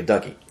you're in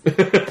Kentucky.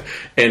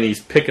 And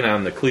he's picking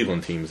on the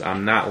Cleveland teams.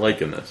 I'm not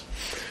liking this.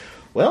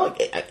 Well,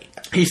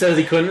 he says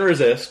he couldn't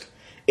resist.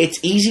 It's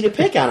easy to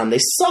pick on them. They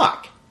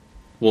suck.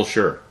 Well,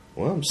 sure.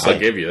 Well, I'm saying. I'll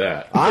give you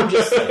that. I'm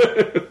just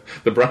saying.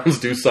 The Browns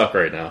do suck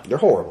right now. They're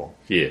horrible.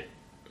 Yeah.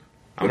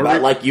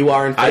 About like you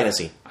are in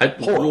fantasy.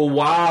 Horrible.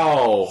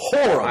 Wow.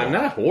 Horrible. I'm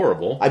not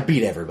horrible. I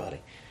beat everybody.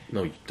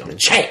 No, you don't.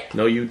 Champ.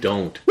 No, you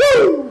don't.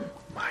 Woo!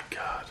 My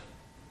God.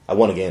 I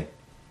won again.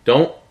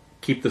 Don't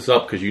keep this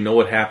up because you know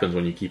what happens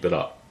when you keep it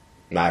up.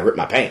 Nah, I ripped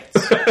my pants.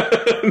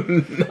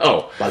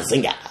 No.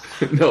 Bazinga.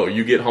 No,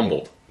 you get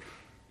humbled.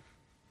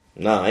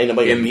 No, ain't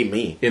nobody gonna beat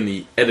me. In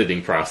the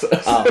editing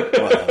process. Oh,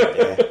 well,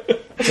 yeah.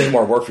 That's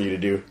more work for you to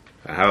do.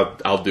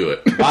 I'll do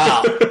it.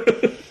 Wow.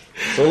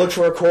 So look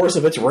for a chorus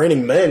of It's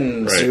Raining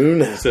Men soon.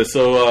 He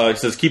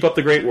says, keep up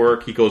the great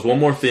work. He goes, one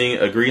more thing,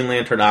 a Green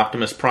Lantern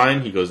Optimus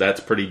Prime. He goes,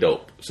 that's pretty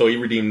dope. So he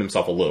redeemed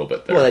himself a little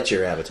bit there. Well, that's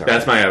your avatar.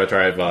 That's my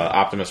avatar. I have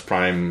Optimus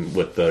Prime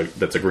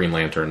that's a Green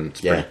Lantern.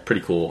 It's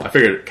pretty cool. I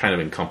figured it kind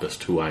of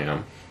encompassed who I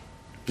am.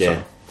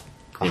 Yeah.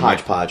 So, a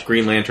hodgepodge.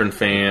 Green Lantern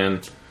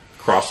fan,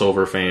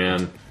 crossover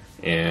fan,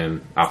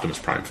 and Optimus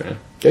Prime fan.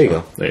 There you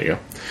go. There you go.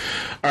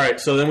 All right,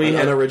 so then we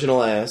had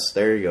original ass.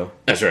 There you go.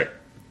 That's right.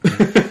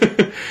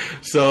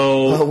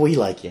 So we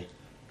like you.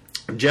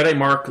 Jedi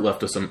Mark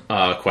left us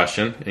a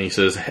question, and he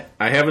says,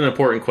 I have an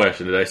important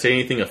question. Did I say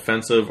anything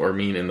offensive or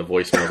mean in the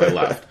voicemail I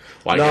left?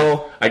 Well,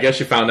 no. I guess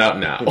you found out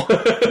now.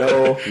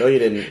 No, you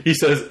didn't. He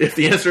says, if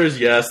the answer is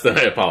yes, then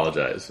I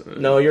apologize.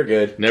 No, you're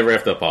good. Never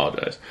have to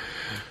apologize.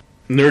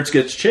 Nerds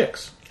Gets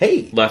Chicks.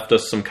 Hey. Left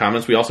us some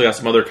comments. We also got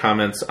some other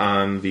comments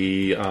on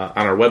the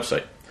on our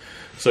website.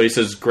 So he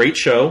says, great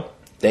show.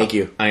 Thank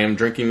you. I am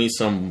drinking me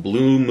some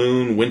Blue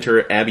Moon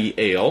Winter Abbey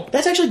Ale.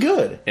 That's actually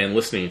good. And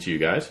listening to you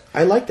guys.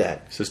 I like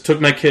that. He says,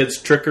 took my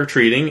kids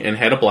trick-or-treating and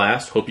had a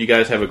blast. Hope you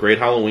guys have a great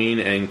Halloween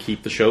and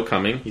keep the show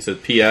coming. He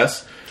said,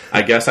 P.S.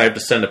 I guess I have to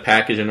send a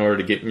package in order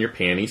to get in your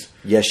panties.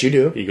 Yes, you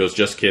do. He goes,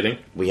 just kidding.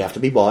 We have to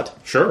be bought.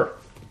 Sure.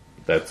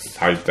 That's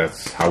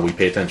how we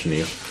pay attention to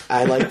you.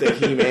 I like the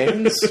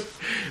He-Mans.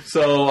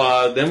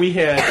 So then we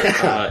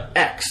had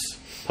X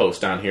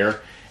post on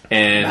here.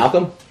 And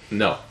Malcolm?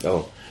 No.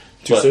 Oh.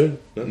 Too soon?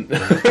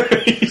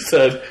 He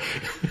said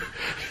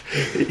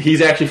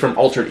he's actually from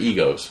Altered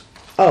Egos.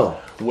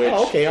 Oh. Which,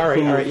 okay, all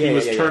right. Yeah, he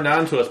was turned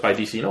on to us by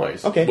DC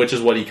Noise. Okay. Which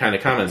is what he kind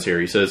of comments here.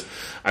 He says,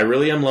 I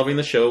really am loving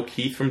the show.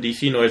 Keith from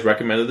DC Noise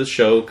recommended the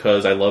show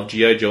because I love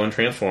G.I. Joe and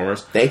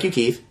Transformers. Thank you,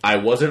 Keith. I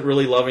wasn't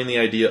really loving the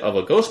idea of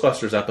a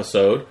Ghostbusters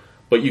episode,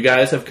 but you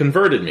guys have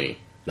converted me.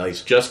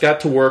 Nice. Just got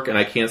to work and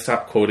I can't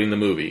stop quoting the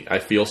movie. I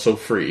feel so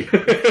free.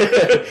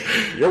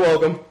 You're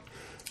welcome.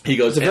 He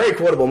goes, it's a very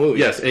quotable movie.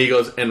 Yes, and he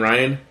goes, and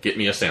Ryan, get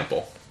me a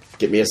sample.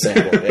 Get me a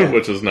sample, yeah.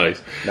 Which is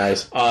nice.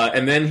 Nice.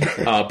 And then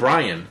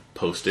Brian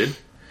posted,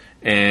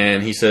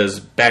 and he says,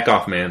 back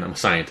off, man, I'm a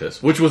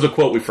scientist. Which was a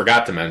quote we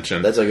forgot to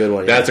mention. That's a good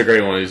one. That's a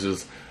great one. He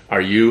says,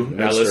 are you,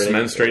 Alice,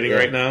 menstruating yeah.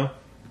 right now?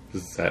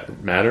 Does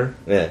that matter?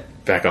 Yeah.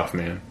 Back off,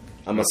 man.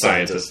 I'm a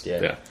scientist.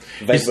 Yeah.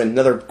 Venkman,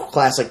 another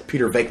classic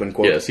Peter Venkman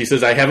quote. Yes, he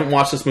says, I haven't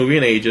watched this movie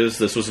in ages.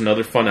 This was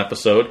another fun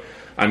episode.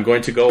 I'm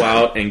going to go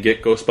out and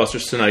get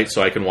Ghostbusters tonight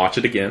so I can watch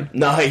it again.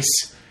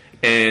 Nice.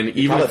 And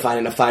You're probably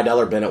finding a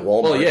 $5 bin at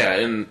Walmart. Well, yeah,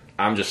 and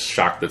I'm just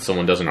shocked that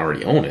someone doesn't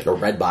already own it. Or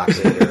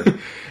Redbox it. Or,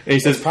 and he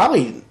says, it's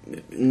probably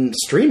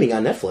streaming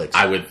on Netflix.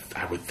 I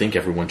would think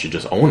everyone should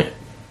just own it.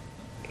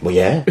 Well,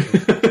 yeah.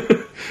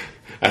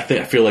 I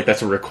feel like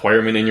that's a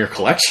requirement in your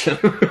collection.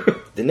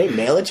 Didn't they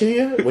mail it to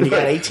you when you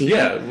got 18?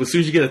 Yeah, as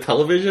soon as you get a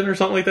television or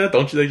something like that,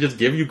 don't they just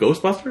give you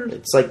Ghostbusters?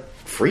 It's like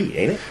free,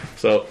 ain't it?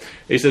 So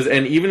he says,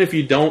 and even if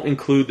you don't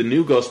include the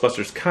new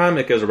Ghostbusters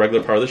comic as a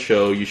regular part of the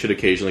show, you should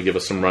occasionally give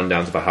us some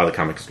rundowns about how the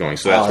comic is going.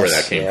 So that's where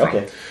that came from.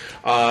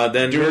 Okay.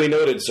 Then duly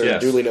noted, sir.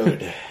 Yes. Duly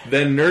noted.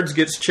 Then Nerds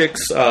Gets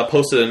Chicks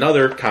posted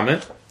another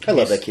comment. I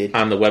love that kid.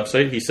 On the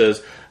website, he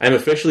says, I'm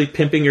officially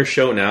pimping your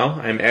show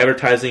now. I'm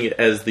advertising it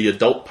as the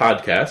adult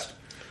podcast.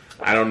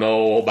 I don't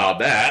know about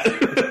that.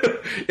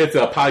 It's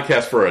a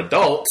podcast for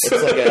adults.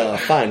 It's like a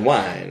fine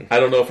wine.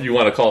 I don't know if you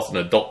want to call us an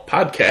adult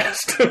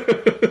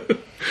podcast.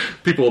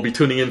 People will be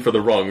tuning in for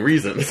the wrong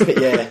reasons.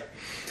 Yeah.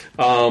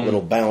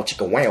 Little bow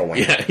chicka wow wow.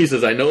 Yeah, he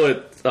says, I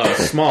know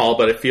it's small,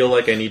 but I feel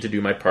like I need to do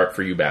my part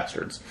for you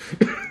bastards.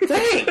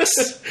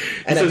 Thanks.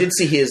 And I did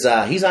see his,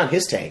 he's on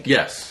his tank.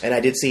 Yes. And I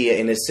did see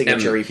in his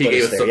signature he put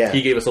us there. Yeah.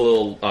 He gave us a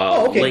little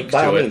link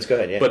By to all it. Means, go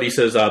ahead, yeah. But he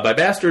says, by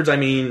bastards, I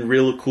mean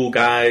real cool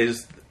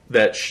guys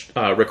that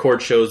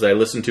record shows that I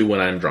listen to when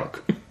I'm drunk.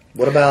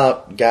 What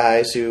about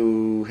guys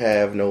who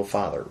have no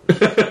father?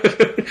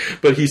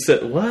 But he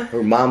said, what?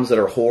 Or moms that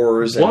are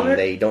whores What? and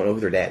they don't know who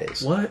their dad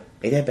is. What?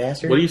 Ain't that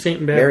bastard? What are you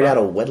saying bad Married about?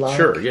 out of wedlock?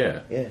 Sure,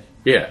 yeah. Yeah.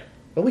 Yeah.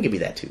 Well, we could be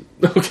that too.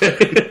 Okay.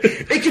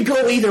 It could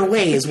go either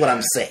way is what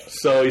I'm saying.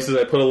 So he says,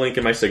 I put a link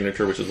in my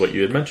signature, which is what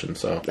you had mentioned.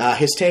 So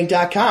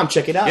Histank.com.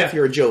 Check it out Yeah. if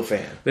you're a Joe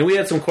fan. Then we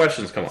had some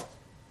questions come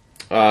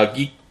up.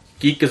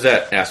 Geek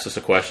Gazette asked us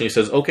a question. He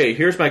says, "Okay,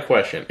 here's my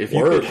question: if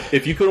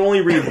you could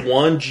only read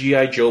one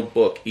GI Joe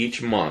book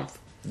each month,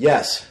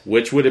 yes,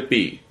 which would it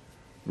be?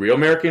 Real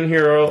American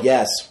Hero,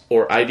 yes,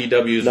 or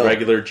IDW's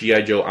regular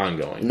GI Joe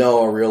ongoing?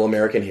 No, a Real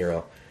American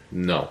Hero.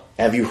 No.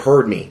 Have you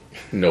heard me?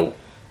 No.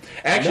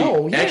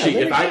 Actually,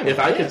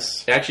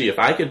 if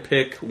I could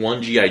pick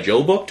one GI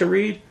Joe book to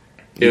read,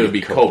 it would be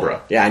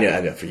Cobra. Yeah, I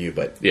know for you,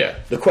 but yeah.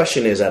 The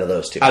question is, out of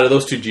those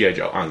two, GI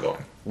Joe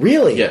ongoing.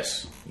 Really?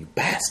 Yes. You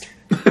bastard.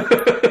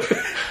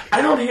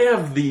 I don't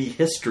have the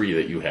history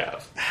that you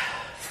have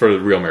for the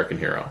Real American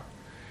Hero.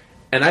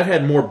 And I've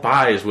had more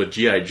buys with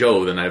G.I.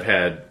 Joe than I've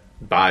had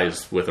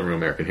buys with a Real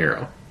American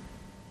Hero.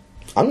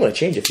 I'm going to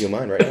change a few of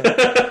mine right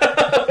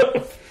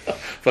now.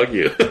 Fuck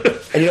you.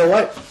 And you know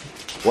what?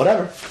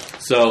 Whatever.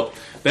 So,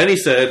 then he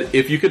said,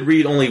 if you could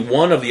read only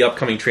one of the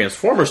upcoming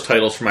Transformers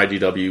titles from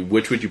IDW,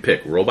 which would you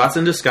pick? Robots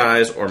in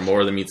Disguise or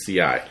More Than Meets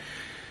the Eye?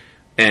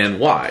 And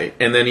why?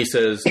 And then he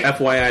says,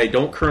 FYI, I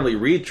don't currently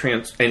read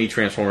any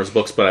Transformers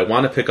books, but I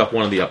want to pick up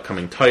one of the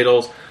upcoming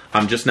titles.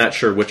 I'm just not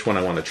sure which one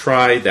I want to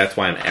try. That's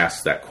why I'm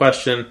asked that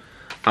question.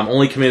 I'm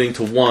only committing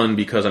to one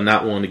because I'm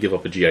not willing to give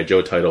up a G.I.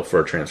 Joe title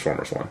for a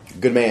Transformers one.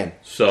 Good man.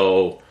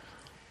 So,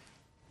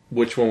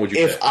 which one would you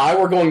pick? If I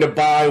were going to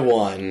buy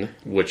one...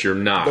 Which you're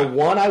not. The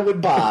one I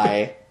would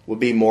buy would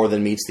be More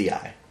Than Meets the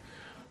Eye.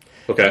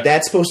 Okay.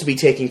 That's supposed to be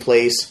taking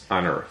place...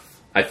 on Earth.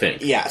 I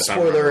think. Yeah,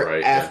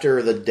 spoiler,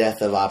 after the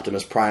death of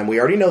Optimus Prime. We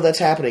already know that's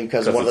happening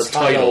because of one of the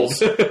titles,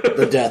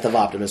 The Death of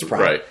Optimus Prime.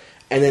 Right.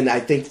 And then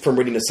I think from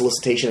reading the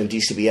solicitation in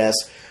DCBS,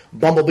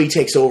 Bumblebee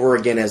takes over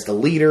again as the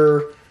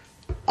leader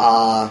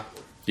on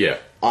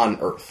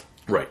Earth.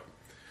 Right.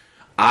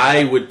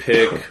 I would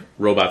pick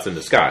Robots in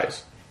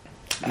Disguise.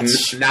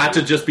 Not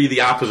to just be the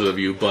opposite of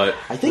you, but...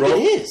 I think it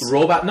is.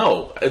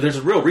 No, there's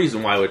a real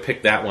reason why I would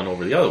pick that one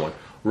over the other one.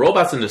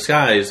 Robots in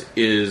Disguise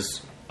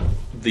is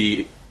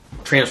the...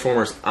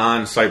 Transformers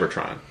on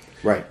Cybertron.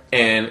 Right.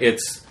 And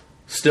it's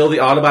still the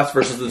Autobots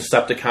versus the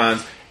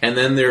Decepticons, and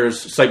then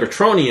there's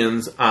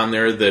Cybertronians on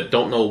there that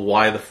don't know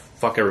why the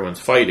fuck everyone's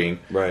fighting.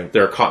 Right.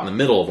 They're caught in the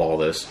middle of all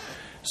this.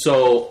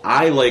 So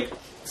I like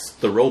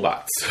the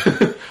robots.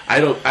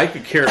 I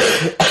could care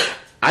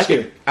I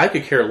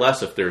could care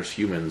less if there's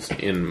humans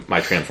in my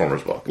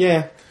Transformers book.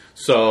 Yeah.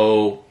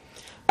 So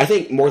I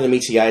think More Than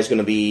Meets the Eye is going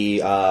to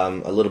be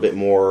a little bit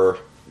more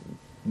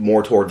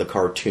toward the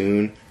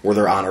cartoon, where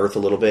they're on Earth a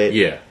little bit.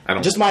 Yeah.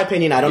 Just my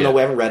opinion. I don't know.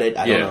 We haven't read it.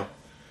 I don't know.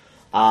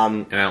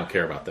 And I don't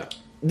care about that.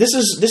 This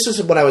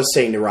is what I was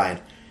saying to Ryan.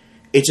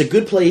 It's a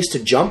good place to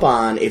jump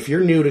on if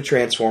you're new to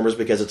Transformers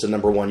because it's a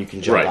number one you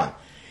can jump on.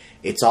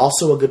 It's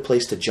also a good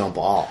place to jump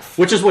off.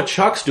 Which is what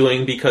Chuck's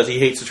doing because he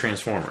hates the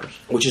Transformers.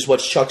 Which is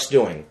what Chuck's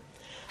doing.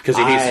 Because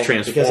he hates the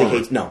Transformers. Because he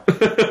hates... No.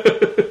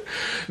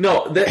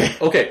 No.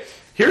 Okay.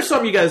 Here's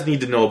something you guys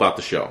need to know about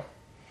the show.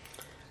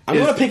 I'm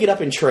going to pick it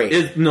up and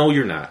trade. No,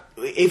 you're not.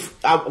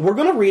 If we're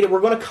going to read it, we're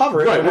going to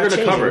cover it. Right, we're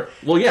going to cover it.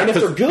 Well, yeah. And if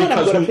they're good,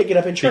 I'm going to pick it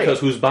up and trade. Because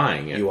who's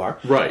buying it? You are.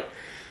 Right.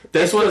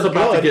 That's what I was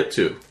about to get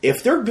to.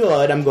 If they're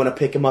good, I'm going to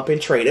pick them up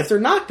and trade. If they're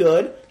not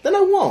good, then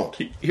I won't.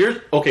 Here's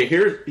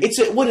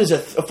what is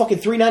it? A fucking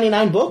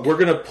 $3.99 book? We're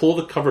going to pull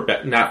the cover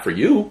back. Not for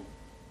you.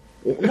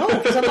 No,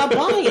 because I'm not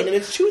buying it, and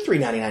it's two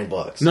 $3.99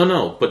 books.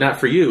 No, but not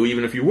for you.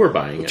 Even if you were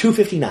buying it,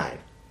 $2.59.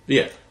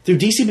 Yeah. Through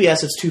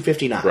DCBS, it's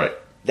 $2.59. Right.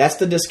 That's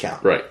the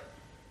discount. Right.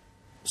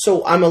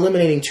 So I'm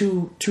eliminating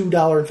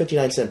 $2.59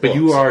 books. But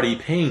you are already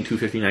paying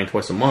 $2.59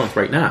 twice a month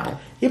right now.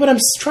 Yeah, but I'm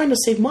trying to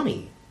save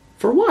money.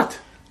 For what?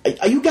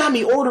 You got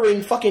me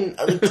ordering fucking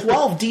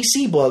 12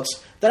 DC books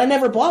that I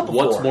never bought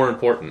before. What's more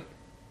important?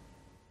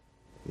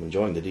 I'm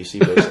enjoying the DC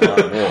books a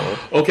lot more.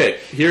 Okay,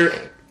 here...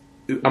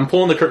 I'm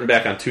pulling the curtain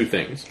back on two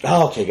things.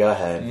 Okay, go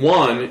ahead.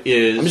 One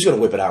is... I'm just going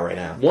to whip it out right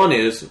now. One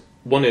is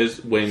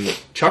when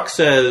Chuck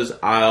says,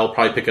 I'll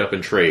probably pick it up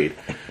and trade,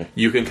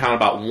 you can count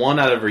about 1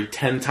 out of every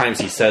 10 times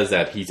he says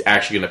that he's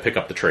actually going to pick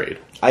up the trade.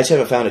 I just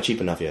haven't found it cheap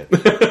enough yet.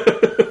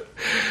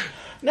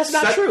 That's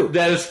not true.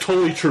 That is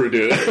totally true,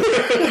 dude.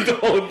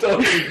 don't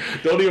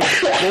even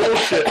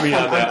bullshit me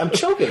on that. I'm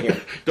choking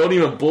here. Don't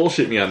even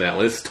bullshit me on that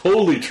one. It's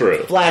totally true.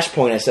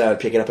 Flashpoint, I said I would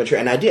pick it up and trade,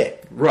 and I did.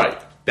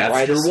 Right.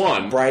 That's your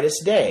one.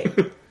 Brightest day.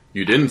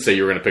 You didn't say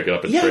you were going to pick it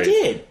up and trade. Yeah, I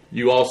did.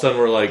 You all of a sudden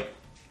were like,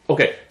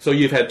 okay, so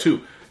you've had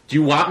 2. Do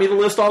you want me to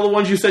list all the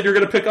ones you said you're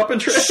going to pick up and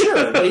trade?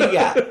 Sure. What do you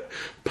got?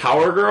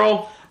 Power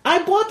Girl?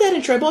 I bought that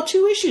and trade. I bought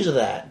 2 issues of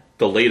that.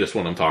 The latest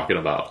one I'm talking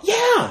about.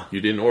 Yeah.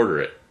 You didn't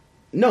order it.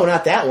 No,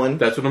 not that one.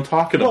 That's what I'm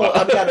talking about. Well,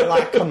 I've got a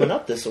lot coming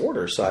up this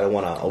order, so I don't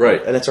want to...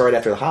 Right. And it's right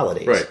after the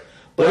holidays. Right.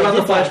 But what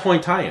about the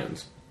Flashpoint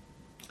tie-ins?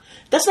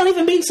 That's not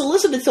even being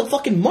solicited until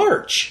fucking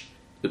March.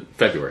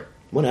 February.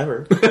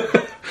 Whatever.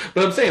 But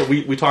I'm saying,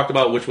 we talked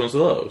about which ones of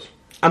those.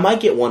 I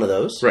might get one of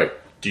those. Right.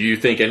 Do you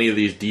think any of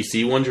these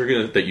DC ones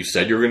that you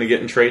said you were going to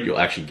get in trade, you'll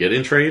actually get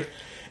in trade?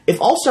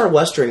 If All-Star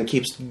Western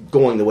keeps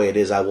going the way it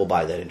is, I will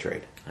buy that in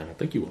trade. I don't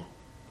think you will.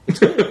 It's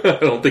good. I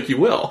don't think you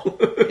will.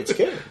 It's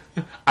good.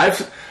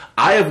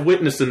 I have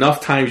witnessed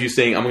enough times you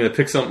saying, I'm going to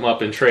pick something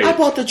up in trade. I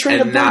bought the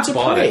trade of Birds of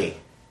Prey.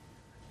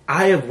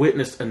 I have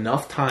witnessed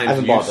enough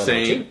times you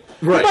saying...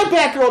 Right. Did my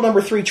Batgirl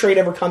number 3 trade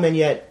ever come in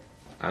yet?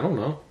 I don't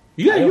know.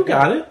 Yeah, you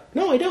got it.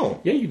 No, I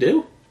don't. Yeah, you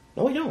do.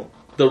 No, I don't.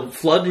 The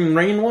Flood and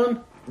Rain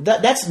one?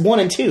 That's 1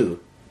 and 2.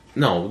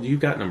 No, you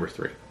got number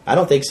 3. I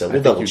don't think so.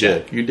 We'll double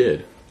check. You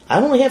did. I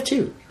only have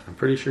 2. I'm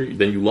pretty sure.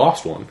 Then you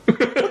lost one.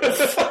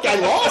 Fuck, I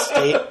lost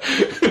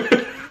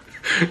it.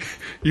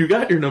 You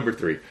got your number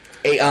 3.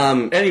 Hey,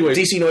 anyway,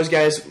 DC Noise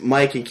guys,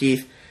 Mike and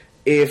Keith,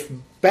 if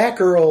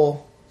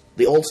Batgirl,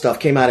 the old stuff,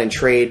 came out in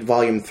trade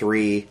volume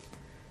 3,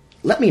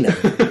 let me know.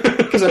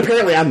 Because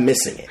apparently I'm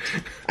missing it.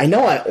 I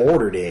know I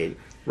ordered it.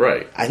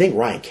 Right. I think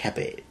Ryan kept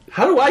it.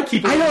 How do I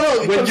keep it? I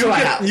don't know.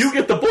 When you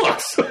get the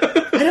books.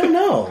 I don't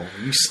know.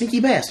 You sneaky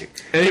bastard.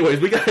 Anyways,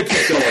 we gotta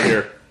keep going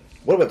here.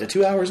 What about the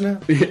 2 hours now?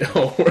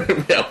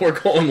 We're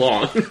going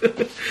long.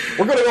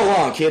 We're going to go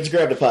long, kids.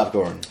 Grab the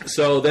popcorn.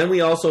 So then we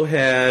also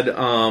had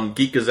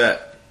Geek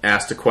Gazette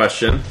asked a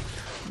question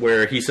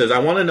where he says, I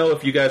want to know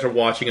if you guys are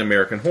watching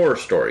American Horror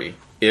Story.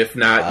 If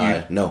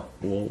not, no.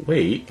 Well,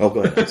 wait. Oh,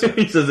 go ahead.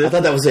 He says, I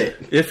thought that was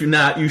it. If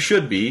not, you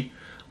should be.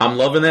 I'm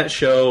loving that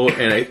show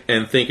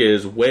and think it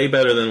is way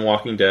better than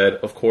Walking Dead.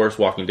 Of course,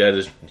 Walking Dead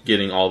is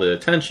getting all the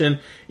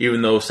attention,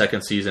 even though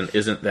second season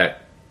isn't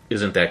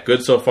that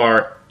good so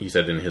far, he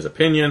said in his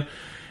opinion.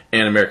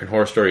 And American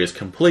Horror Story is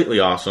completely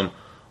awesome.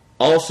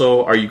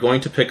 Also, are you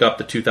going to pick up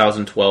the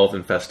 2012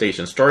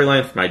 Infestation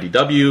storyline from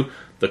IDW,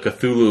 the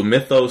Cthulhu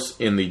mythos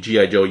in the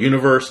G.I. Joe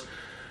universe?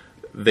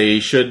 They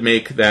should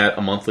make that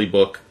a monthly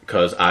book,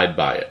 because I'd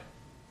buy it.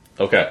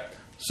 Okay,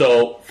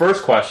 so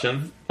first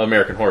question,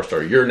 American Horror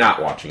Story. You're not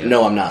watching it.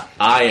 No, I'm not.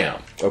 I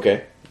am.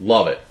 Okay.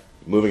 Love it.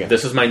 Moving on.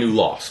 This is my new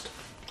Lost.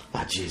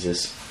 Ah,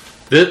 Jesus.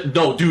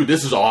 No, dude,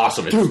 this is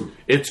awesome.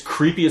 It's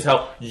creepy as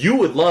hell. You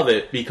would love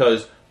it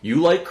because you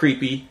like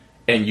creepy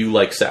and you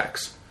like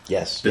sex.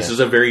 Yes. This is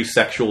a very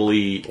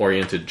sexually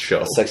oriented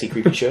show. A sexy,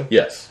 creepy show?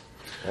 Yes.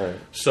 All right.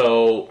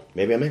 So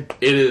maybe I'm in.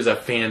 It is a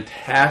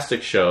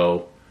fantastic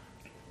show.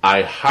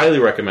 I highly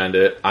recommend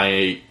it.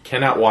 I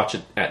cannot watch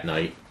it at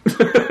night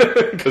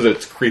because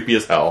it's creepy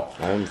as hell.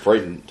 I'm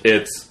frightened.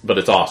 But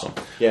it's awesome.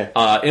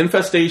 Yeah.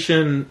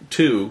 Infestation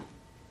 2,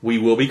 we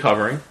will be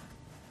covering.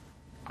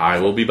 I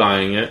will be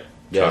buying it.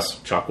 Yes.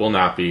 Chuck will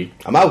not be.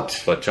 I'm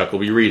out. But Chuck will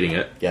be reading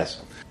it.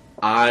 Yes.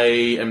 I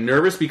am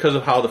nervous because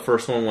of how the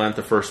first one went.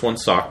 The first one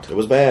sucked. It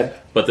was bad.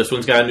 But this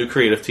one's got a new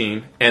creative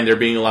team, and they're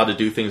being allowed to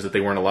do things that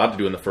they weren't allowed to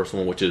do in the first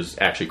one, which is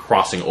actually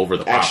crossing over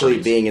the properties.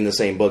 Actually being in the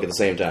same book at the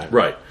same time.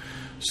 Right.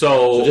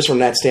 So just from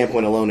that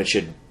standpoint alone, it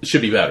should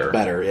be better.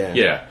 Better,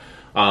 yeah.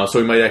 Yeah. So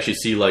we might actually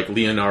see like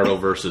Leonardo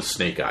versus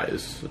Snake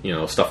Eyes,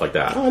 stuff like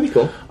that. Oh, that'd be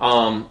cool.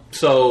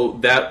 So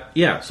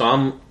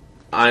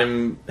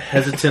I'm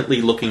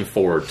hesitantly looking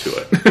forward to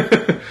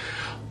it.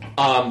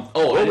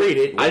 We'll read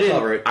it. We'll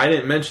cover it. I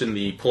didn't mention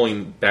the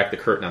pulling back the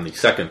curtain on the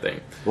second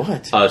thing.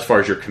 What? As far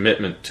as your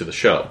commitment to the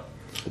show.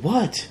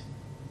 What?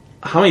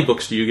 How many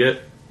books do you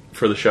get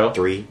for the show?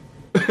 3.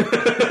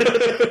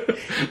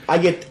 I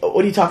get.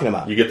 What are you talking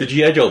about? You get the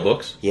G.I. Joe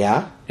books.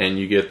 Yeah. And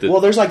you get the.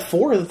 Well, there's like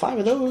 4 or 5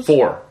 of those.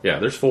 4. Yeah,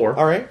 there's 4.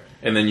 All right.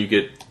 And then you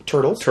get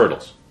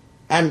Turtles.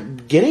 I'm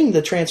getting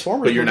the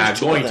Transformers. But you're not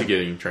going to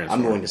getting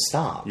Transformers. I'm going to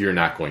stop. You're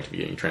not going to be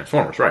getting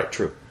Transformers, right?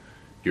 True.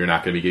 You're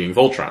not going to be getting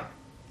Voltron.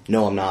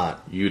 No, I'm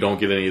not. You don't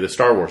get any of the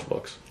Star Wars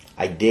books.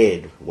 I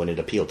did when it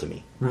appealed to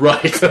me.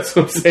 Right, that's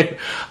what I'm saying.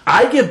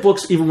 I get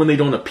books even when they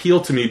don't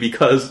appeal to me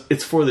because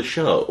it's for the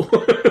show.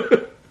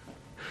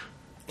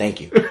 Thank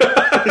you.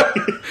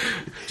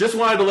 Just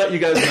wanted to let you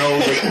guys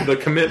know the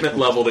commitment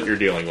level that you're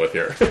dealing with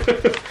here.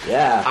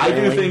 Yeah. I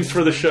do things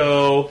for the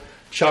show.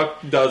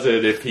 Chuck does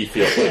it if he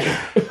feels like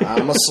it.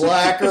 I'm a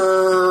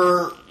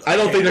slacker. I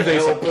don't think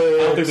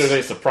there's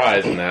any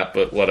surprise in that,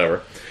 but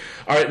whatever.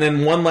 All right, and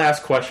then one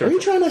last question. What are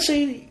you trying to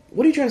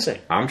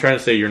say? I'm trying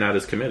to say you're not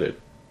as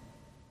committed.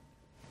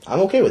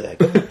 I'm okay with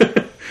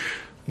that.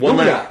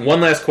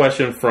 One last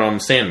question from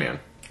Sandman.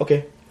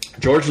 Okay.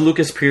 George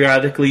Lucas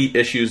periodically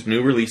issues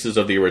new releases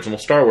of the original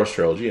Star Wars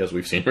trilogy, as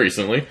we've seen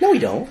recently. No, he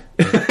don't.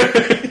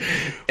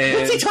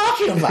 What's he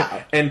talking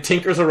about? And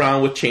tinkers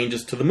around with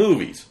changes to the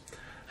movies.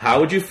 How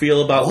would you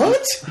feel about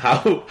what?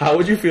 How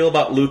would you feel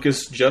about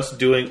Lucas just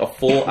doing a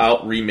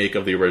full-out remake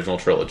of the original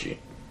trilogy?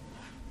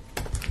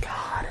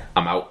 God,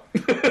 I'm out.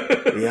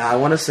 Yeah, I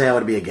want to say I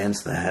would be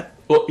against that.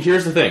 Well,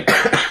 here's the thing.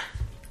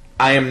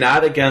 I am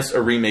not against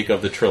a remake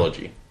of the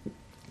trilogy.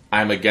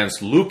 I'm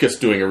against Lucas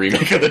doing a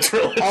remake of the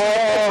trilogy.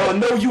 Oh,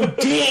 no, you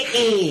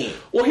didn't!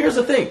 Well, here's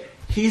the thing.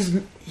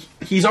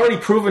 He's already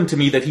proven to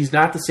me that he's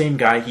not the same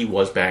guy he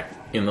was back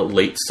in the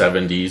late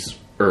 70s,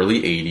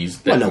 early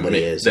 80s. Well,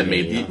 nobody is.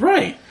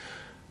 Right.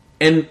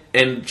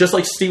 And just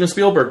like Steven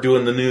Spielberg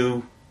doing the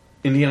new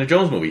Indiana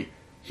Jones movie,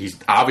 he's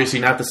obviously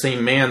not the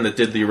same man that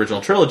did the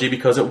original trilogy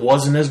because it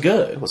wasn't as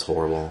good. It was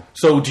horrible.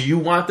 So do you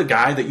want the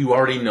guy that you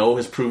already know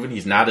has proven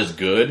he's not as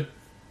good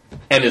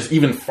and is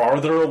even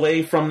farther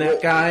away from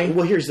that guy?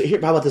 Well, how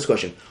about this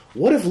question?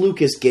 What if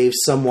Lucas gave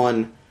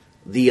someone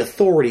the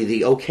authority,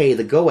 the okay,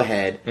 the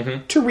go-ahead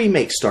to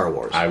remake Star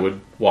Wars? I would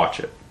watch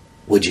it.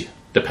 Would you?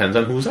 Depends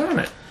on who's on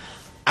it.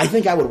 I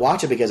think I would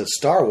watch it because it's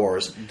Star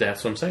Wars.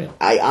 That's what I'm saying.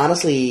 I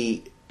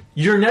honestly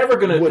You're never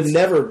going to... would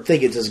never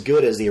think it's as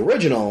good as the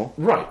original.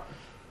 Right.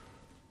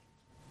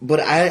 But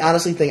I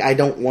honestly think I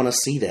don't want to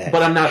see that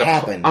But I'm not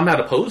happen. I'm not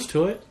opposed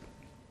to it.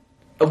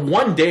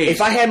 One day...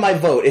 If I had my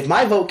vote, if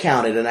my vote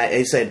counted and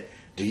I said,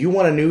 do you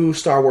want a new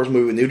Star Wars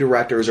movie with new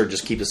directors or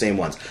just keep the same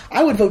ones?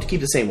 I would vote to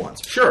keep the same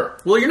ones. Sure.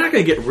 Well, you're not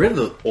going to get rid of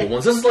the old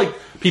ones. This is like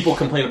people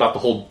complain about the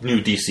whole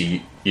new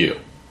DCU.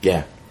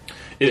 Yeah.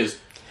 You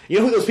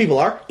know who those people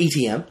are?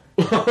 ETM.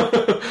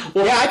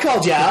 Well, yeah, I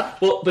called you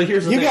out. Well, but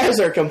here's the thing. You guys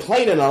are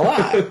complaining a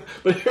lot.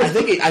 I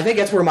think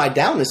that's where my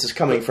downness is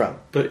coming from.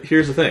 But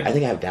here's the thing. I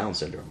think I have Down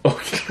syndrome.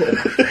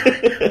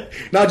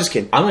 No, just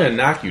kidding. I'm going to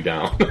knock you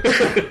down.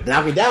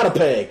 Knock me down a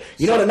peg.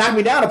 You know, to knock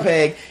me down a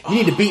peg, you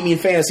need to beat me in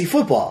fantasy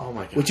football. Oh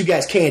my God. Which you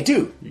guys can't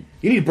do.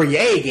 You need to bring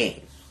your A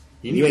game.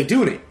 You ain't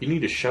doing it. You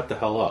need to shut the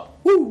hell up.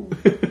 Woo.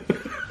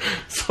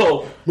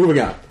 So,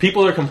 moving on.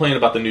 People are complaining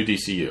about the new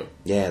DCU.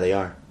 Yeah, they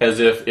are. As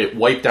if it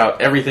wiped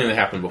out everything that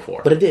happened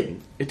before. But it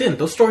didn't. It didn't.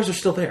 Those stories are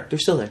still there. They're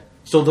still there.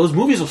 So those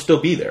movies will still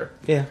be there.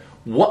 Yeah.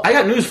 I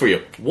got news for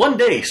you. One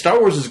day, Star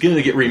Wars is going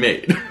to get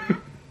remade.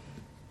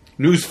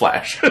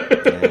 Newsflash.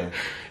 Yeah.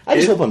 I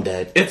just hope I'm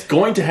dead. It's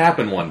going to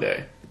happen one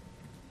day.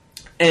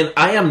 And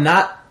I am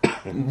not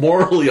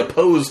morally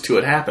opposed to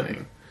it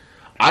happening.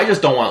 I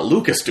just don't want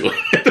Lucas doing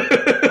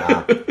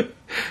it.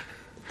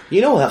 You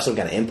know, we'll have some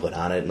kind of input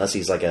on it, unless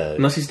he's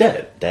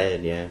dead.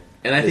 Dead, yeah.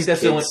 And I think that's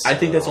the only. I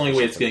think that's the only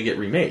way it's going to get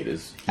remade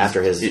is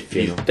after his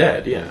funeral. He's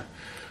dead, yeah.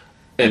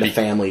 And the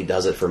family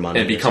does it for money,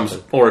 and it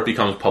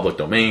becomes public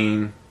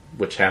domain,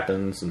 which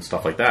happens and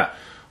stuff like that.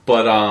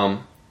 But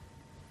I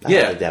don't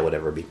think that would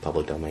ever be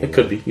public domain. It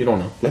could be. You don't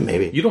know.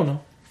 Maybe you don't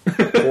know.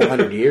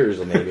 400 years,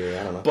 or maybe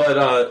I don't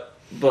know.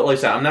 But like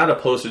I said, I'm not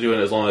opposed to doing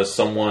it as long as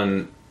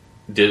someone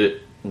did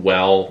it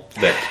well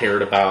that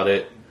cared about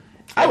it.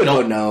 I would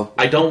vote no.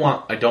 I don't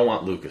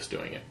want Lucas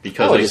doing it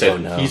because, like I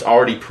said, he's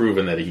already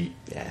proven that he.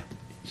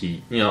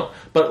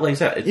 But like I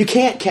said, you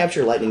can't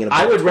capture lightning in a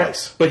bottle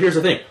twice. But here's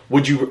the thing: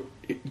 would you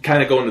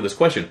kind of go into this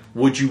question?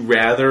 Would you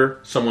rather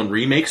someone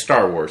remake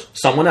Star Wars,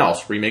 someone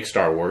else remake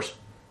Star Wars,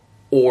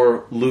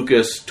 or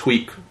Lucas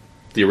tweak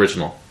the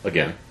original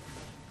again?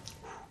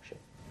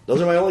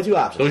 Those are my only two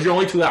options. Those are your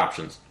only two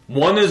options.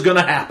 One is going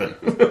to happen.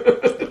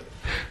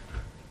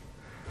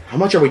 How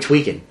much are we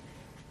tweaking?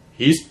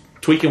 He's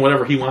tweaking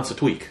whatever he wants to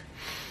tweak.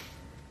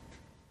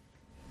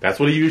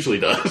 That's what he usually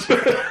does.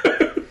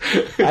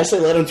 I say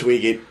let him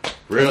tweak it.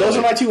 Really? Those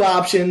are my two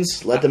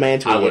options. Let the man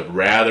tweak it. I would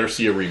rather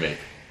see a remake.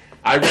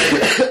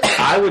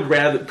 I would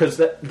rather, because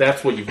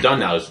that's what you've done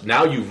now. Is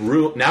now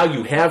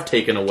you have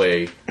taken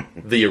away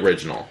the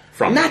original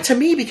from Not to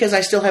me, because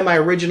I still have my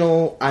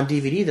original on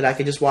DVD that I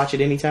could just watch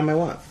it anytime I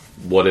want.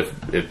 What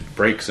if it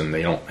breaks and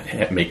they don't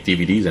make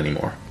DVDs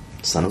anymore?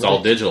 It's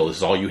all digital. This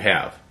is all you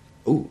have.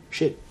 Ooh,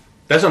 shit.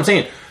 That's what I'm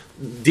saying.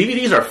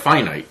 DVDs are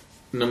finite.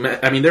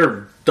 I mean,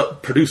 they're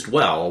produced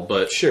well,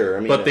 but sure. I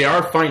mean, but they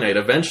are finite.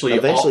 Eventually,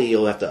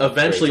 you'll have to.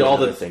 Eventually, all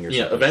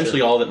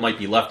sure. all that might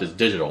be left is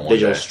digital.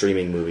 Digital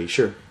streaming movie,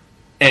 sure.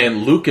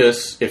 And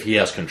Lucas, if he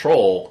has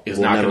control, is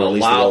not going to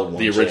allow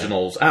the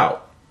originals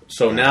out.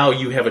 So now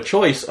you have a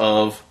choice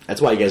of. That's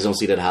why you guys don't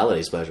see that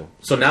holiday special.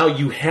 So now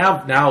you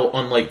have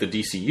unlike the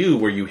DCU,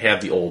 where you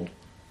have the old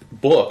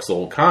books, the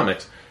old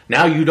comics.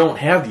 Now you don't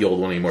have the old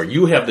one anymore.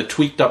 You have the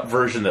tweaked up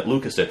version that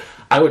Lucas did.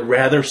 I would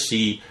rather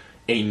see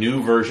a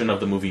new version of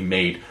the movie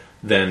made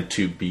than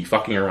to be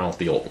fucking around with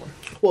the old one.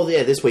 Well,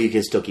 yeah, this way you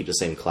can still keep the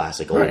same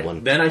classic old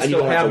one. Then I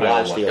still have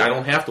my old one. I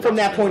don't have to. From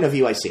that point of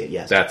view, I see it.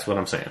 Yes, that's what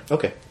I'm saying.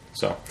 Okay,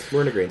 so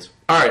we're in agreement.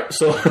 All right,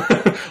 so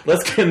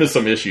let's get into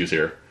some issues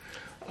here.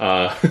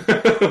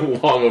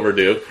 Long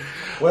overdue.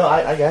 Well,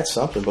 I got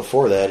something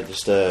before that.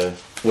 Just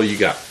what do you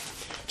got?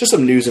 Just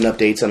some news and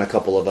updates on a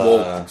couple of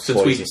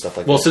toys and stuff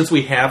like that. Well, since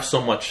we have so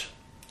many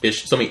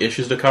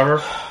issues to cover,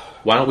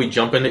 why don't we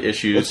jump into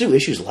issues? Let's do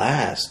issues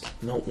last.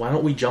 No, why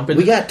don't we jump into...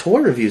 We got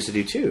toy reviews to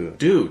do, too.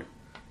 Dude.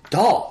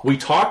 Dog. We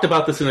talked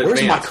about this in advance.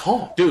 Where's my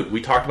call? Dude,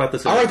 we talked about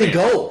this in advance. All right,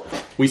 then go.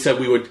 We said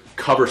we would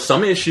cover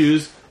some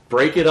issues,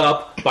 break it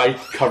up by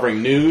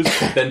covering news,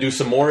 then do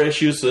some more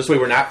issues, so this way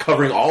we're not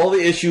covering all the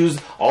issues,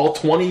 all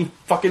 20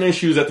 fucking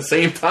issues at the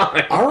same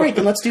time. All right,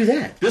 then let's do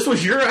that. This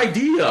was your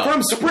idea.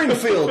 From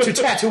Springfield to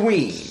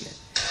Tatooine.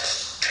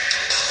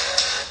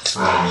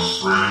 From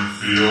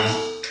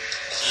Springfield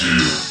to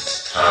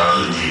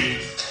Tatooine.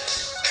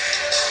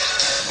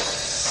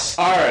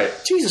 All right.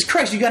 Jesus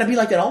Christ, you got to be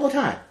like that all the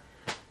time.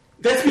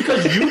 That's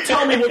because you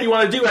tell me what you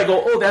want to do. I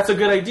go, oh, that's a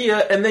good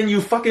idea, and then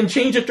you fucking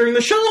change it during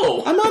the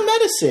show. I'm on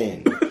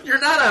medicine. You're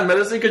not on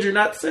medicine because you're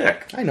not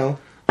sick. I know.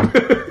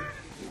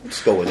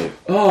 Let's go with it.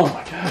 Oh,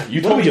 my God.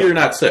 You told me you're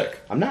not sick.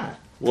 I'm not.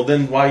 Well,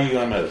 then why are you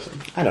on medicine?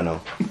 I don't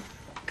know.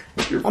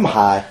 I'm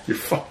high. You're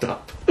fucked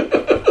up. All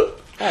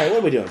right,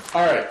 what are we doing?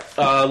 All right,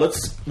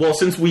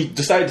 since we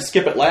decided to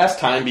skip it last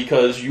time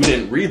because you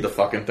didn't read the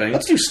fucking thing.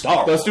 Let's do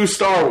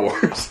Star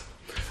Wars.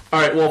 All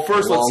right, well,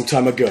 first long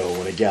time ago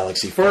in a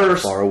galaxy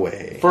far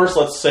away. First,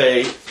 let's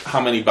say how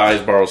many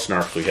buys, borrows,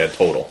 snarfs we had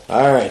total.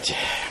 All right.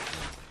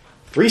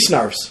 3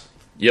 snarfs.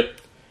 Yep.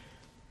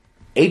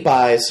 8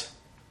 buys,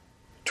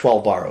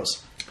 12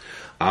 borrows.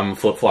 I'm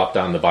flip-flopped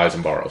on the buys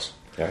and borrows.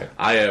 All right.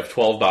 I have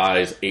 12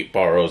 buys, 8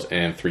 borrows,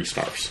 and 3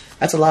 snarfs.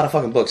 That's a lot of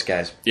fucking books,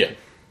 guys. Yeah.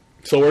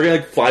 So we're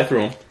going to fly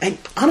through them. And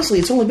honestly,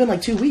 it's only been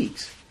like 2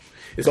 weeks.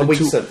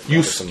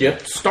 You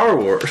skipped Star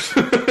Wars.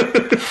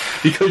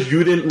 Because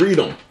you didn't read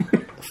them.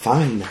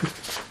 Fine.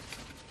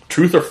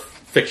 Truth or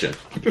fiction?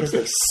 Because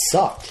they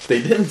sucked.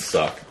 They didn't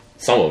suck.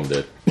 Some of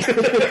them did.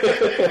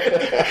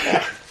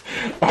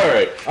 All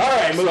right.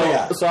 Moving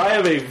on. So I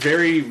have a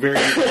very, very,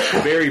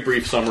 very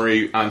brief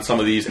summary on some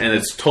of these, and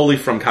it's totally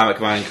from Comic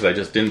Vine because I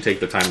just didn't take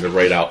the time to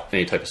write out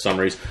any type of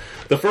summaries.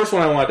 The first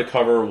one I wanted to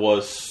cover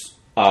was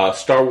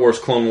Star Wars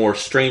Clone Wars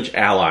Strange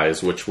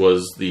Allies, which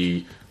was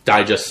the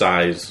digest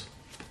size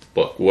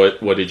book. What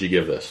did you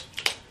give this?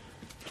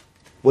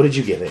 What did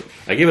you give it?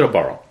 I gave it a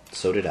borrow.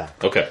 So did I.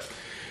 Okay.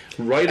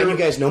 Writer, and you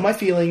guys know my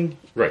feeling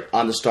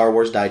on the Star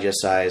Wars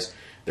Digest size.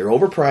 They're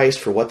overpriced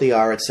for what they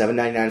are at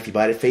 $7.99 if you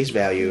buy it at face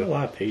value. A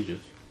lot of pages.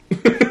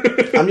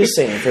 I'm just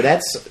saying, for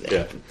that...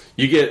 Yeah.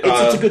 You get...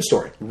 It's a good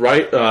story.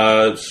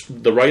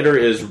 The writer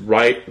is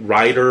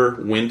Ryder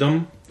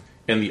Wyndham,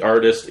 and the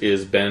artist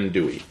is Ben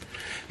Dewey.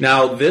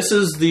 Now, this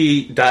is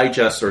the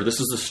digest, or this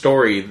is the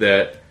story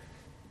that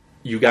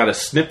you got a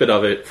snippet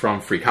of it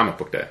from Free Comic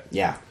Book Day.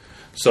 Yeah.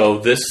 So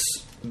this...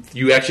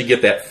 You actually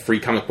get that Free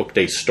Comic Book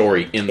Day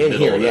story in the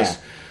middle of this.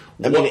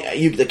 I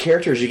mean, the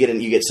characters you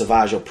get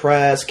Savage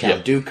Opress,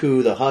 Count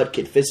Dooku, the Hutt,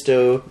 Kit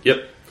Fisto.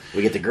 Yep.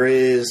 We get the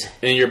Grizz.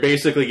 And you're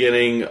basically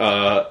getting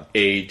a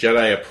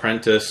Jedi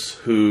apprentice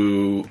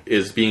who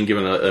is being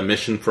given a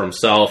mission for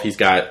himself. He's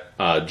got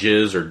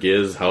Jizz or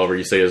Giz, however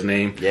you say his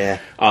name. Yeah.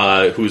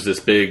 Who's this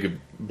big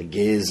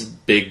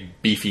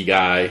beefy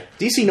guy.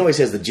 DC always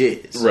has the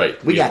Jizz.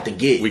 Right. We got the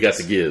Giz. We got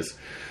the Giz.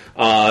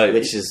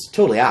 Which is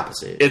totally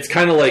opposite. It's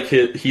kind of like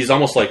he's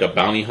almost like a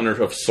bounty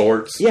hunter of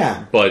sorts.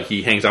 Yeah. But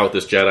he hangs out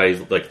with this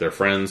Jedi, like they're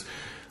friends.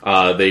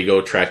 They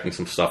go tracking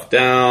some stuff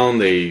down.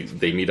 They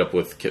meet up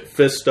with Kit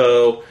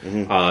Fisto.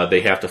 Mm-hmm.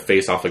 They have to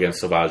face off against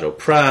Savage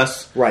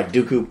Opress. Right.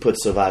 Dooku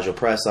puts Savage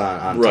Opress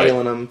on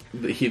tailing him.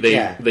 They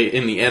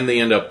in the end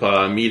they end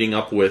up meeting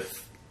up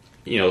with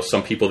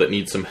some people that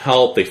need some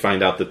help. They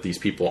find out that these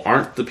people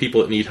aren't the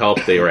people that need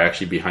help. They were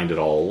actually behind it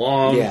all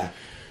along. Yeah.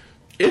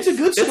 It's a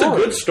good story. It's a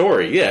good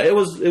story. Yeah, it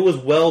was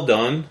well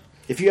done.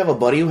 If you have a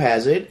buddy who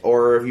has it,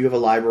 or if you have a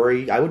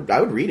library, I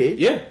would read it.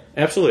 Yeah,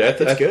 absolutely.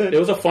 That's good. It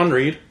was a fun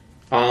read.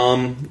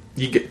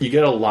 You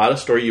get a lot of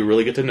story. You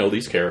really get to know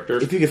these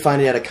characters. If you could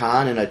find it at a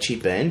con and a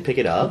cheap end, pick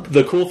it up.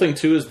 The cool thing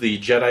too is the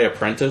Jedi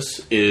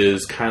Apprentice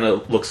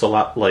looks a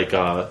lot like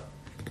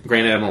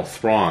Grand Admiral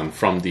Thrawn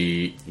from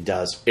the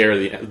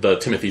the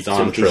Timothy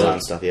Zahn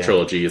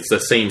trilogy. It's the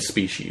same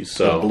species,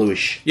 so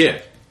bluish. Yeah.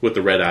 With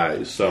the red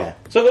eyes. So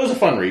it was a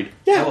fun read.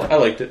 Yeah. I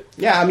liked it.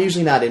 Yeah, I'm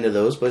usually not into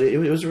those, but it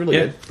was really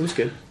good. It was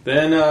good.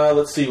 Then,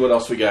 let's see what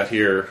else we got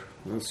here.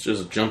 Let's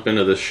just jump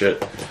into this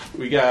shit.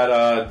 We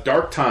got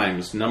Dark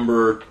Times,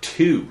 number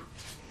 2.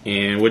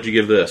 And what'd you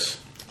give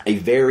this? A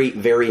very,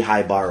 very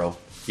high borrow.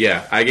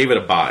 Yeah, I gave it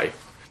a buy.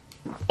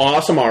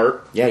 Awesome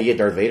art. Yeah, you get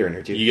Darth Vader in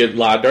there, too. You get a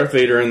lot of Darth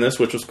Vader in this,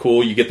 which was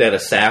cool. You get that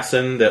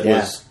assassin that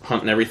was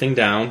hunting everything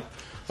down.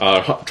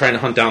 Trying to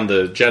hunt down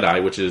the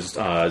Jedi, which is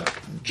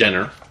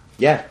Jenner.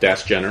 Yeah.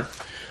 Dash Jenner.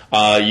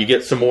 You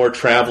get some more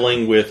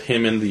traveling with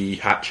him and the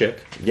hot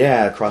chick.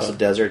 Yeah, across the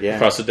desert,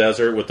 Across the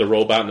desert with the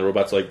robot, and the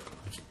robot's like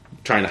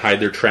trying to hide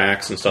their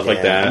tracks and stuff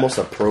like that. Almost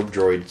a probe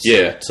droid,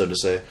 so to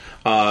say.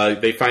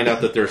 They find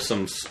out that there's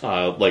some,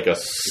 like a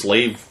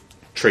slave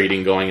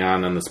trading going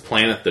on this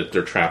planet that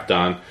they're trapped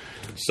on.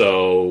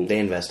 So they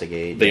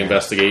investigate.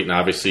 Investigate, and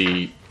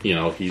obviously,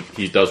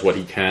 he does what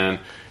he can.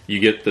 You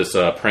get this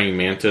praying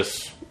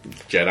mantis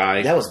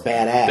Jedi. That was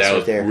badass. That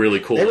was there. Really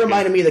cool. They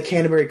reminded me of the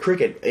Canterbury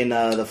Cricket in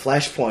the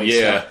Flashpoint.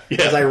 Yeah.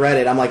 As I read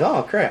it, I'm like,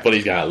 oh crap. But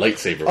he's got a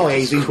lightsaber. Oh, yeah,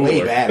 he's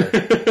way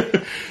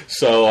better.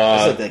 So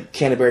it's like the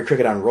Canterbury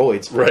Cricket on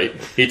roids. Right.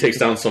 He takes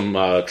down some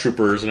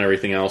troopers and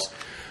everything else.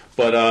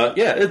 But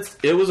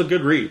it was a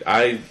good read.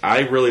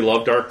 I really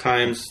love Dark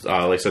Times. Like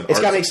I said, it's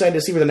got me excited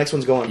to see where the next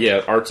one's going.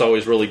 Yeah, art's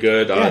always really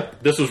good.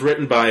 This was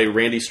written by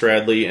Randy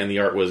Stradley, and the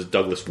art was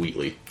Douglas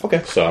Wheatley.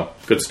 Okay. So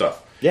good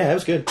stuff. Yeah, that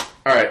was good.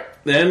 All right,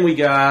 then we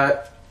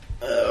got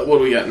what do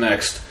we got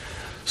next?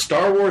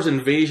 Star Wars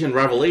Invasion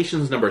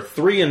Revelations number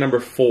 3 and number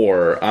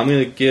 4. I'm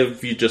going to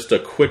give you just a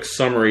quick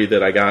summary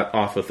that I got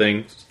off of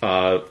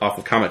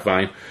Comic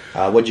Vine.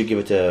 What'd you give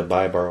it to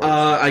buy, borrow?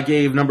 I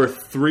gave number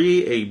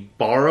 3 a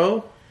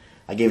borrow.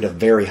 I gave it a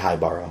very high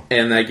borrow,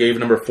 and I gave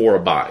number 4 a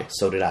buy.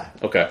 So did I.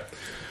 Okay.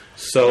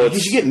 So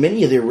because you get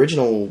many of the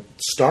original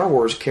Star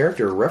Wars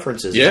character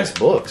references in these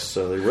books,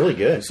 so they're really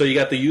good. So you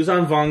got the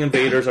Yuuzhan Vong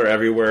invaders are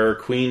everywhere.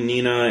 Queen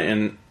Nina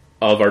and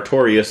of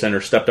Artorias and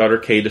her stepdaughter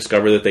Kay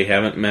discover that they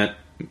haven't met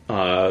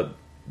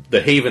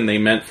the haven they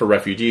meant for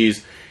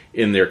refugees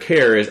in their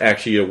care is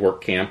actually a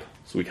work camp.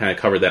 So we kind of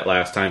covered that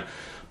last time.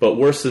 But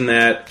worse than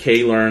that,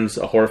 Kay learns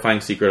a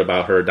horrifying secret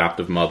about her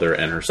adoptive mother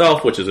and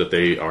herself, which is that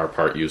they are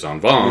part Yuuzhan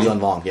Vong. Yuuzhan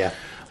Vong, yeah.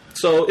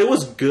 So it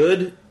was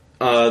good.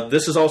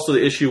 This is also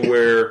the issue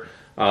where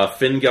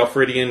Finn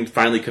Galfridian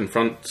finally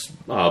confronts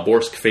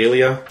Borsk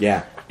Phalia.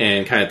 Yeah.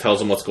 And kind of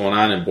tells him what's going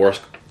on, and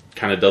Borsk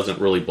kind of doesn't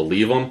really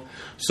believe him.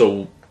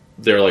 So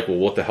they're like, well,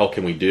 what the hell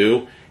can we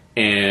do?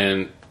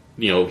 And,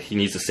 he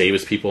needs to save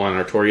his people on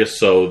Artorias.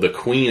 So the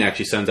Queen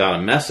actually sends out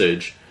a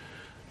message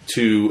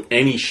to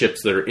any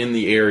ships that are in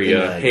the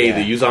area. Hey,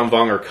 the Yuzan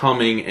Vong are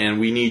coming, and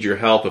we need your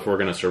help if we're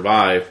going to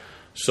survive.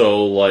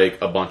 So,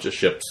 like, a bunch of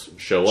ships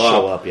show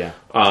up.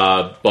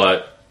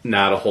 But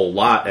not a whole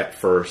lot at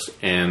first,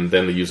 and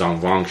then the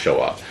Yuzan Vong show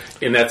up.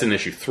 And that's in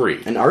issue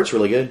 3. And art's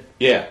really good.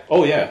 Yeah.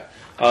 Oh, yeah.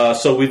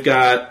 So we've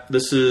got,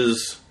 this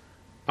is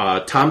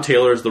Tom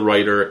Taylor is the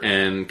writer,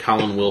 and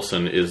Colin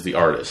Wilson is the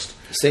artist.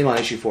 Same on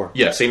issue 4.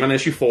 Yeah, same on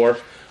issue 4.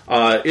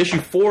 Issue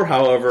 4,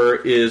 however,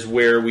 is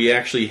where we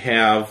actually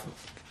have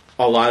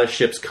a lot of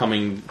ships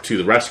coming to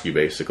the rescue,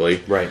 basically.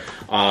 Right.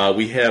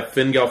 We have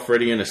Finn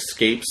Galfridian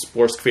escapes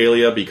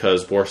Borskvalia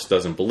because Borsk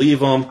doesn't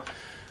believe him.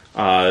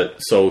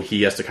 So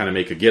he has to kind of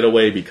make a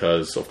getaway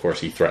because, of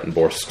course, he threatened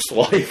Borsk's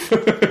life.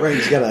 Right,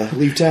 he's got to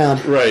leave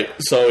town. Right.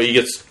 So he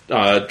gets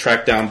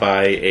tracked down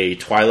by a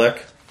Twi'lek,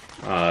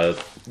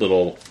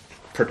 little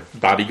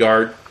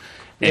bodyguard.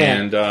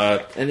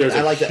 Yeah. And there's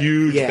a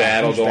huge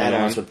battle going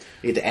on. So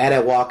you get the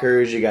AT-AT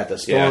walkers, you got the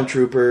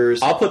stormtroopers.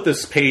 I'll put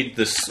this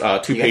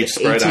two-page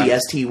spread on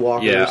AT-ST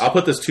walkers. Yeah, I'll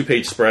put this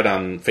 2-page spread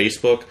on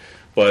Facebook,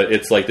 but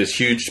it's like this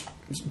huge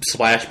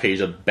splash page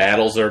of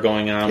battles that are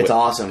going on. It's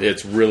awesome.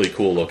 It's really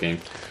cool looking.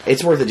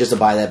 It's worth it just to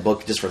buy that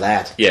book just for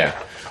that. Yeah.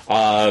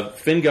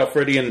 Finn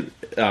Galfridian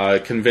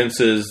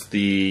convinces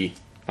the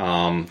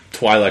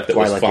Twi'lek that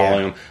was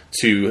following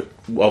him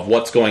of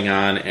what's going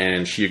on,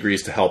 and she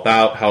agrees to help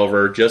out.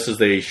 However, just as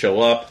they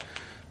show up,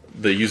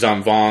 the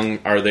Yuzan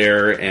Vong are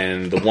there,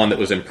 and the one that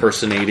was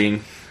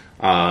impersonating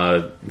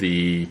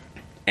the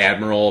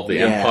Admiral of the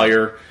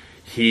Empire,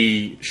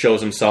 he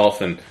shows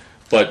himself,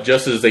 but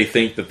just as they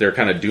think that they're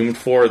kind of doomed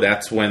for,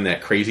 that's when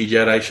that crazy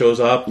Jedi shows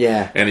up.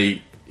 Yeah. And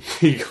he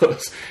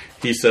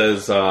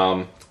says,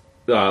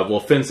 well,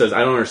 Finn says,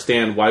 I don't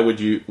understand, why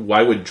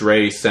would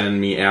Dre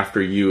send me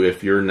after you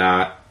if you're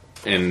not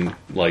in,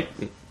 like,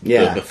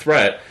 the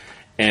threat?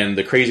 And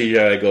the crazy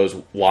Jedi goes,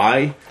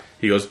 why?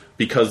 He goes,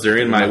 because they're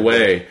in my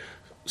way.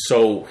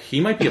 So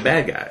he might be a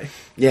bad guy.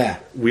 Yeah.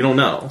 We don't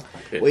know.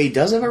 Well, he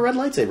does have a red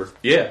lightsaber.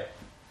 Yeah.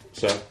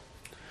 So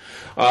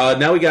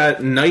now we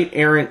got Knight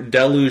Errant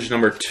Deluge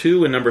number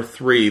 2 and number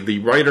 3. The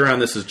writer on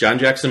this is John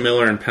Jackson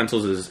Miller, and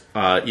pencils is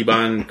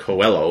Iban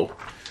Coelho.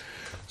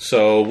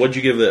 So what'd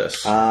you give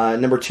this?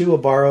 Number 2 a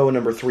borrow, and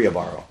number 3 a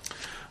borrow.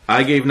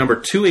 I gave number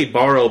 2 a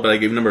borrow, but I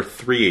gave number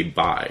 3 a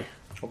buy.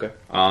 Okay.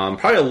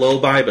 Probably a low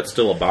buy, but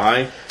still a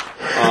buy.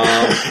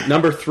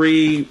 Number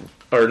 2,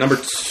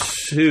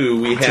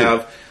 we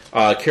have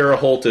Kara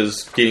Holt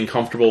is getting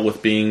comfortable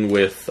with being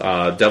with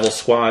Devil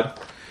Squad,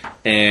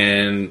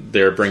 and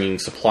they're bringing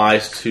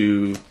supplies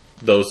to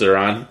those that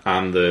are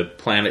on the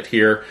planet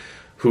here.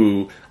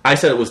 Who I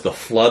said it was the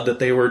Flood that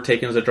they were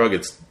taking as a drug.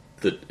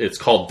 It's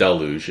called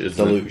Deluge.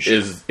 Deluge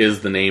is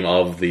the name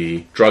of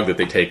the drug that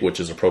they take, which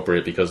is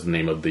appropriate because the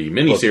name of the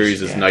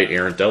miniseries is Knight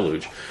Errant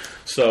Deluge.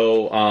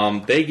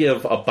 So they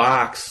give a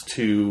box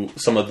to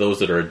some of those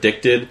that are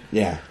addicted.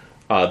 Yeah.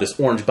 This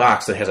orange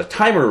box that has a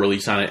timer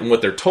release on it, and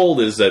what they're told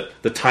is that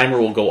the timer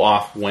will go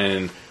off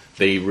when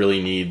they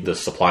really need the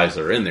supplies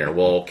that are in there.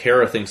 Well,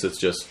 Kara thinks it's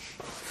just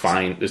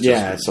fine. It's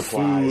just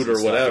supplies food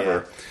or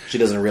whatever. Stuff, yeah. She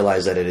doesn't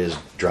realize that it is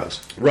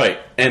drugs. Right.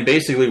 And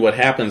basically what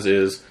happens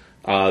is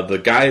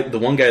the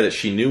one guy that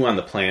she knew on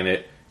the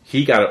planet,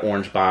 he got an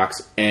orange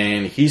box,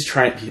 and he's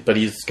got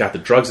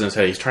the drugs in his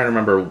head. He's trying to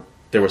remember,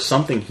 there was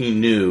something he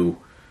knew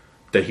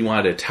that he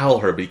wanted to tell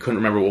her, but he couldn't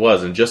remember what it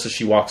was. And just as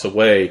she walks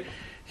away,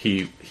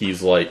 he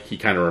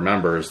kind of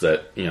remembers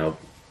that,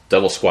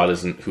 Devil Squad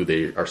isn't who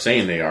they are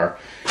saying they are.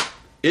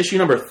 Issue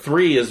number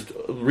 3 is,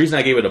 the reason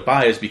I gave it a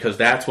buy is because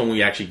that's when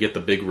we actually get the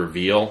big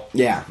reveal.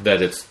 Yeah.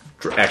 That it's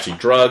actually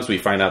drugs. We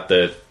find out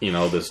that,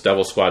 this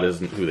Devil Squad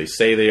isn't who they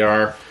say they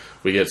are.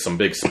 We get some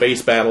big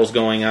space battles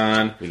going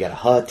on. We got a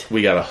hut.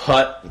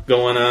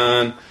 Going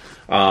on.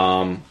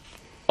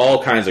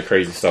 All kinds of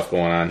crazy stuff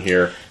going on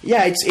here.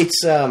 Yeah,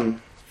 it's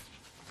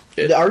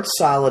the art's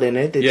solid in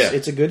it.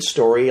 It's a good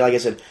story. Like I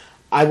said,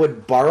 I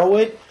would borrow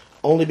it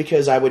only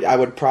because I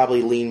would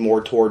probably lean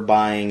more toward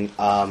buying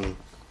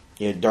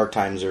Dark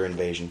Times or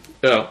Invasion.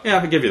 Oh, yeah,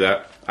 I'll give you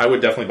that. I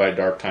would definitely buy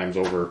Dark Times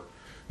over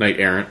Knight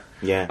Errant.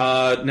 Yeah.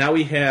 Now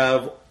we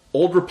have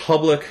Old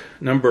Republic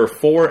number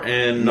 4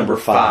 and number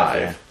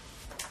 5. Yeah.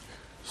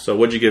 So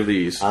what'd you give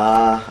these?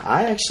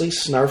 I actually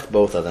snarfed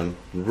both of them.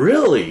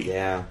 Really?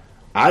 Yeah.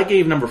 I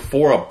gave number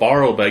 4 a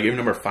borrow, but I gave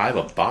number 5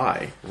 a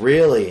buy.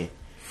 Really?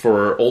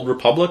 For Old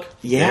Republic?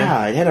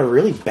 Yeah, it had a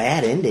really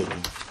bad ending.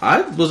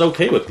 I was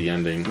okay with the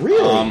ending.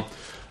 Really?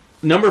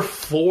 Number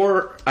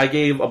 4, I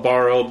gave a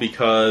borrow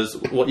because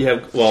what you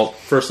have. Well,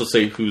 first let's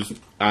say who's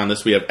on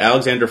this. We have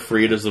Alexander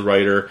Freed as the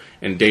writer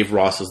and Dave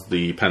Ross as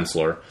the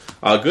penciler.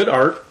 Good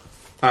art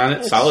on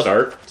it, solid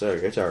art.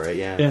 It's all right.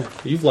 Yeah. Yeah,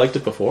 you've liked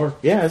it before.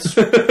 Yeah. It's,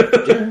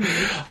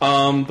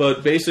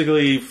 but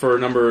basically for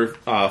number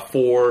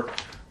 4,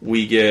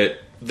 we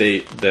get they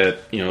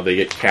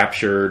get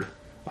captured.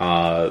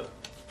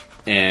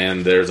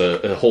 and there's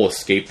a whole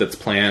escape that's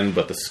planned,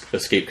 but the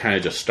escape kind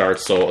of just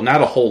starts, so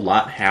not a whole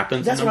lot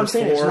happens. That's what I'm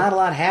saying. There's not a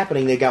lot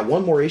happening. They got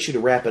one more issue to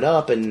wrap it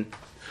up, and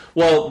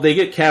well, they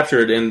get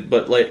captured,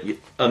 but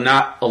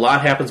not a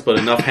lot happens, but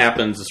enough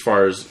happens as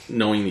far as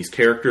knowing these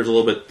characters a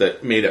little bit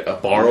that made it a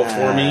borrow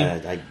for me.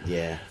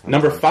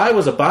 Number 5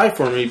 was a buy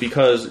for me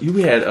because you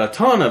had a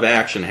ton of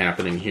action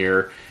happening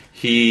here.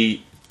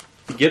 He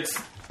gets.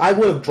 I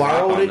would have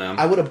borrowed it.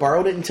 I would have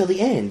borrowed it until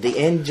the end. The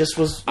end just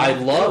was. I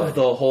love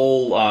the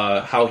whole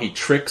how he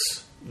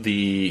tricks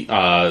the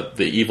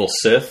evil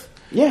Sith.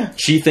 Yeah,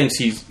 she thinks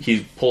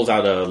he pulls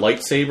out a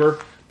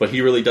lightsaber, but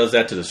he really does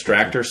that to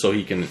distract her so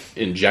he can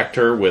inject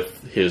her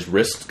with his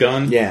wrist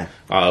gun. Yeah,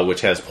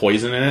 which has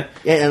poison in it.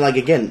 Yeah, and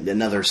again,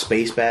 another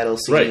space battle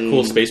scene. Right,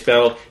 cool space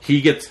battle.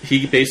 He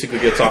basically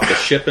gets off the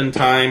ship in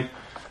time.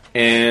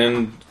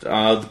 And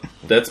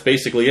that's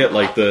basically it.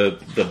 Like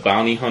the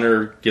bounty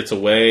hunter gets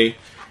away,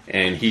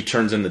 and he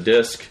turns in the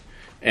disc.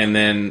 And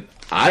then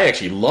I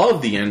actually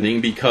love the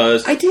ending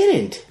because I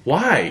didn't.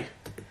 Why?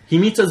 He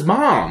meets his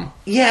mom.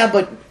 Yeah,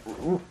 but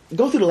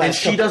go through the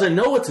last. And she doesn't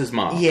know it's his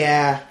mom.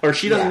 Yeah, or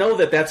she doesn't know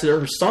that that's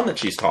her son that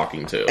she's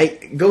talking to.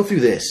 Hey, go through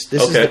this.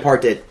 This is the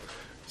part that.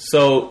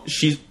 So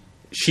the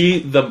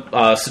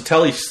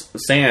Satele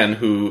San,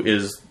 who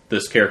is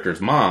this character's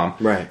mom,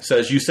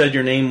 says, "You said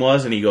your name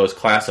was," and he goes,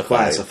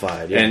 "Classified."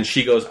 Classified, yeah. And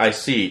she goes, "I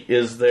see.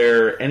 Is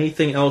there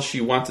anything else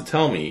you want to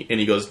tell me?" And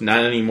he goes,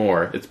 "Not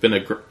anymore. It's been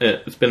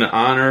an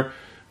honor,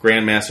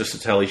 Grandmaster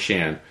Satele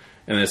Shan."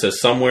 And it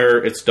says,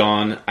 "Somewhere it's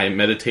dawn. I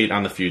meditate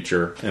on the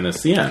future," and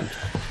it's the end.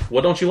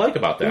 What don't you like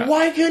about that?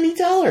 Why couldn't he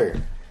tell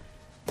her?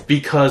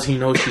 Because he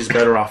knows she's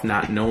better off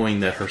not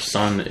knowing that her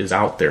son is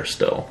out there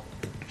still.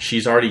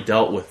 She's already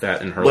dealt with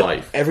that in her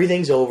life.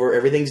 Everything's over.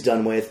 Everything's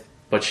done with.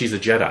 But she's a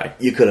Jedi.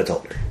 You could have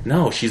told her.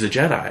 No, she's a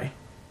Jedi.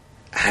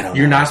 I don't know.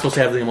 You're not supposed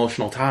to have the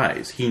emotional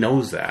ties. He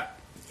knows that.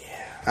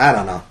 Yeah. I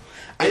don't know.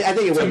 I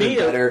think it would have been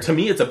better. To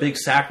me, it's a big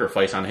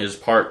sacrifice on his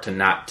part to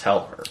not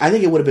tell her. I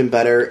think it would have been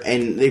better,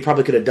 and they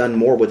probably could have done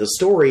more with the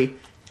story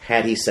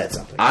had he said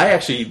something. I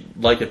actually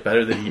like it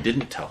better that he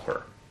didn't tell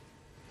her.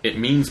 It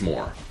means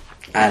more.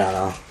 I don't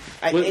know.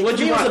 It was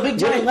a big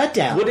giant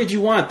letdown. What did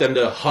you want? Them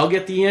to hug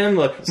at the end?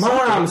 Like,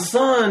 Mom,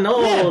 son,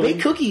 no. Yeah,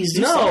 bake cookies.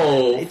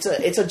 No. It's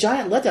a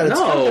giant letdown. It's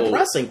kind of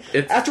depressing.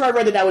 After I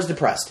read it, I was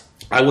depressed.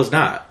 I was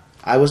not.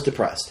 I was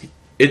depressed.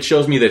 It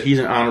shows me that he's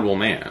an honorable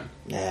man.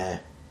 Yeah.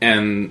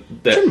 And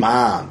that... It's your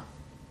mom.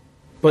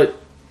 But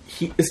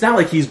it's not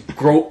like he's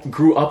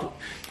grew up...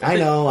 I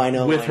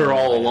know. With her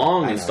all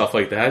along and stuff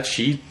like that.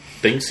 She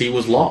thinks he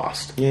was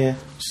lost. Yeah.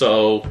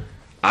 So...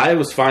 I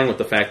was fine with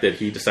the fact that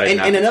he decided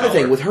not to And another tell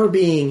thing, her. with her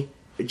being...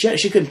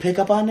 she couldn't pick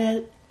up on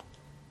that?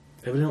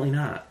 Evidently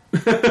not.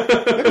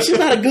 Maybe she's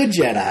not a good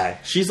Jedi.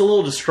 She's a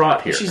little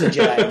distraught here. She's a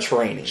Jedi in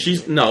training.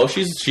 She's a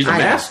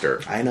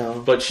master. I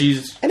know. But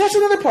she's... And that's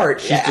another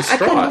part. She's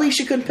distraught. I couldn't believe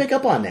she couldn't pick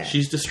up on that.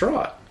 She's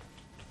distraught.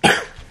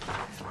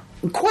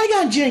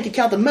 Qui-Gon Jinn can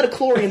count the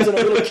midichlorians in a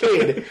little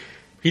kid.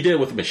 He did it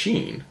with a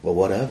machine. Well,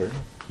 whatever.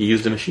 He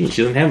used a machine.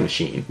 She doesn't have a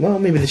machine. Well,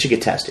 maybe they should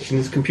get tested. She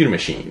needs a computer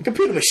machine.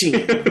 Computer machine.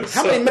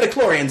 How many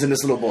midichlorians in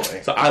this little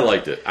boy? So I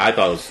liked it. I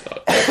thought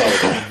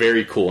it was a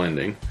very cool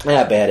ending.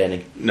 Yeah, bad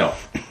ending. No.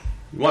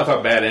 You want to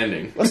talk bad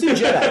ending? Let's do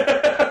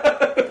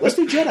Jedi. Let's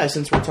do Jedi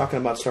since we're talking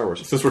about Star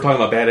Wars. Since we're talking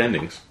about bad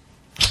endings.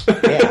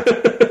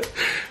 Yeah.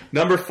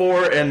 Number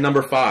 4 and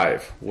number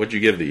 5. What'd you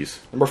give these?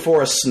 Number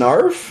 4, a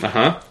Snarf.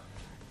 Uh-huh.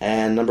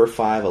 And number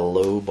 5, a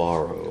Low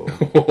Borrow.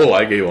 Oh,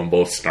 I gave them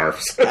both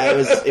Snarfs.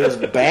 It was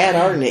bad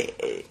art, and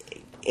the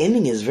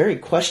ending is very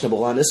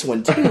questionable on this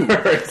one, too.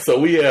 Alright, so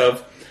we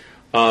have...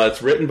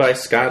 it's written by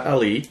Scott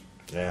Ali.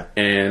 Yeah.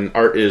 And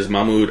art is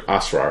Mahmoud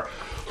Asrar,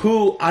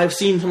 who I've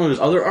seen some of his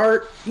other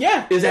art.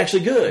 Yeah. Is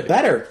actually good.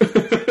 Better.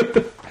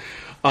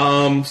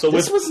 So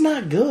this was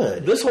not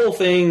good. This whole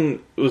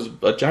thing was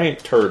a giant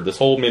turd, this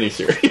whole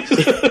miniseries.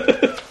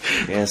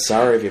 Yeah,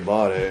 sorry if you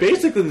bought it.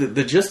 Basically,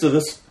 the gist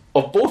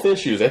of both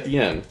issues at the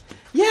end.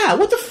 Yeah,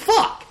 what the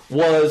fuck?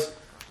 Was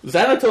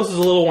Xanatos is a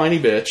little whiny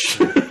bitch.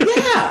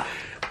 Yeah.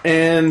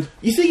 And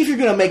you think if you're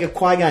going to make a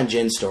Qui-Gon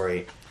Jinn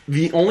story,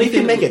 you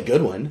can make a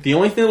good one. The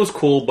only thing that was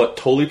cool, but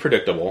totally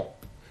predictable,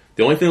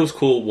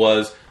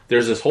 was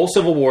there's this whole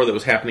civil war that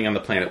was happening on the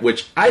planet,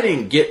 which I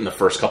didn't get in the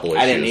first couple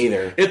issues. I didn't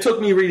either. It took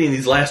me reading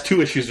these last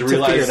 2 issues to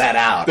realize figure that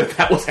out.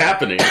 that was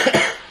happening.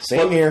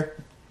 Same here.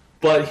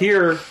 But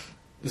here,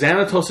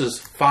 Xanatos'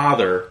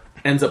 father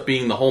ends up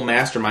being the whole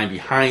mastermind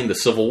behind the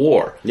Civil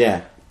War.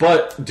 Yeah.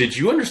 But did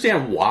you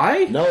understand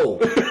why? No.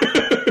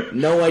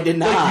 No, I did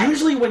not. Like,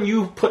 usually when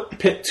you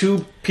pit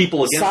 2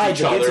 people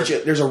against each other,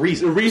 there's a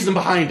reason. A reason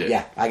behind it.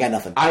 Yeah, I got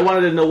nothing. I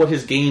wanted to know what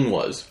his gain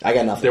was. I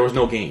got nothing. There was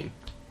no gain.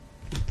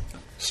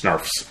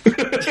 Snarfs.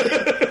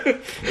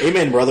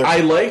 Amen, brother. I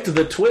liked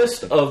the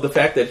twist of the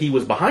fact that he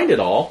was behind it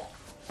all.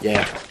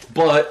 Yeah.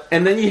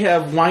 And then you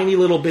have whiny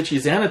little bitchy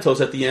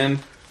Xanatos at the end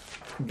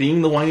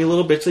being the whiny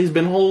little bitch that he's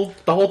been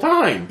the whole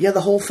time. Yeah,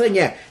 the whole thing,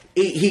 yeah.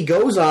 He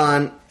goes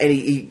on and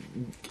he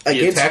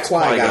against attacks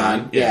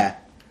Qui-Gon. Yeah.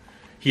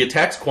 He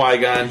attacks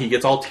Qui-Gon. He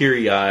gets all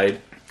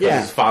teary-eyed.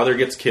 His father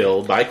gets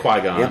killed by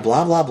Qui-Gon. Yeah,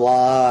 blah, blah,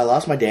 blah. I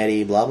lost my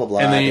daddy, blah, blah, blah.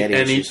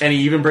 And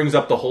he even brings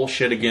up the whole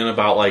shit again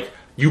about, like,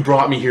 you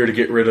brought me here to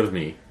get rid of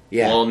me.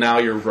 Yeah. Well, now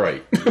you're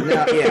right.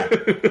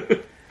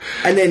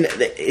 And then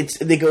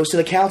it goes to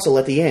the council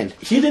at the end.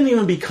 He didn't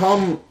even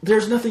become...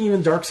 There's nothing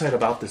even dark side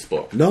about this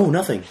book. No,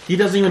 nothing. He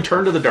doesn't even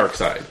turn to the dark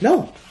side.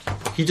 No.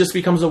 He just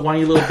becomes a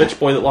whiny little bitch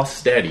boy that lost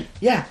his daddy.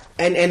 Yeah.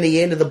 And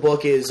the end of the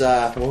book is,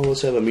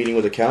 let's have a meeting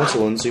with the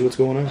council and see what's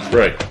going on.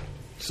 Right.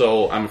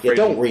 So I'm afraid...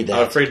 don't read that.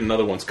 I'm afraid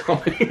another one's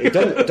coming.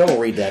 don't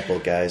read that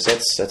book, guys.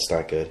 That's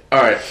not good.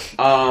 All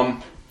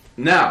right.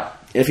 Now...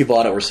 If you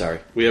bought it, we're sorry.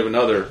 We have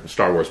another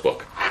Star Wars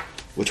book.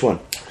 Which one?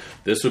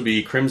 This would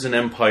be Crimson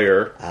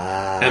Empire,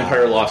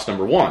 Empire Lost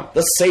 #1.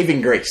 The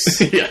Saving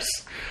Grace. Yes.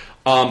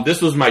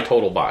 This was my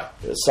total buy.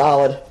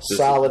 Solid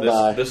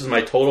buy. This is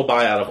my total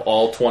buy out of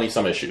all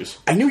 20-some issues.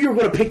 I knew you were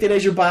going to pick that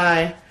as your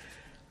buy.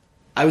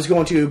 I was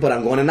going to, but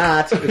I'm going to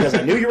not, because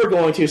I knew you were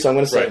going to, so I'm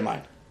going to say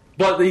mine.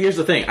 But here's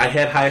the thing. I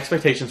had high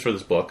expectations for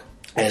this book.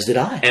 As did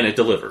I. And it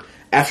delivered.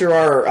 After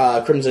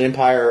our Crimson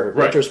Empire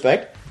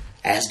retrospect,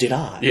 as did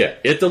I. Yeah,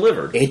 it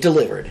delivered.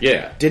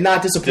 Yeah. Did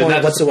not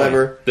disappoint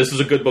whatsoever. This is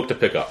a good book to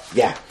pick up.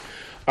 Yeah.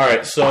 All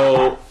right,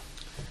 so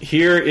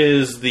here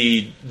is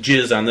the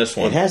jizz on this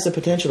one. It has the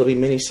potential to be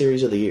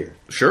miniseries of the year.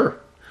 Sure.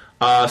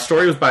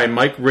 Story was by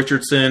Mike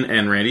Richardson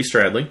and Randy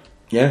Stradley.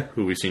 Yeah.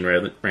 Who we've seen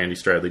Randy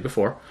Stradley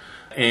before.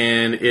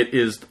 And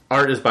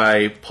art is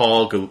by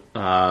Paul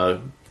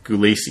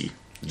Gulacy.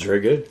 It's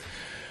very good.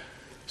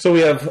 So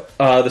we have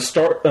the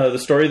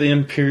story of the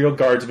Imperial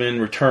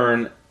Guardsmen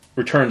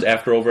returns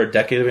after over a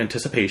decade of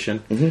anticipation.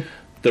 Mm-hmm.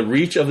 The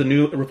reach of the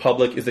New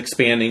Republic is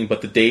expanding,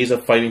 but the days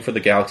of fighting for the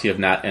galaxy have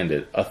not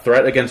ended. A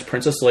threat against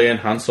Princess Leia and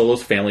Han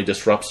Solo's family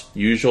disrupts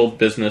usual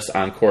business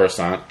on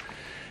Coruscant,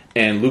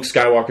 and Luke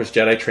Skywalker's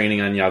Jedi training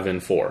on Yavin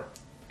 4.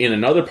 In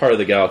another part of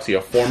the galaxy,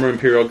 a former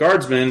Imperial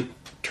Guardsman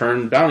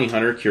turned bounty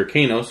hunter, Kir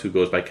Kanos, who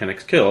goes by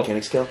Kennex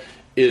Kill,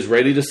 is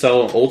ready to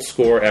settle an old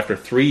score after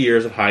 3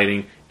 years of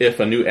hiding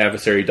if a new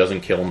adversary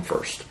doesn't kill him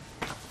first.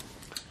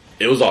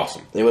 It was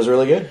awesome. It was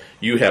really good.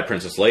 You have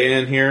Princess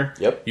Leia in here.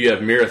 Yep. You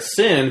have Mira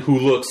Sin, who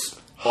looks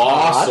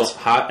awesome,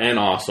 hot and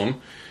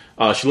awesome.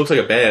 She looks like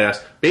a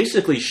badass.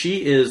 Basically,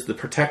 she is the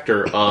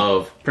protector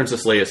of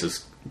Princess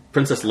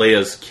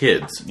Leia's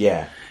kids.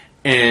 Yeah.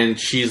 And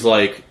she's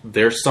like,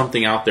 there's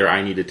something out there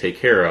I need to take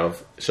care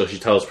of. So she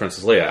tells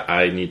Princess Leia,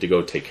 I need to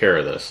go take care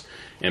of this.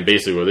 And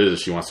basically what it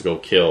is she wants to go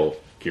kill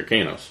Kir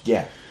Kanos.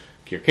 Yeah.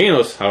 Kir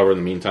Kanos, however, in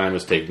the meantime,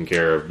 is taking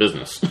care of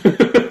business.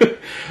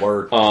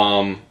 Word.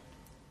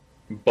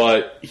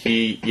 But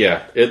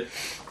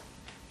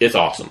it's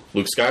awesome.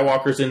 Luke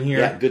Skywalker's in here.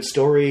 Yeah, good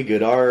story,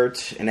 good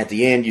art, and at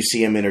the end you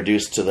see him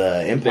introduced to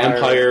the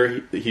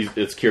Empire.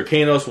 It's Kir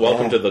Kanos.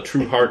 Welcome to the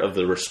true heart of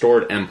the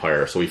restored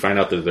Empire. So we find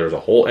out that there's a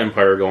whole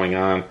empire going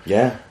on.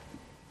 Yeah,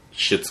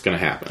 shit's gonna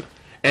happen.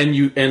 And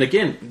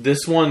again,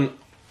 this one,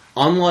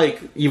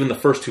 unlike even the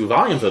first 2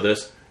 volumes of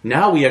this,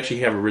 now we actually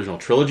have original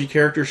trilogy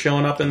characters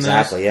showing up in this.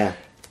 Exactly. Yeah,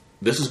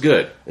 this is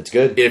good. It's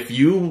good. If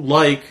you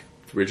like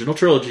original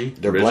trilogy,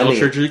 original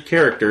trilogy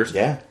characters,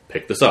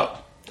 pick this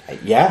up.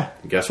 Yeah.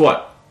 And guess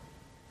what?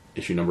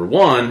 Issue number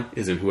 1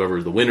 is in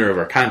whoever the winner of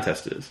our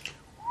contest is.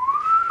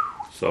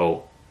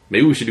 So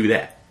maybe we should do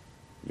that.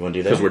 You want to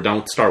do that? Because we're done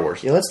with Star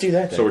Wars. Yeah, let's do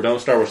that then. So we're done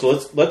with Star Wars. So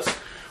let's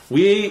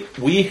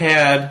we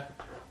had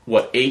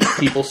 8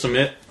 people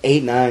submit?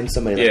 8, 9,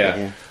 somebody like that.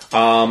 Yeah.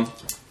 I'm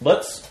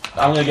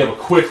going to give a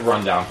quick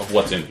rundown of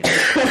what's in here.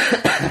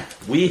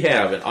 We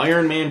have an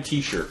Iron Man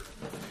t-shirt.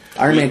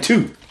 Iron Man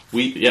 2.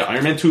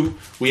 Iron Man 2.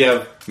 We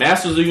have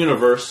Masters of the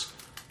Universe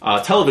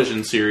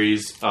television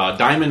series,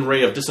 Diamond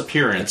Ray of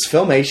Disappearance. It's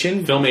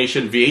Filmation,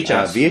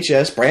 VHS.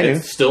 VHS, brand new.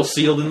 It's still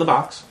sealed in the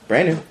box.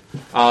 Brand new.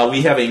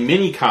 We have a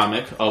mini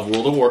comic of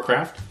World of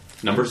Warcraft,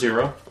 number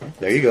 0.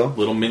 There you go.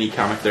 Little mini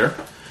comic there.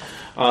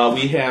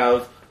 We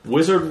have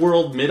Wizard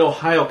World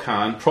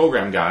Mid-Ohio-Con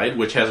program guide,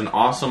 which has an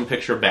awesome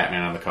picture of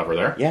Batman on the cover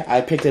there. Yeah,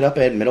 I picked it up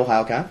at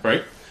Mid-Ohio-Con.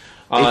 Right.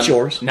 It's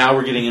yours. Now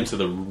we're getting into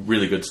the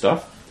really good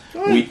stuff.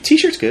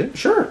 T-shirt's good.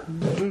 Sure.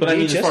 But I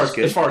mean,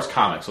 as far as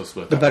comics, let's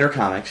go with the that. better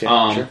comics,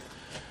 yeah, sure.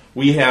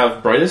 We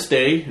have Brightest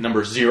Day,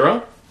 number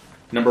 0,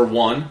 number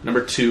 1,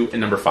 number 2,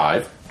 and number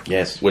 5.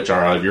 Yes. Which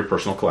are out of your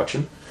personal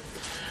collection.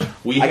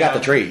 I got the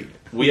trade.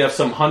 We have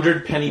some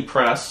 100 penny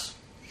press.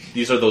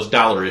 These are those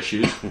dollar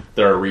issues.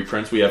 There are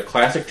reprints. We have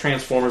Classic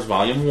Transformers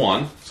Volume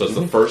 1. So it's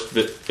the first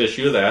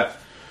issue of that.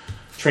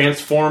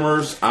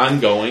 Transformers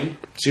Ongoing.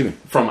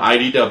 From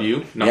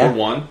IDW, number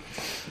 1.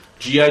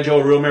 G.I. Joe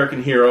Real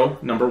American Hero,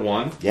 number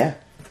 1. Yeah.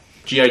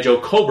 G.I.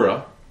 Joe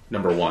Cobra,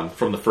 number 1,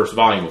 from the first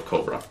volume of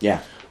Cobra. Yeah.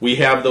 We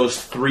have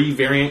those 3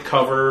 variant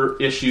cover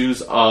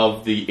issues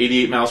of the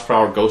 88 miles per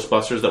hour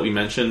Ghostbusters that we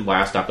mentioned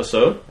last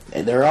episode.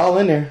 And they're all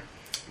in there.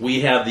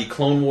 We have the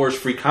Clone Wars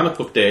Free Comic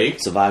Book Day.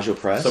 Savaggio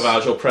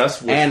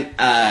Press. And,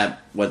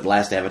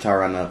 Last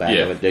Avatar on the back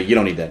of it. You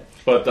don't need that.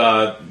 But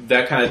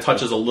that kind of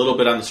touches a little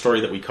bit on the story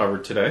that we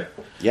covered today.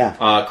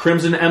 Yeah.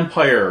 Crimson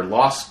Empire,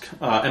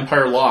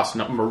 Empire Lost,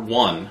 number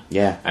 1.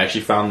 Yeah. I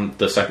actually found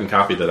the second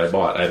copy that I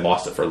bought. I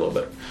lost it for a little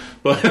bit.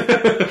 But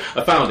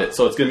I found it,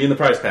 so it's going to be in the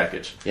prize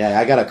package. Yeah,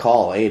 I got a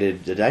call. Hey,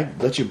 did I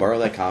let you borrow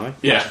that comic?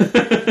 Yeah.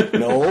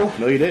 No,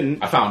 you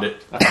didn't. I found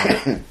it.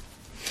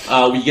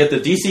 We get the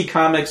DC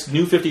Comics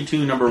New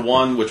 52 number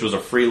 1, which was a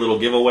free little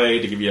giveaway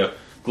to give you a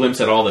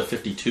glimpse at all the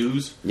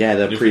 52s. Yeah,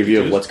 the preview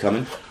 52s. of what's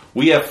coming.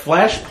 We have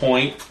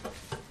Flashpoint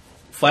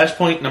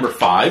number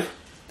 5.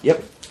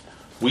 Yep.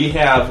 We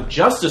have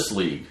Justice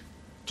League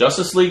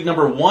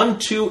number 1,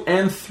 2,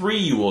 and 3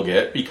 you will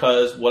get,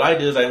 because what I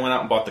did is I went out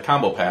and bought the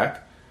combo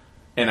pack,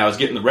 and I was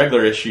getting the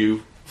regular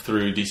issue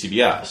through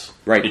DCBS.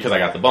 Right. Because I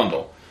got the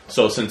bundle.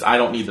 So since I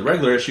don't need the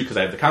regular issue because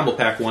I have the combo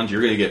pack ones,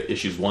 you're going to get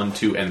issues 1,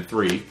 2, and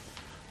 3,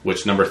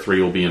 which number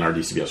 3 will be in our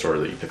DCBS order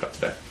that you pick up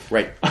today.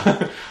 Right.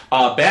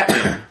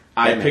 Batman.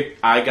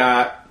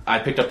 I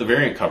picked up the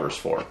variant covers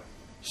for,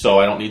 so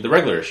I don't need the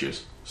regular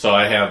issues. So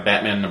I have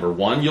Batman number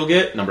 1 you'll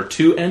get, number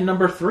 2, and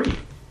number 3.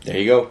 There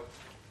you go.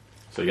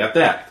 So you got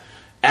that.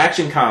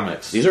 Action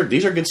Comics. These are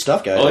good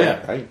stuff, guys. Oh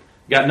yeah. Right.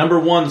 You got number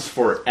 1s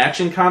for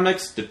Action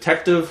Comics,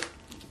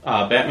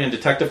 Batman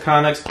Detective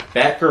Comics,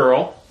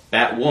 Batgirl,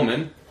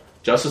 Batwoman,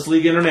 Justice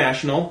League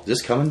International. Is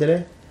this coming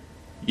today?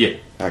 Yeah.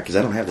 All right, because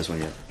I don't have this one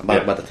yet. I'm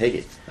about to take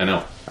it. I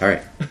know. All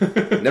right.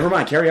 Never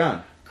mind. Carry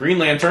on. Green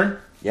Lantern.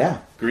 Yeah.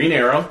 Green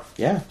Arrow.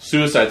 Yeah.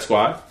 Suicide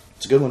Squad.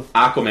 It's a good one.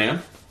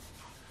 Aquaman.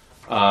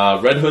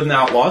 Red Hood and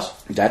Outlaws.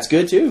 That's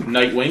good, too.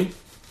 Nightwing.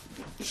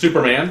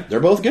 Superman. They're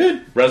both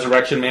good.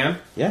 Resurrection Man.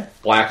 Yeah.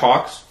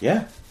 Blackhawks.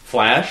 Yeah.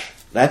 Flash.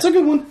 That's a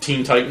good one.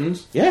 Teen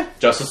Titans. Yeah.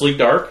 Justice League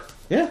Dark.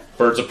 Yeah.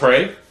 Birds of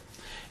Prey.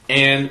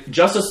 And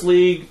Justice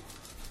League,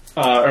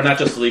 or not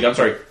Justice League, I'm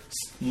sorry,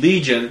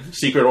 Legion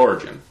Secret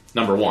Origin,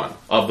 number 1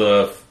 of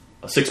the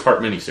 6-part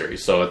miniseries.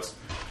 So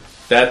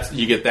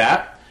you get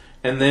that.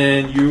 And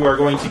then you are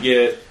going to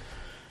get,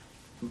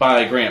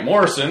 by Grant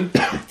Morrison,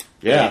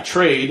 a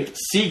trade,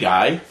 Sea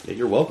Guy. Yeah,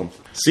 you're welcome.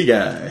 Sea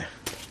Guy.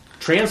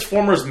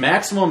 Transformers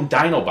Maximum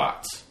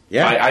Dinobots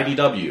by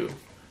IDW,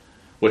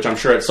 which I'm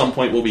sure at some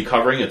point we'll be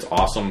covering. It's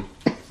awesome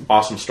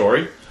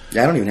story.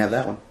 Yeah, I don't even have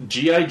that one.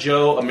 G.I.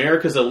 Joe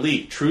America's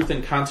Elite Truth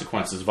and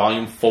Consequences,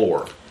 Volume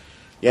 4.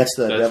 Yeah, it's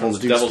the Devil's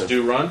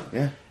Due run.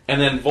 Yeah.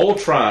 And then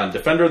Voltron,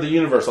 Defender of the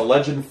Universe, A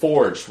Legend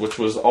Forged, which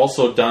was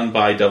also done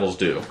by Devil's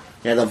Due.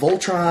 Yeah, the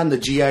Voltron, the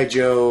G.I.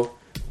 Joe,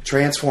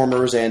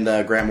 Transformers, and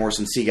Grant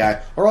Morrison Sea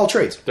Guy are all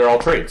trades. They're all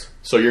trades.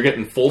 So you're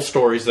getting full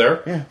stories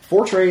there. Yeah,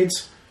 4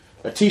 trades,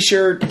 a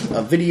t-shirt,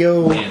 a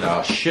video. And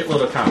a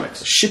shitload of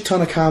comics. A shit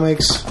ton of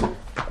comics.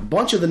 A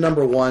bunch of the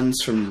number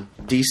 1s from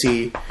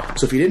DC.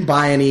 So if you didn't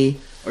buy any,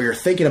 or you're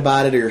thinking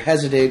about it, or you're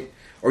hesitant,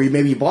 or you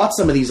maybe bought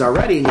some of these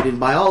already and you didn't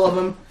buy all of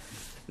them,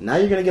 now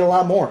you're going to get a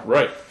lot more.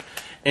 Right.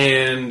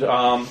 And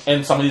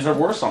some of these are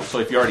worth some. So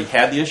if you already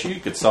had the issue, you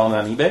could sell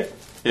them on eBay.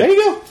 There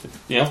you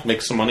go.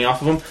 Make some money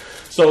off of them.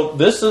 So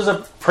this is a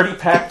pretty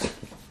packed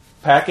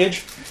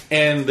package.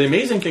 And the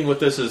amazing thing with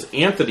this is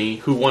Anthony,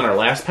 who won our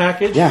last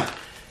package,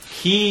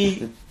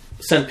 he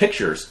sent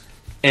pictures.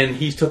 And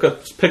he took a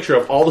picture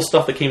of all the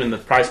stuff that came in the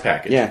prize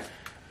package. Yeah.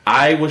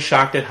 I was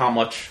shocked at how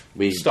much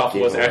stuff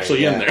was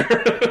actually in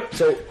there.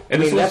 So,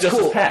 this was just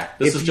cool. as packed.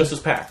 This is just as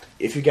packed.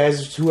 If you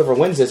guys, whoever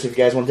wins this, if you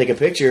guys want to take a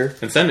picture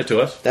and send it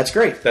to us, that's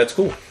great. That's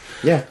cool.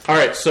 Yeah. All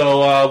right.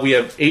 So we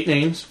have 8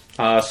 names.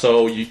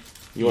 So you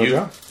want to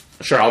draw?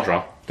 Sure, I'll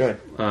draw. Go ahead.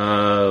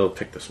 I'll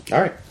pick this one.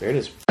 All right. There it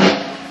is.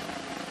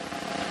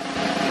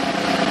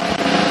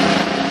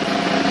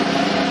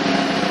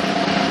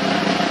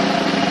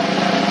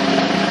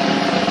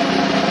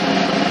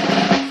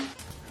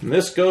 And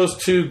this goes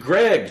to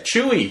Greg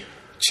Chewy.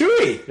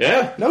 Chewy?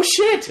 Yeah. No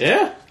shit.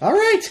 Yeah. All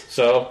right.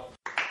 So.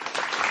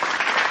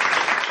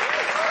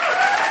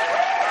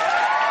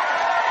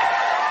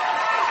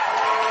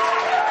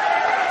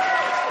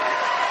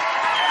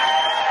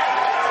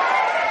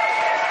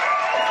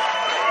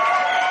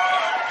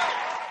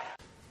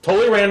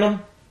 Totally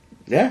random.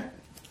 Yeah.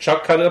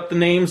 Chuck cut up the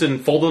names and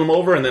folded them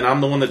over, and then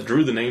I'm the one that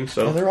drew the names.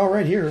 So they're all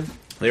right here.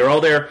 They're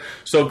all there.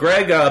 So,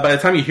 Greg, by the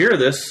time you hear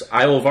this,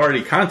 I will have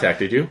already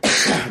contacted you.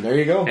 There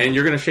you go. And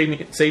you're going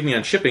to save me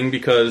on shipping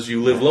because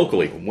you live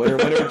locally.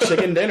 Winter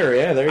chicken dinner,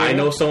 yeah. There you go. I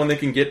know someone that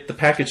can get the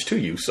package to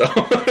you, so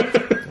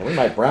we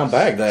might brown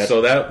bag that.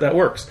 So that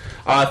works.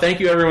 Thank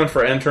you, everyone,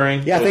 for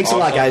entering. Yeah, thanks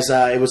awesome. A lot, guys.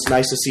 It was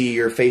nice to see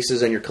your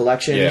faces and your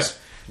collections.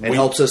 Yeah. It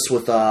helps us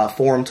with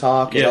forum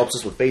talk. It helps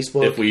us with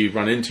Facebook. If we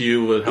run into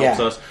you, it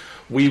helps us.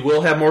 We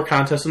will have more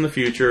contests in the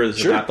future. This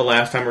is not the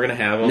last time we're going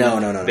to have them.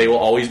 No. They will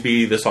always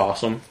be this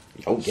awesome.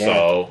 Oh, yeah.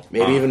 So,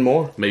 maybe even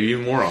more. Maybe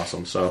even more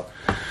awesome. So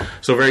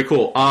very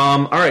cool.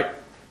 All right.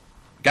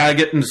 Got to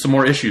get into some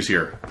more issues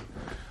here.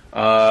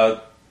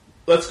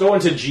 Let's go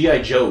into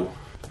G.I. Joe.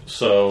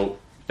 So,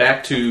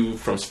 back to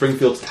From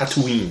Springfield to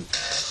Tatooine.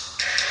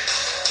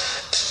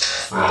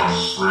 From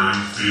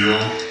Springfield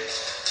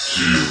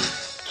to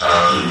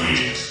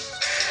Tatooine.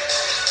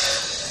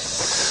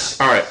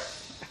 All right.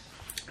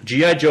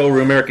 G.I. Joe,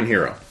 Real American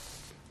Hero.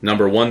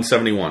 Number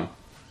 171.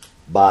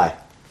 Bye.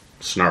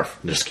 Snarf.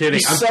 Just kidding.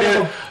 You son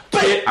of a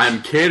bitch.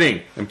 I'm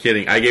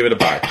kidding. I gave it a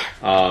bye.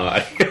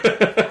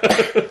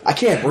 I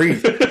can't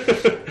breathe.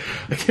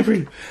 I can't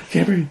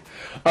breathe.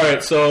 All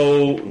right,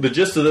 so the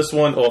gist of this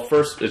one, well,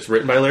 first, it's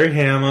written by Larry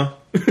Hama.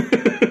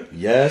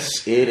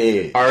 Yes, it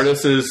is.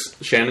 Artist is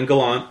Shannon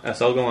Gallant,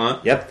 S.L.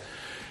 Gallant. Yep.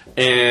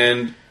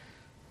 And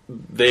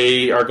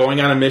they are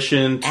going on a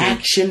mission to...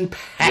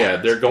 Action-packed. Yeah,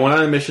 they're going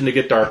on a mission to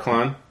get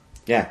Darklon.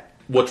 Yeah.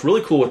 What's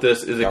really cool with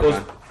this is it goes...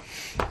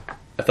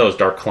 I thought it was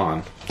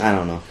Darklon. I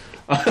don't know.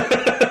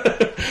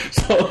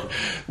 So,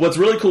 what's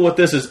really cool with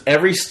this is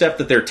every step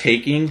that they're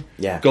taking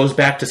goes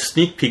back to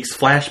sneak peeks,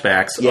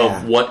 flashbacks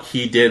of what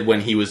he did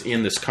when he was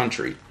in this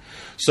country.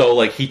 So,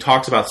 like, he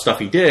talks about stuff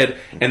he did,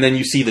 and then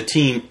you see the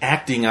team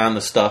acting on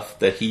the stuff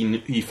that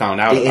he found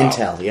out about. The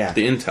intel, yeah.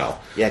 The intel.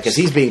 Yeah, because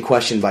he's being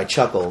questioned by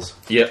Chuckles.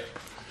 Yep.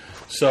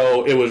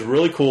 So, it was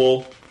really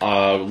cool.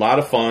 A lot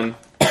of fun.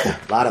 A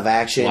lot of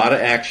action.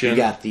 You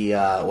got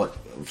the,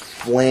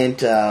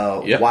 Flint,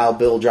 Wild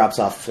Bill drops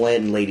off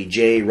Flint and Lady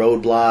J,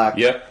 Roadblock.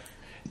 Yep.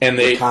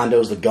 And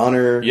Condo's the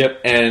gunner.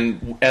 Yep.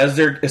 And as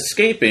they're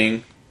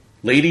escaping,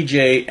 Lady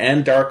J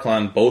and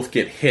Darklon both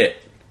get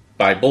hit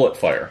by bullet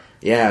fire.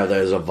 Yeah,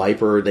 there's a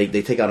Viper. They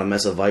take out a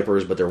mess of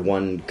Vipers, but their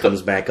one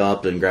comes back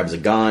up and grabs a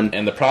gun.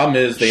 And the problem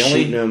is they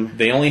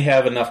only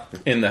have enough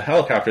in the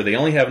helicopter. They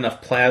only have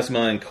enough plasma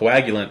and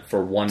coagulant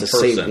for one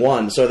person to save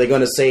one. So are they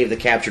going to save the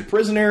captured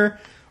prisoner?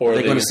 Or are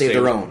they going to save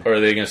their own? Or are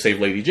they going to save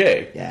Lady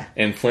J? Yeah.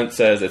 And Flint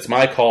says, it's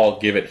my call,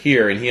 give it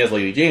here. And he has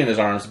Lady J in his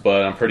arms,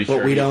 but I'm pretty sure...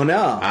 But we don't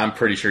know. I'm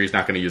pretty sure he's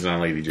not going to use it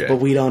on Lady J. But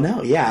we don't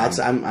know. Yeah,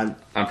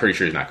 I'm pretty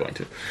sure he's not going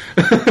to.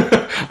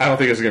 I don't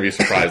think there's going to be a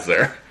surprise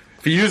there.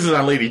 If he uses it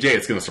on Lady J,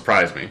 it's going to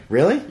surprise me.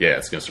 Really? Yeah,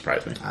 it's going to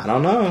surprise me. I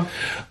don't know.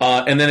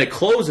 And then it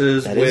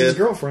closes with... his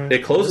girlfriend.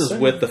 It closes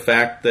with the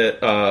fact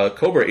that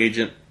Cobra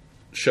Agent...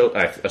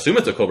 I assume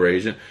it's a Cobra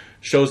Agent...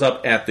 shows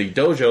up at the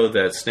dojo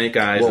that Snake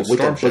Eyes and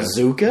Storm with a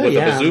bazooka? With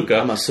a bazooka.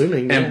 I'm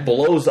assuming. Yeah. And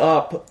blows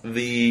up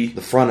the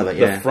front of it,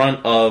 the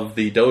front of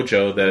the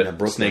dojo that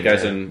Brooklyn, Snake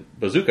Eyes and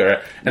Bazooka are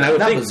at. And I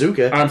would think...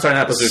 Bazooka. I'm sorry,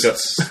 not Bazooka.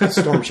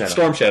 Storm Shadow.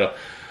 Storm Shadow.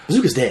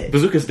 Bazooka's dead.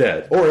 Bazooka's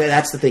dead. Or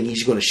that's the thing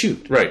he's going to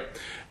shoot. Right.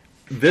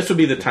 This would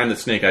be the time that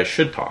Snake Eyes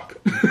should talk.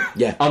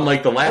 Yeah.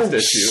 Unlike the last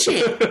issue.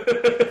 Shit.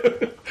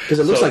 Because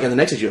it looks like in the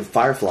next issue,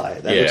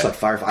 Firefly. That looks like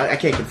Firefly. I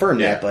can't confirm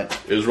that, but...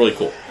 It was really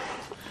cool.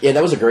 Yeah,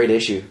 that was a great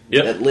issue.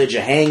 Yep. That Lydia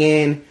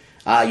hanging.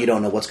 You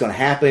don't know what's going to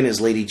happen. Is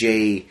Lady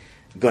J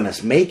going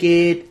to make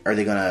it? Are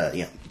they going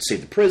to save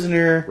the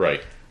prisoner?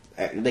 Right.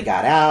 They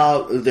got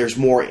out. There's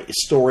more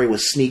story with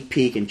Sneak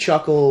Peek and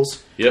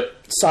Chuckles. Yep.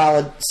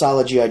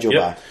 Solid G.I. Joe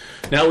buy.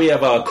 Now we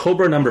have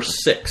Cobra number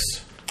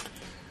 6.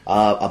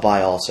 A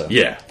buy also.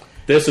 Yeah.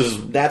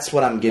 That's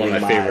what I'm giving one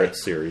of my favorite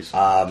series.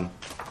 Buy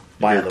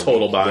Your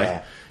total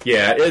buy.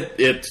 Yeah.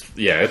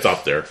 It's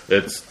up there.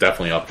 It's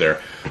definitely up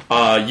there.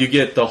 You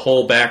get the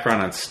whole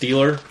background on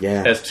Steeler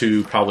as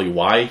to probably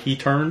why he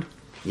turned.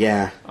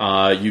 Yeah.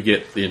 You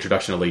get the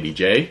introduction of Lady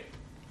J.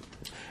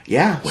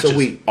 Yeah. Which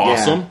is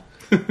awesome.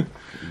 Yeah.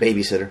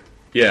 Babysitter.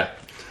 Yeah.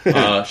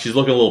 She's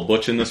looking a little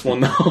butch in this one,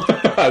 though,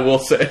 I will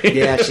say.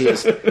 Yeah, she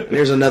is. And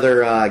there's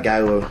another guy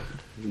who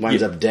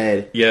winds up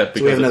dead. Yeah.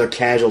 So we have another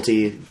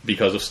casualty.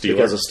 Because of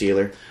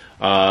Steeler.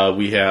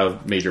 We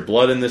have Major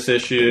Blood in this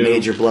issue.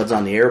 Major Blood's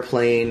on the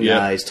airplane.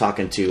 Yep. He's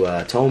talking to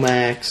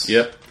Tomax.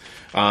 Yep.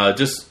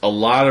 Just a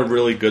lot of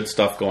really good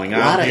stuff going on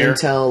here. A lot of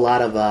intel,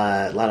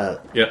 a lot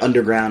of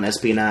underground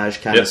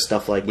espionage kind of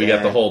stuff like that. We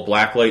got the whole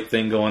Blacklight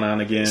thing going on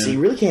again. So you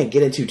really can't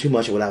get into too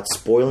much without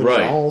spoiling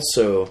it all.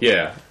 So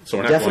so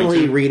we're not definitely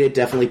going to. read it.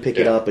 Definitely pick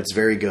it up. It's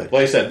very good.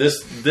 Like I said,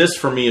 this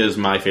for me is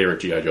my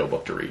favorite G.I. Joe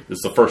book to read.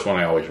 It's the first one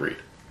I always read.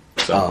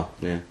 So.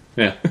 Yeah.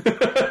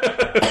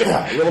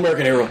 Little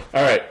American Hero.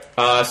 All right.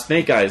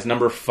 Snake Eyes,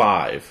 number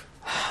 5.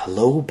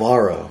 Low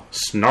Borrow.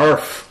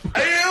 Snarf.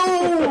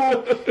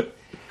 Ew!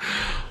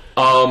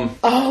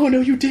 Oh,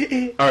 no, you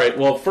didn't. All right.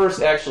 Well,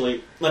 first,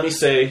 actually, let me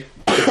say,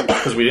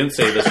 because we didn't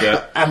say this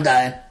yet. I'm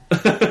dying.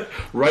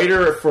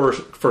 Writer for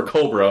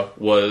Cobra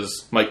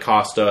was Mike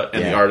Costa,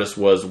 and the artist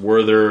was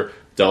Werther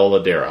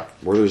Dell'Edera.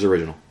 Werther's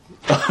original.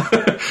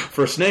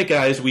 For Snake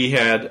Eyes, we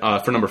had,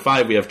 for number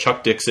 5, we have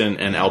Chuck Dixon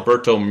and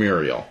Alberto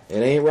Muriel.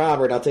 It ain't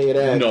Robert, I'll tell you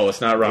that. No,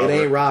 it's not Robert.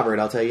 It ain't Robert,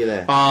 I'll tell you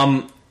that.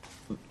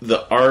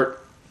 The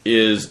art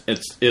is,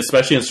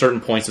 especially in certain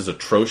points, is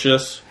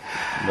atrocious.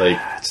 Like,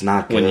 it's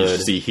not good. When you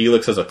see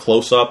Helix as a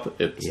close-up,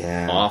 it's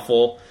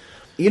awful.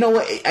 You know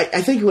what?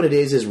 I think what it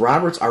is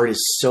Robert's art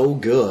is so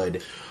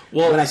good.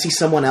 Well, when I see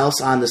someone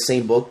else on the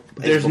same book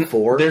as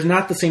before, there's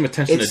not the same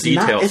attention to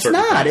detail. It's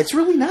not. It's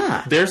really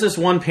not. There's this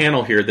one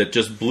panel here that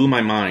just blew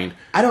my mind.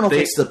 I don't know if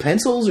it's the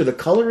pencils or the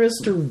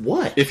colorist or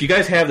what. If you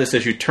guys have this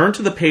issue, turn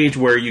to the page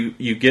where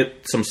you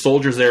get some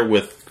soldiers there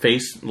with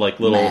face, like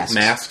little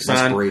masks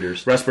on.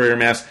 Respirator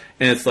masks.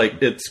 And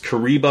it's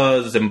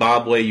Kariba,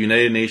 Zimbabwe,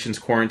 United Nations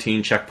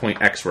Quarantine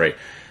Checkpoint X-Ray.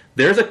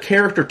 There's a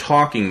character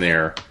talking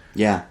there.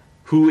 Yeah.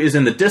 Who is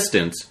in the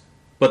distance,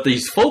 but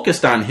he's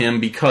focused on him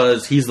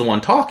because he's the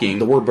one talking.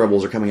 The word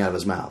bubbles are coming out of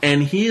his mouth.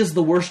 And he is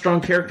the worst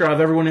drunk character out of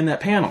everyone in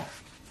that panel.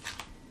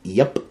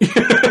 Yep.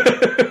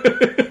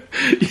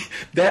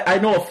 That I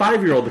know a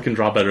 5-year-old that can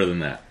draw better than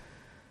that.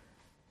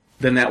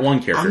 Than that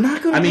one character. I'm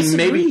not going to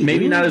disagree.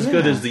 maybe not as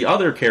good as the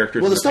other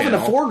characters. Well, the stuff panel.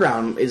 in the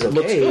foreground is okay.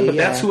 Looks good, but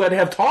that's who I'd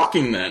have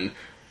talking then.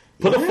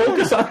 Put a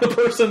focus on the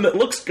person that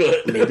looks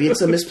good. Maybe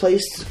it's a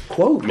misplaced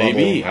quote.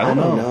 Maybe. Bubble. I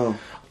don't know.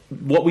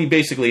 What we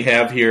basically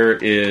have here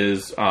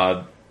is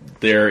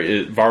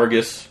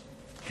Vargas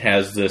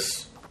has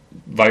this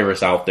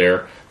virus out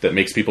there that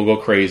makes people go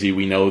crazy.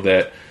 We know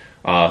that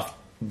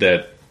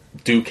that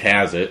Duke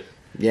has it.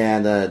 Yeah,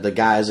 the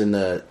guys in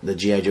the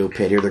G.I. Joe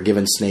pit here, they're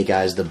giving Snake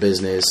Eyes the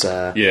business.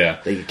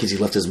 Because he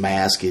left his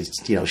mask, he's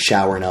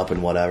showering up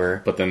and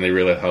whatever. But then they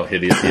realize how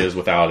hideous he is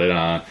without it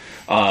on.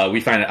 We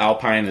find that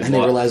Alpine is... And they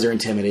realize they're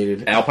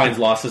intimidated. Alpine's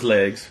lost his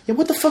legs. Yeah,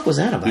 what the fuck was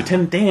that about?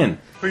 Lieutenant Dan.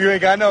 Well, you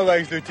ain't got no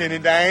legs,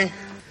 Lieutenant Dan.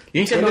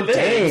 You ain't got no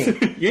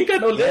legs. You ain't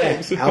got no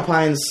legs.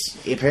 Alpine's,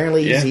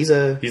 apparently, he's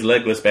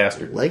legless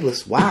bastard.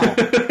 Legless, wow.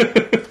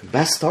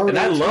 Best Star and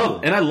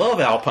I love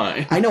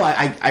Alpine. I know,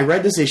 I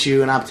read this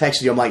issue and I'm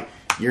texting you, I'm like,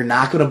 you're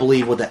not going to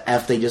believe what the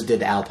F they just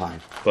did to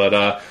Alpine.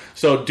 But,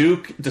 so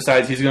Duke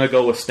decides he's going to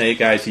go with Snake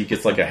Eyes. He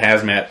gets like a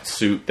hazmat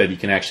suit that he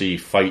can actually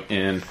fight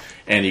in,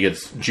 and he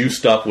gets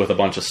juiced up with a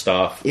bunch of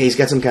stuff. Yeah, he's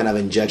got some kind of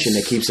injection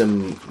that keeps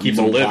him living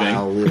for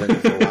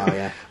a while,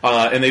 yeah.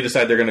 And they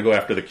decide they're going to go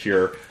after the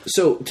cure.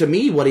 So, to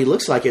me, what he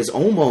looks like is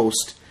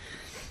almost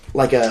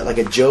like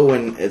a Joe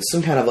in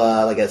some kind of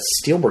like a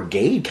Steel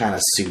Brigade kind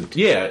of suit.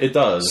 Yeah, it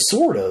does.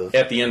 Sort of.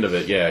 At the end of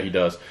it, yeah, he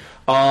does.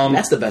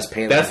 That's the best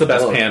panel. That's the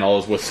best panel,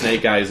 is with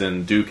Snake Eyes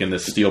and Duke in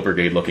this Steel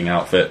Brigade looking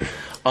outfit.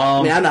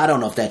 I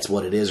don't know if that's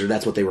what it is or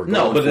that's what they were going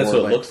for. No, but that's what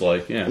it looks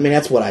like, yeah. I mean,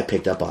 that's what I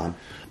picked up on.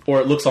 Or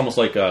it looks almost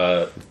like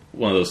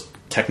one of those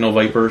Techno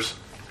Vipers.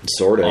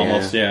 Sort of,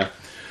 almost, yeah.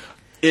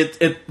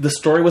 The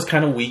story was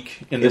kind of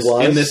weak in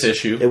this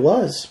issue. It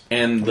was.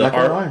 And the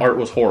art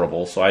was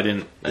horrible, so I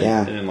didn't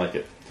like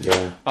it.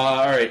 Yeah.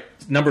 All right,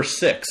 number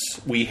 6.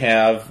 We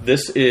have,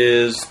 this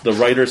is, the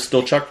writer's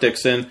still Chuck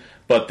Dixon,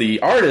 but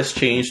the artist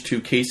changed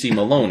to Casey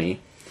Maloney,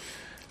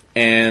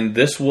 and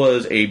this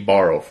was a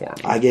borrow for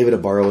me. I gave it a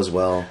borrow as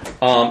well.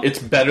 It's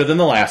better than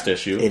the last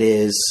issue. It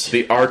is.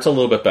 The art's a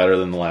little bit better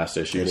than the last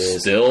issue. It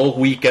is. Still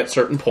weak at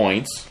certain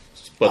points,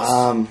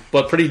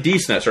 but pretty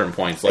decent at certain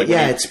points. Like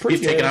it's pretty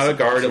he's taken out a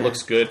guard. It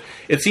looks good.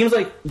 It seems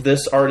like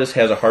this artist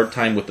has a hard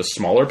time with the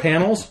smaller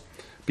panels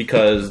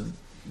because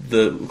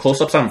the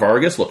close-ups on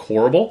Vargas look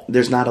horrible.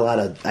 There's not a lot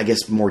of, I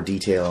guess, more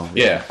detail.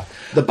 Yeah.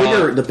 The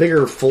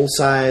bigger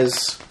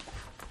full-size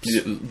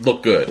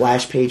look good.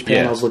 Flash page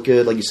panels look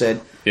good, like you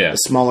said. Yeah. The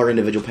smaller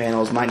individual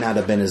panels might not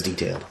have been as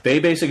detailed. They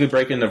basically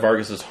break into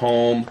Vargas's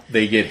home.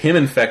 They get him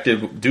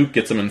infected. Duke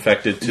gets him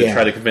infected to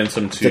try to convince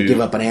him to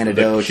give up an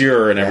antidote, the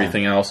cure, and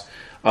everything else.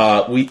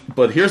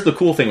 But here's the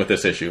cool thing with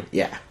this issue.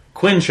 Yeah.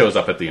 Quinn shows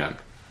up at the end.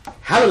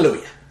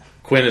 Hallelujah.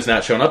 Quinn has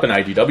not shown up in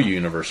IDW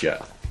universe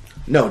yet.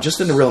 No, just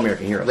in the Real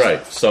American Heroes.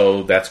 Right.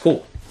 So that's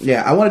cool.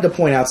 Yeah, I wanted to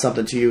point out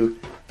something to you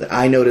that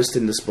I noticed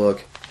in this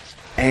book,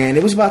 and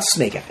it was about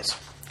Snake Eyes.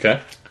 Okay.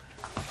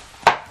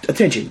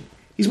 Attention.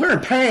 He's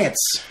wearing pants.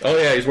 Oh,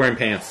 yeah, he's wearing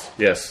pants.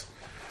 Yes.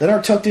 That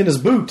aren't tucked in his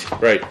boot.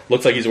 Right.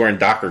 Looks like he's wearing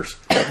Dockers.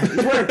 He's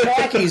wearing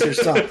khakis or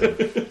something.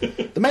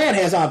 The man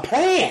has on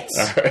pants.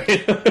 All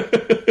right.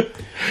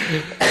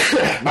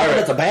 Not that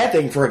that's a bad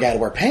thing for a guy to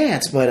wear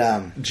pants,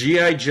 but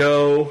G.I.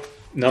 Joe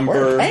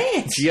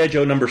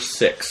number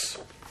 6.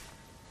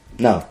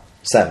 No,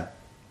 7.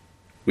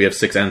 We have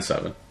 6 and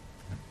 7.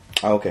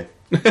 Oh, okay.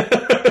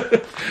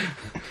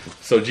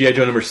 So G.I.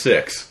 Joe number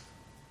 6.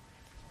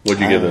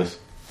 What'd you give this?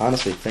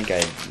 Honestly, think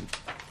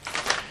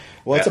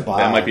well, it's a buy.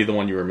 That might be the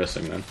one you were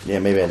missing then. Yeah,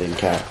 maybe I didn't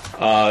count.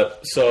 I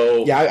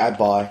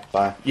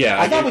buy. Yeah,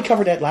 I thought we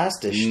covered that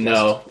last issue.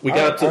 No, we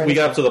got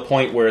up to the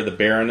point where the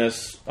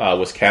Baroness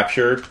was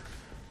captured,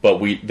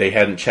 but they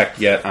hadn't checked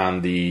yet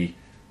on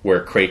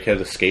where Crake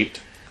had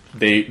escaped.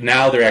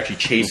 They're actually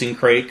chasing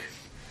Crake,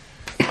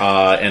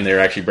 and they're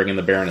actually bringing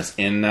the Baroness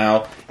in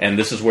now. And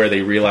this is where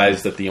they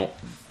realize that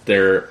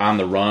they're on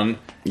the run,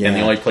 and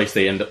the only place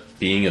they end up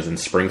being is in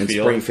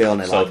Springfield.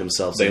 And they lock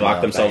themselves in. They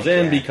lock themselves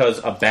in because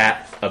a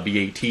BAT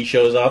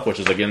shows up, which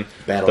is again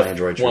Battle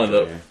Android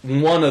Trooper,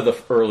 one of the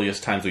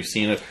earliest times we've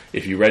seen it.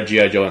 If you read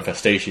G.I. Joe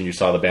Infestation, you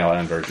saw the Battle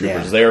Android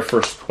Troopers there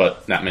first,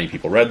 but not many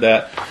people read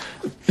that.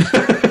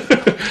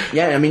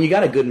 Yeah, I mean, you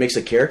got a good mix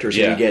of characters.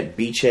 Yeah. You get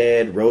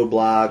Beachhead,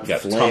 Roadblock,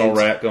 Flint, Tunnel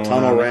Rat going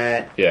Tunnel on.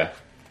 Rat. Yeah.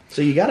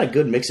 So you got a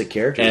good mix of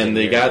characters. And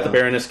they got the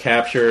Baroness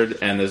captured,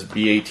 and this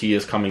BAT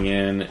is coming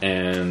in,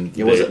 and...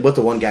 What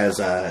the one guy's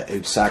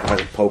who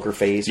sacrificed a poker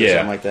face or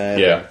something like that?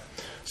 Yeah.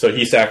 So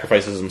he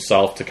sacrifices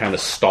himself to kind of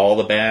stall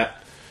the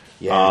Bat.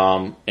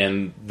 Yeah.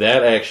 And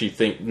that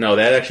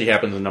actually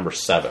happens in number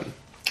 7,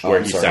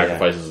 where he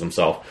sacrifices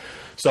himself.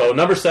 So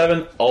number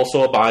 7,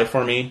 also a buy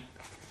for me.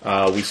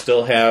 We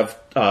still have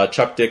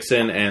Chuck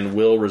Dixon and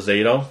Will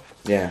Rosado.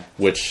 Yeah.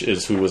 Which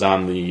is who was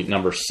on the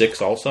number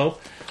 6 also.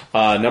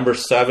 Number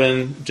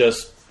 7,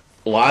 just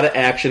a lot of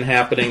action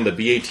happening. The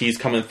BAT's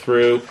coming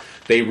through.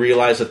 They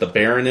realize that the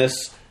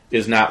Baroness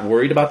is not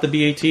worried about the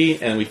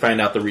BAT, and we find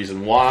out the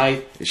reason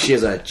why. She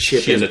has a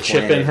chip. She has a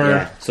chip in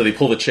her, so they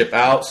pull the chip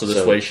out. So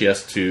this way, she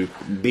has to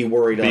be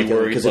worried.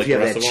 Because if you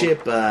have that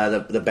chip,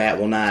 the bat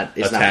will not.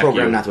 It's not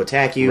programmed not to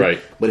attack you. Right.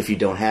 But if you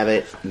don't have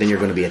it, then you're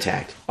going to be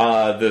attacked.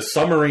 The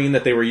submarine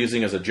that they were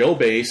using as a Joe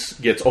base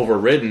gets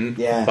overridden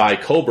by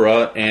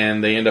Cobra,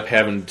 and they end up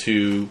having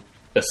to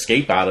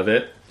escape out of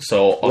it.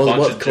 So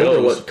what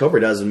Cobra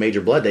does in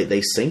Major Blood,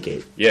 they sink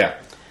it. Yeah.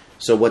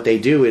 So what they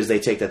do is they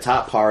take the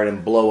top part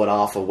and blow it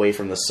off away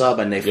from the sub,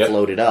 and they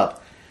float it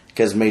up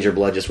because Major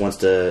Blood just wants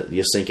to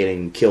sink it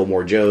and kill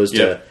more Joes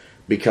to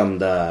become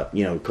the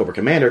Cobra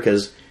Commander,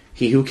 because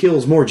he who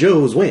kills more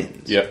Joes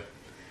wins. Yep,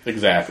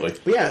 exactly.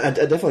 But yeah,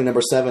 definitely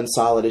number 7,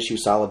 solid issue,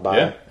 solid buy.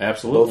 Yeah,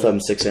 absolutely. Both of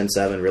them 6 and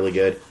 7, really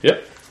good.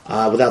 Yep.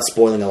 Without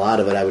spoiling a lot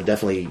of it, I would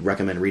definitely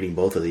recommend reading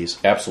both of these.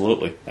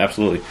 Absolutely,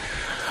 absolutely.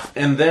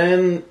 And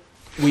then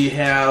we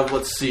have,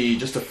 let's see,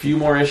 just a few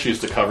more issues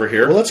to cover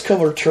here. Well, let's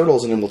cover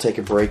Turtles, and then we'll take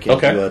a break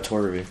into a toy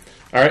review.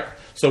 All right.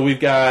 So we've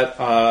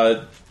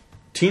got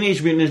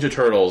Teenage Mutant Ninja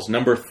Turtles,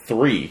 number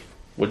 3.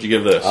 What'd you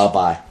give this? A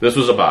buy. This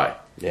was a buy.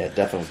 Yeah,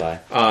 definitely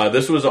buy.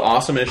 This was an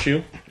awesome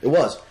issue. It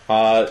was.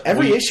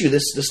 Every issue,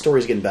 this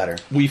story's getting better.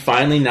 We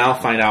finally now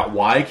find out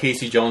why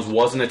Casey Jones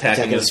wasn't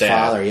attacking his dad.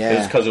 Father, yeah.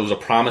 It's because it was a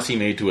promise he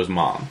made to his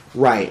mom.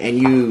 Right,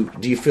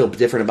 and do you feel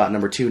different about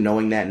number 2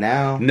 knowing that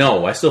now?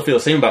 No, I still feel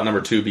the same about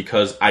number 2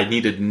 because I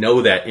needed to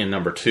know that in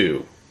number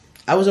 2.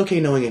 I was okay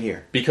knowing it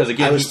here. Because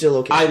again, I was still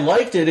okay. I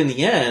liked it in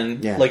the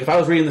end. Yeah. Like if I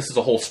was reading this as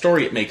a whole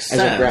story, it makes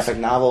sense. As a graphic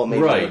novel,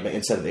 maybe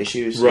instead of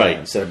issues,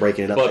 instead of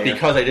breaking it up. But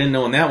because I didn't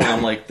know in that one,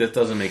 I'm like, that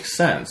doesn't make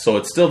sense. So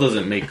it still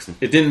doesn't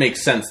it didn't make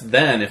sense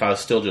then if I was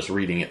still just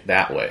reading it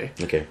that way.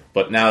 Okay.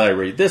 But now that I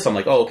read this, I'm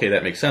like, oh, okay,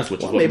 that makes sense.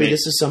 Which is what maybe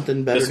this is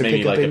something better to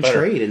pick up in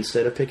trade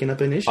instead of picking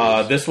up in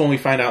issues. This one we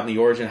find out in the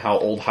origin how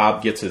Old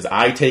Hob gets his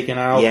eye taken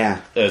out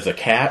as a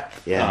cat.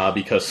 Yeah.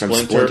 Because From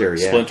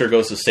Splinter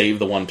goes to save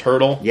the one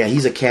turtle. Yeah,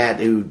 he's a cat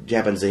who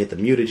happens to hit the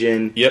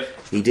mutagen. Yep.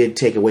 He did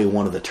take away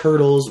one of the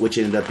turtles, which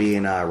ended up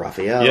being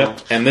Raphael.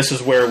 Yep. And this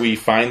is where we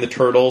find the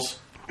turtles,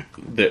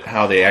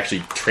 how they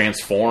actually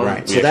transform.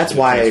 Right. So that's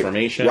why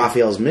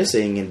Raphael's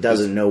missing and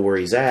doesn't know where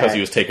he's at. Because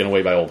he was taken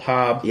away by Old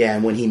Hob. Yeah,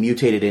 and when he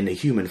mutated into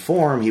human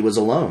form, he was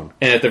alone.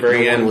 And at the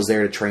very end, no one was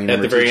there to train him.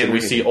 At the very end,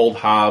 we see Old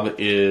Hob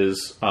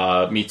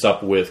meets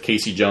up with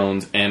Casey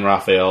Jones and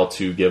Raphael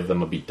to give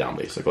them a beatdown,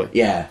 basically.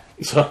 Yeah.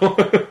 So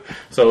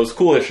it was a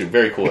cool issue,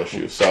 very cool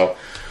issue. So,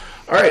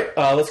 all right,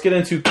 let's get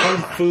into Kung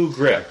Fu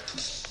Grip.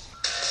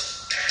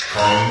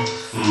 Kung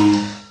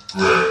Fu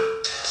Grip.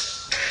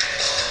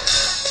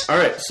 All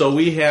right, so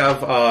we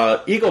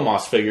have Eagle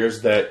Moss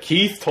figures that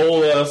Keith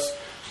told us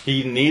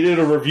he needed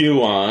a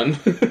review on.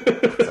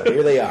 So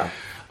here they are.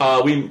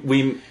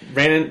 We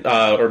ran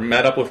or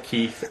met up with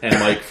Keith and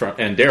Mike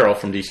and Daryl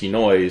from DC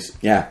Noise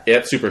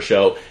at Super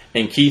Show,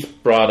 and Keith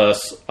brought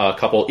us a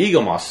couple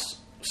Eagle Moss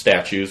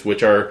statues,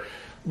 which are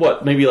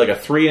maybe like a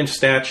 3-inch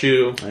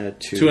statue,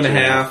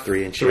 2.5,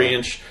 3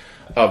 inch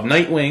of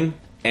Nightwing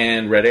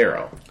and Red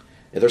Arrow.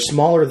 Yeah, they're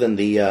smaller than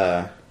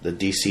the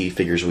DC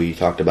figures we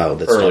talked about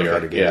that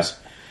earlier. Yeah.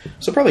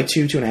 So probably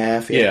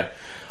 2.5. Yeah.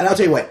 And I'll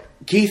tell you what,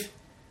 Keith,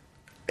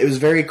 it was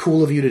very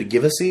cool of you to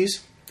give us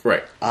these.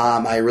 Right.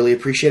 I really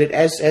appreciate it.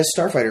 As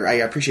Starfighter, I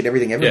appreciate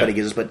everything everybody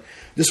gives us, but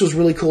this was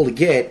really cool to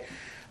get.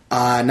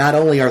 Not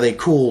only are they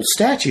cool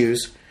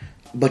statues,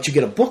 but you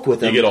get a book with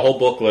them. You get a whole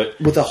booklet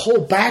with a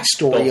whole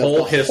backstory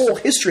of the whole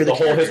history of the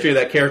character. whole history of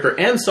that character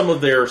and some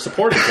of their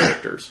supporting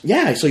characters.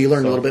 Yeah, so you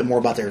learn a little bit more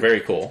about their very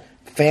cool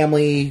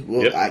family.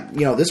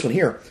 Well, this one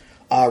here,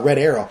 Red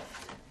Arrow.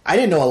 I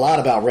didn't know a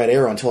lot about Red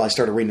Arrow until I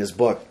started reading this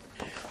book.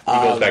 He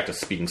goes back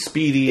to being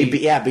speedy.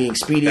 Being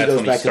speedy. That's goes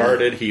when back he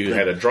started. He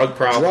had a drug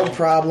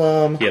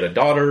problem. He had a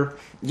daughter.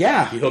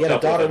 Yeah, he hooked had a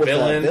up daughter with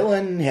a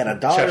villain. He had a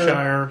daughter.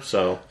 Cheshire.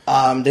 So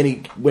then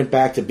he went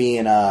back to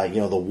being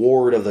the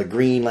ward of the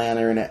Green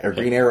Lantern or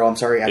Green Arrow. I'm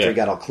sorry. After he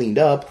got all cleaned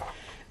up,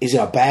 he's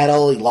in a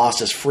battle. He lost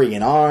his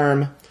friggin'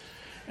 arm.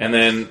 And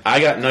then I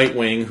got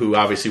Nightwing, who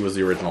obviously was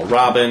the original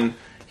Robin.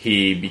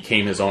 He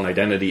became his own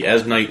identity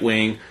as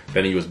Nightwing.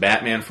 Then he was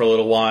Batman for a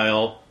little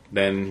while.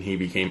 Then he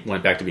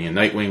went back to being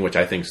Nightwing, which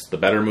I think is the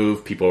better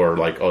move. People are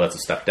like, "Oh, that's a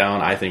step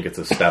down." I think it's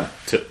a step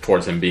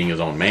towards him being his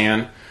own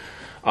man.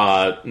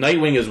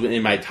 Nightwing is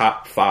in my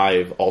top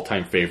 5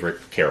 all-time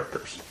favorite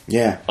characters.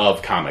 Yeah,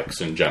 of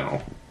comics in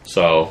general.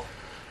 So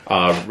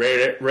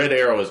Red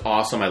Arrow is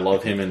awesome. I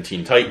love him in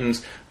Teen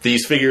Titans.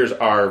 These figures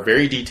are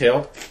very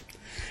detailed.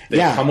 They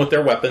come with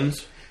their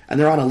weapons. And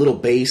they're on a little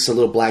base, a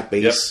little black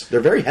base. Yep. They're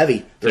very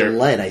heavy. They're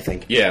lead, I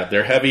think. Yeah,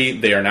 they're heavy.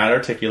 They are not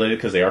articulated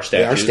because they are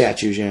statues. They are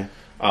statues, yeah.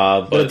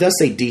 But it does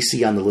say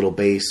DC on the little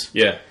base.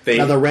 Yeah.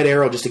 Now, the Red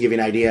Arrow, just to give you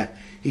an idea,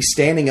 he's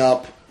standing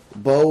up,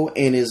 bow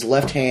in his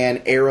left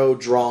hand, arrow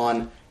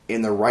drawn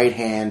in the right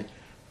hand.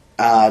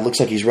 It looks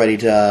like he's ready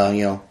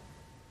to,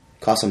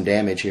 cause some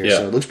damage here. Yeah.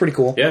 So it looks pretty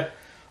cool. Yeah.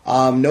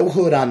 No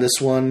hood on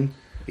this one,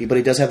 but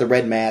he does have the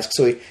red mask.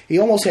 So he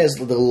almost has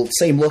the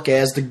same look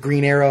as the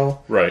Green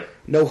Arrow. Right.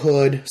 No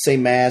hood,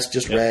 same mask,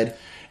 just red.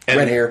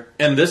 Red hair.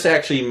 And this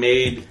actually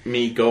made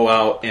me go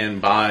out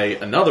and buy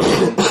another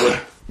one,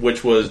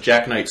 which was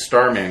Jack Knight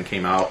Starman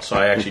came out, so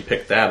I actually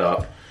picked that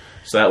up.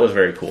 So that was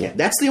very cool. Yeah,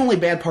 that's the only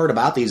bad part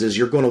about these is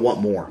you're going to want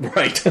more.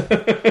 Right.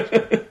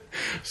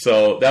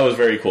 So that was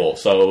very cool.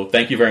 So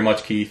thank you very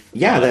much, Keith.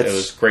 Yeah, it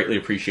was greatly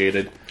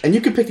appreciated. And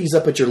you can pick these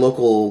up at your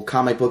local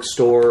comic book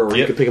store, or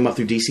you can pick them up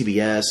through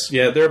DCBS.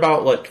 Yeah, they're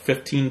about like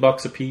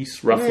 $15 a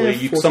piece, roughly. Yeah,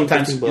 you 14,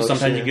 sometimes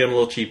 $15, you get them a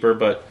little cheaper,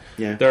 but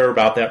they're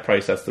about that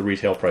price. That's the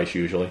retail price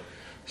usually.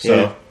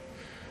 So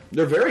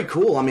they're very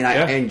cool. I mean,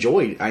 I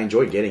enjoyed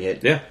getting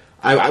it. Yeah,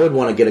 I would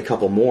want to get a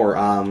couple more.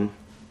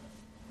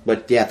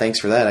 But yeah,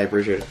 thanks for that. I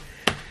appreciate it.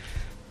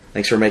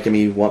 Thanks for making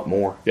me want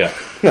more. Yeah.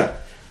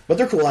 But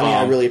they're cool. I mean,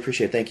 I really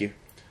appreciate it. Thank you.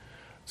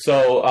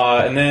 So,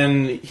 and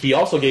then he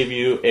also gave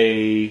you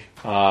a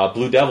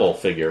Blue Devil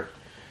figure.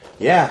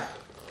 Yeah.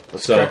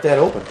 Let's crack that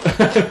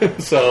open.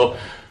 So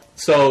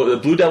the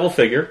Blue Devil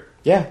figure.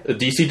 Yeah. A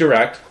DC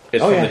Direct.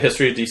 It's from the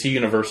History of DC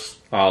Universe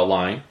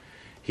line.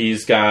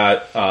 He's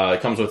got,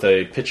 it comes with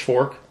a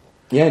pitchfork.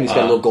 Yeah, and he's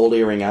got a little gold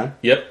earring on.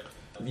 Yep.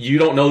 You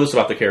don't know this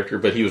about the character,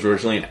 but he was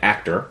originally an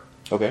actor.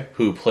 Okay.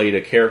 Who played a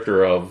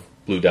character of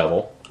Blue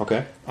Devil.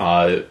 Okay.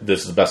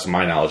 This is the best of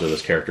my knowledge of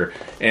this character.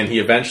 And he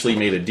eventually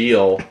made a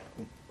deal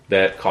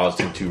that caused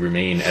him to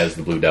remain as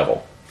the Blue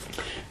Devil.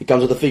 He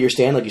comes with a figure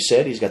stand, like you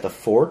said. He's got the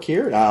fork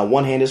here.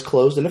 One hand is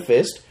closed in a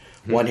fist.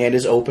 Mm-hmm. One hand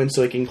is open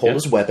so he can hold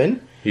his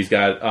weapon. He's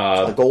got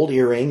a gold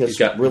earring that's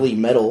really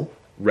metal.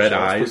 Red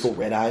eyes. Cool.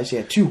 Red eyes,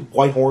 yeah. 2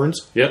 white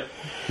horns. Yep.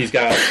 He's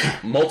got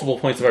multiple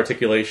points of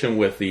articulation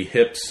with the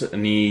hips,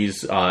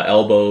 knees,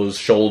 elbows,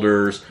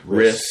 shoulders,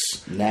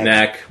 wrists,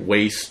 neck,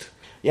 waist.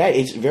 Yeah,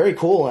 it's very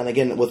cool. And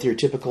again, with your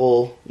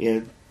typical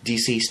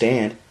DC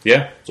stand.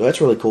 Yeah. So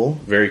that's really cool.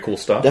 Very cool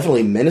stuff.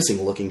 Definitely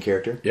menacing looking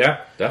character.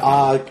 Yeah,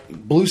 definitely.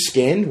 Blue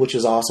skin, which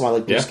is awesome. I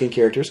like blue skin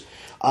characters.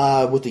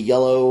 With the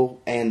yellow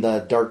and the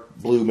dark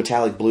blue,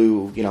 metallic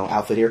blue,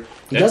 outfit here.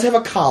 He does have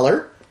a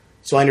collar.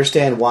 So I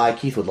understand why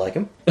Keith would like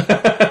him.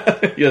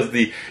 He has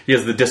the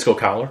disco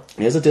collar.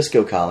 He has a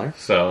disco collar.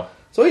 So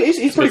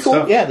he's pretty cool.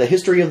 Stuff. Yeah, the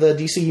history of the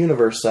DC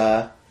Universe,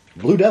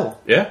 Blue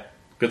Devil. Yeah,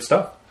 good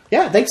stuff.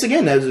 Yeah, thanks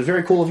again. That was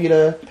very cool of you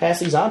to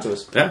pass these on to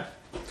us. Yeah.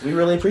 We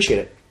really appreciate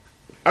it.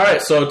 All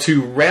right, so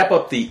to wrap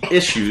up the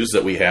issues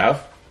that we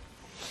have,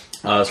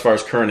 as far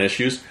as current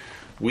issues,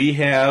 we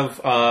have,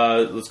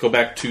 let's go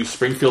back to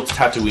Springfield to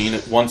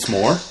Tatooine once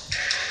more.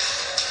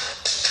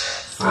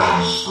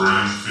 From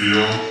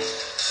Springfield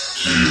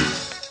to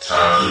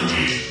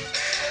Tatooine.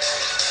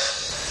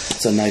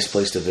 It's a nice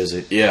place to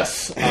visit.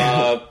 Yes.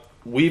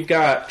 We've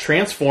got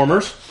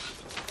Transformers,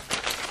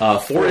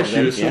 4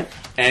 issues,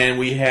 and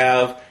we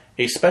have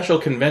a special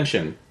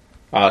convention,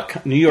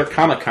 New York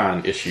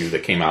Comic-Con issue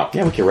that came out.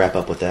 Yeah, we can wrap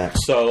up with that.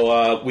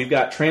 So we've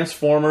got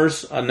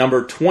Transformers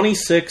number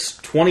 26,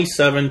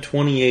 27,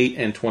 28,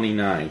 and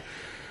 29.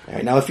 All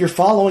right, now if you're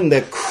following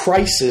the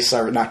Crisis,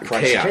 or not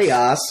Crisis,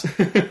 Chaos,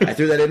 I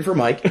threw that in for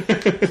Mike,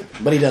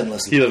 but he doesn't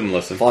listen. He doesn't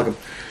listen. Fuck him.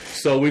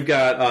 So we've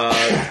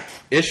got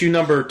issue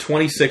number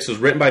 26 was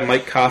written by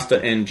Mike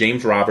Costa and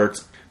James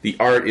Roberts. The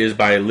art is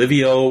by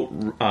Livio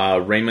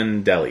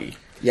Raimondelli.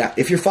 Yeah,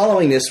 if you're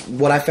following this,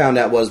 what I found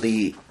out was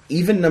the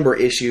even number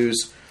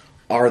issues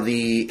are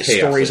the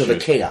stories of the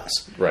Chaos.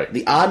 Right.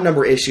 The odd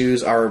number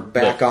issues are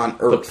back on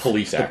Earth. The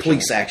police actions. The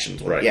police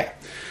actions. Right. Yeah.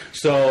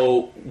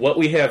 So what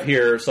we have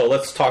here, so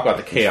let's talk about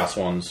the Chaos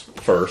ones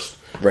first.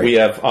 Right. We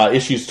have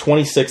issues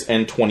 26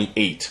 and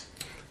 28.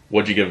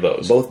 What'd you give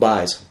those? Both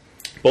buys.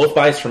 Both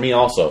buys for me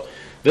also.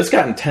 This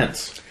got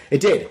intense. It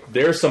did.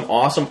 There's some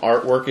awesome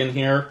artwork in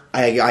here.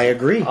 I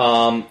agree.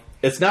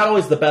 It's not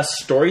always the best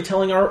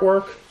storytelling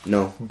artwork.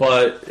 No.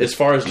 But as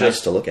far as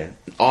nice to look at.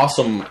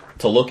 Awesome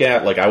to look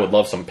at. Like, I would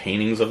love some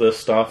paintings of this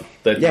stuff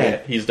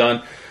that he's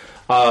done.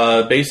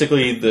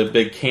 Basically, the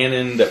big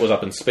cannon that was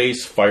up in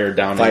space fires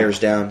down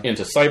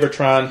into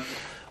Cybertron.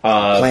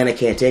 Planet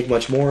can't take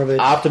much more of it.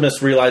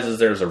 Optimus realizes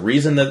there's a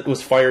reason that it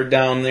was fired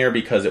down there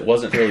because it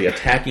wasn't really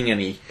attacking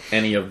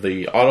any of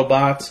the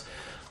Autobots.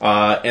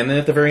 And then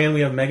at the very end,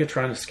 we have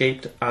Megatron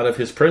escaped out of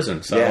his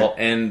prison cell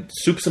and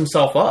soups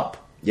himself up.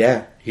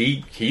 Yeah.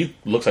 He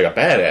looks like a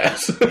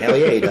badass. Hell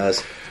yeah, he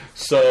does.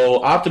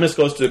 So Optimus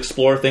goes to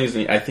explore things,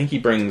 and I think he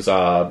brings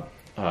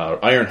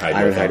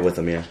Ironhide with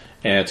him, yeah.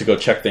 And to go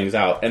check things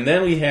out. And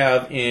then we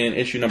have in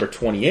issue number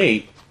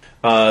 28,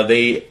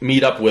 they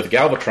meet up with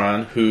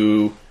Galvatron,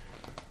 who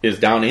is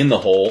down in the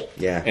hole.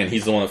 Yeah. And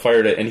he's the one that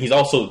fired it. And he's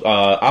also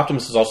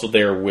Optimus is also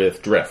there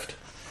with Drift.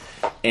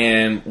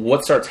 And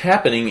what starts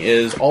happening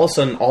is all of a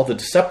sudden all the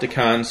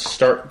Decepticons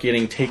start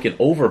getting taken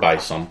over by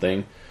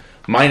something,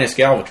 minus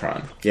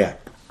Galvatron. Yeah.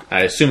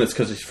 I assume it's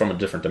because he's from a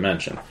different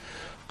dimension.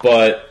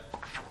 But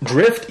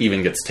Drift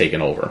even gets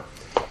taken over.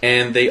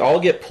 And they all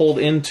get pulled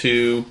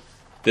into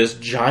this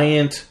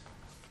giant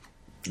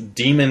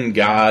demon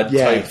god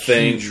type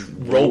thing,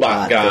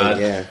 robot god.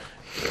 Thing,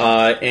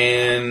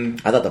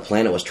 and I thought the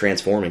planet was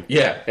transforming.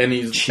 Yeah, and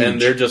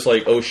they're just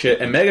like, oh shit.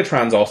 And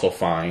Megatron's also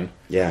fine.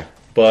 Yeah.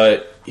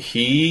 But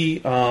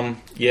he's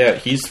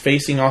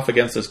facing off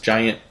against this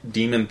giant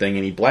demon thing,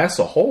 and he blasts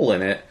a hole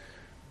in it,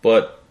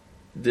 but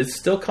it's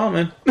still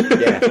coming.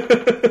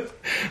 Yeah.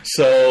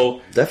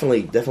 So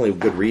definitely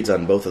good reads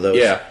on both of those.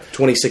 Yeah.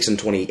 26 and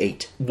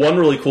 28. One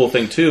really cool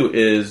thing too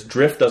is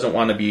Drift doesn't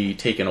want to be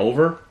taken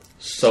over,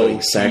 so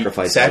he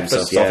sacrifices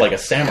himself himself, like a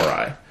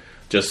samurai.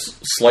 Just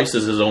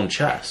slices his own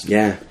chest.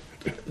 Yeah.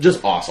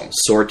 Just awesome.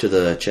 Sword to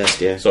the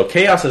chest, yeah. So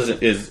Chaos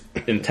is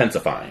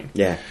intensifying.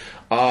 Yeah.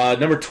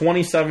 Number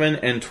 27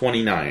 and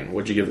 29.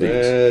 What'd you give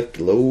these?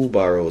 Low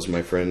borrows,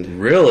 my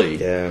friend. Really?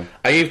 Yeah.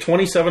 I gave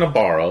 27 a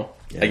borrow.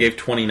 Yeah. I gave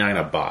 29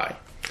 a buy.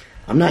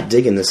 I'm not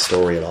digging this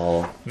story at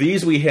all.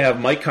 These we have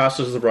Mike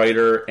Costas the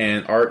writer,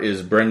 and art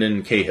is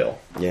Brendan Cahill.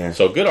 Yeah.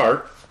 So good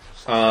art.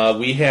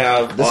 We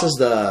have... This is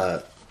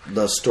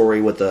the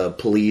story with the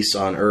police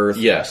on Earth.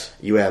 Yes.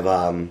 You have...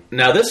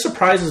 Now, this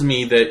surprises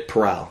me that...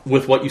 Prowl.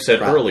 With what you said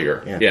Prowl.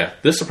 earlier. Yeah.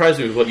 This surprised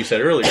me with what you said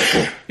earlier.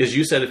 Is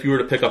you said if you were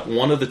to pick up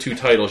one of the two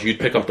titles, you'd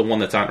pick up the one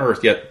that's on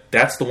Earth, yet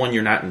that's the one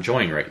you're not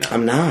enjoying right now.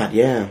 I'm not,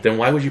 yeah. Then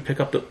why would you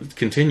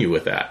continue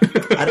with that?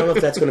 I don't know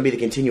if that's going to be the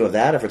continue of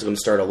that, if it's going to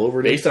start all over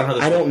again. Based on how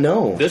this... I don't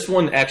know. This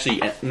one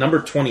actually...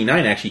 Number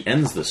 29 actually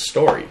ends the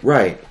story.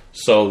 Right.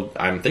 So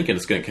I'm thinking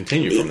it's going to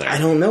continue from there. I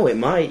don't know. It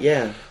might,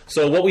 yeah.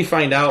 So what we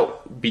find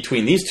out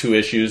between these two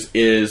issues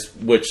is,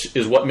 which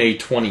is what made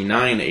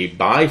 29 a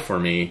buy for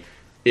me,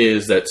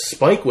 is that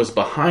Spike was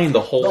behind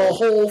the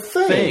whole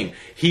thing.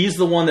 He's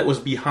the one that was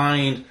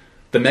behind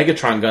the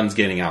Megatron guns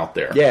getting out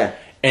there. Yeah.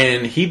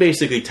 And he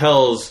basically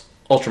tells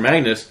Ultra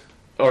Magnus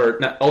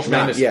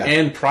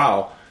and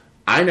Prowl,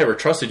 I never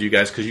trusted you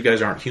guys because you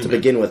guys aren't human. To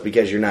begin with,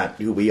 because you're not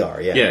who we are,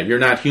 yeah. Yeah, you're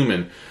not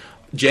human.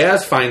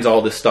 Jazz finds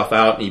all this stuff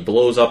out, and he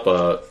blows up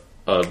a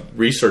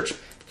research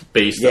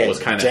base that was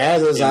kind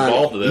of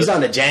involved with this. He's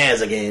on the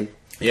Jazz again.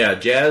 Yeah,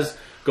 Jazz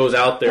goes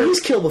out there. Well,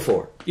 he's killed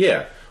before.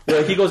 Yeah.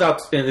 Well, he goes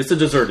out, and it's a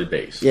deserted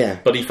base. Yeah.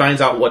 But he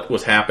finds out what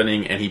was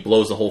happening, and he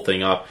blows the whole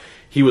thing up.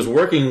 He was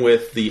working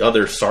with the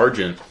other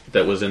sergeant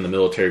that was in the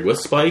military with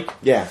Spike.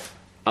 Yeah.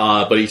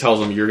 But he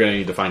tells him, you're going to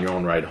need to find your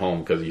own ride home,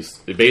 because he's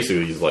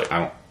like, I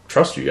don't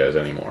trust you guys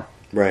anymore.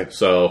 Right.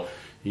 So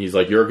he's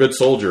like, you're a good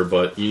soldier,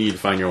 but you need to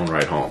find your own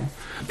ride home.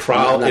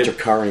 Prowl, not your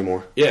car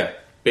anymore. Yeah.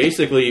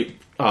 Basically,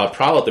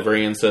 Prowl at the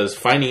very end says,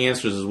 finding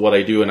answers is what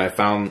I do, and I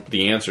found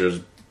the answers,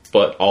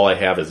 but all I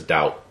have is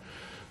doubt.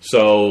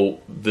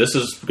 So this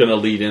is going to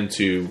lead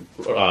into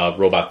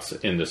robots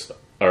in this,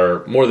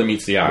 or More Than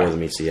Meets the Eye. More Than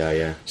Meets the Eye,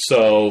 yeah.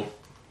 So,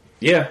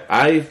 yeah,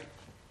 I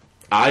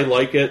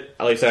like it.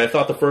 Like I said, I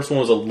thought the first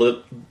one was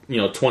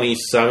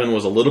 27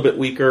 was a little bit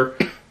weaker.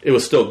 It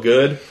was still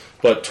good,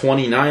 but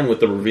 29 with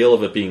the reveal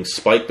of it being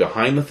Spike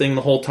behind the thing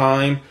the whole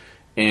time,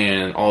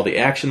 and all the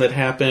action that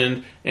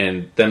happened,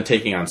 and them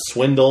taking on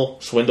Swindle.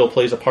 Swindle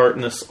plays a part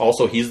in this.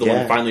 Also, he's the one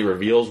who finally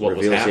reveals what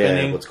was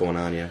happening. Yeah, what's going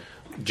on, yeah.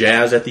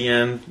 Jazz at the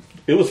end.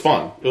 It was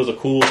fun. It was a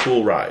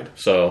cool ride.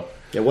 So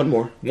yeah, one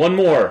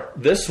more.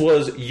 This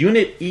was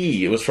Unit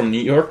E. It was from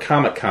New York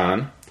Comic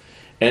Con,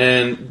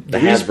 and the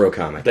Hasbro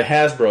comic. The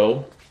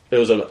Hasbro. It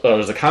was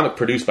a comic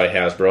produced by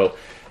Hasbro,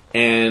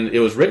 and it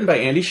was written by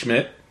Andy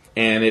Schmidt.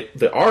 And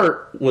the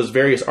art was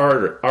various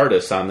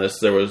artists on this.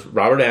 There was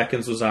Robert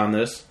Atkins was on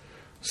this.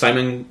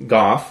 Simon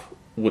Goff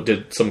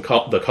did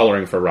the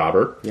coloring for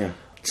Robert. Yeah.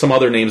 Some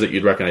other names that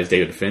you'd recognize.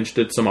 David Finch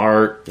did some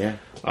art. Yeah.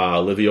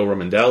 Livio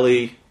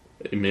Romandelli,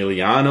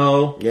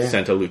 Emiliano,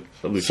 Santa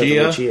Lucia.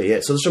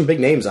 Yeah. So there's some big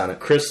names on it.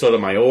 Chris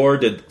Sotomayor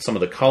did some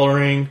of the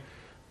coloring.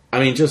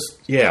 I mean,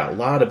 a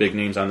lot of big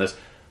names on this.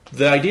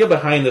 The idea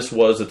behind this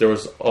was that there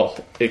was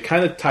it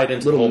kind of tied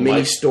into little the whole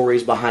mini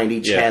stories behind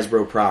each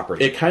Hasbro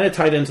property. It kind of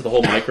tied into the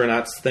whole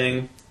Micronauts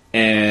thing,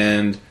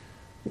 and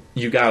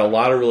you got a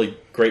lot of really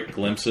great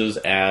glimpses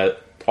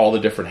at all the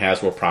different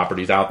Hasbro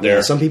properties out there.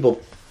 Yeah, some people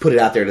put it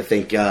out there to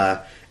think,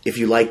 if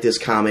you like this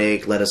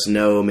comic, let us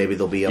know. Maybe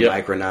there'll be a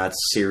Micronauts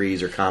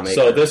series or comic.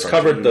 So this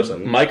covered the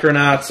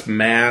Micronauts,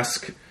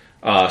 Mask,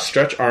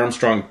 Stretch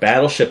Armstrong,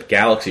 Battleship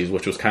Galaxies,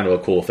 which was kind of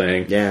a cool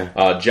thing.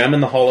 Yeah. Gem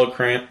and the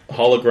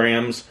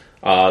Holograms,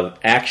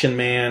 Action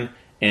Man,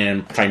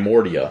 and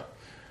Primordia.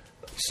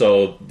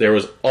 So there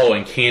was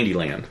and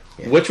Candyland,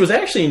 which was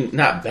actually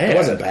not bad. It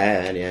wasn't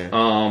bad,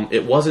 yeah.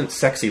 It wasn't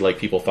sexy like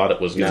people thought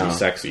it was going to be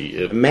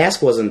sexy.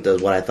 Mask wasn't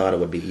what I thought it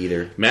would be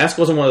either. Mask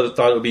wasn't what I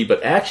thought it would be,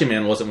 but Action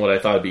Man wasn't what I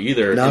thought it would be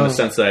either. No. In the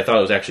sense that I thought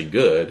it was actually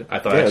good. I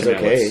thought Action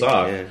Man would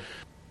suck. Yeah.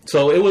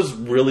 So it was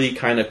really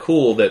kind of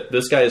cool that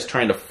this guy is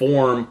trying to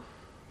form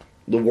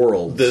the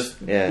world.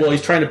 Well,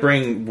 he's trying to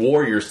bring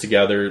warriors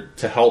together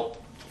to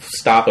help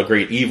stop a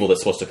great evil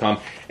that's supposed to come.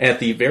 And at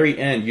the very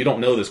end, you don't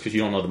know this because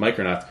you don't know the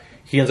Micronauts,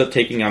 he ends up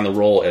taking on the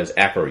role as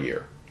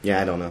Acroyear.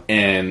 Yeah, I don't know.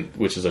 And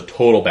which is a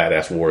total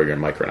badass warrior in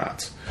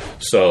Micronauts.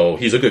 So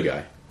he's a good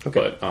guy.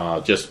 Okay.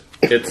 But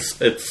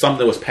it's something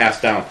that was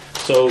passed down.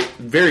 So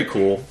very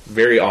cool,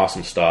 very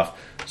awesome stuff.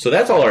 So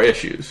that's all our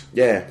issues.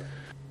 Yeah.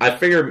 I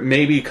figure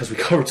maybe because we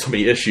covered so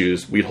many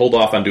issues, we'd hold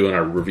off on doing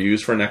our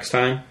reviews for next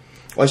time.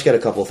 Well, I just got a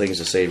couple of things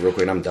to say real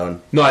quick and I'm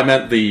done. No, I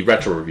meant the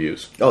retro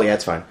reviews. Oh, yeah,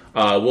 that's fine.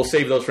 We'll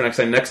save those for next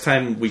time. Next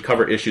time we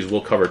cover issues, we'll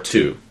cover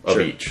 2 of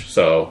each.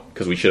 So,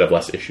 because we should have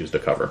less issues to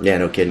cover. Yeah,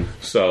 no kidding.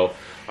 So,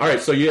 all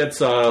right, so you had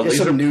some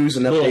news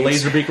and little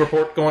updates. Laserbeak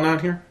report going on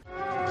here?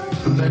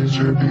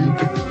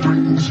 Laserbeak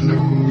brings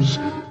news.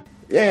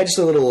 Yeah, just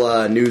a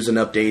little news and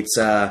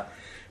updates.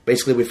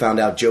 Basically, we found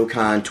out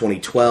JoeCon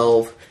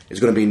 2012 is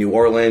going to be in New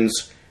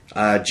Orleans,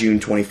 June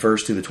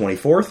 21st through the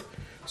 24th.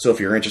 So if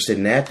you're interested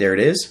in that, there it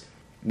is.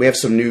 We have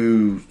some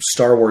new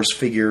Star Wars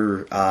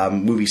figure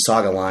movie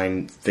saga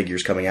line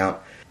figures coming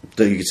out.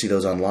 So you can see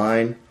those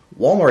online.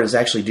 Walmart is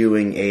actually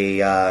doing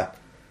a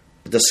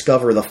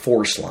Discover the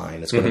Force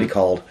line. It's going to be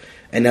called.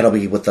 And that'll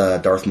be with the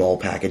Darth Maul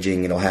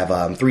packaging. It'll have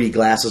 3D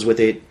glasses with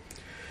it.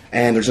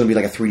 And there's going to be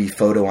like a 3D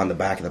photo on the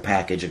back of the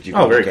package if you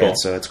can look at it.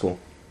 So that's cool.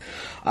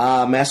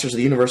 Masters of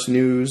the Universe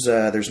news.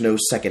 There's no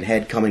second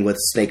head coming with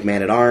Snake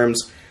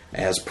Man-at-Arms,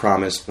 as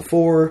promised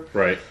before.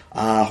 Right.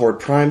 Horde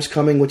Prime's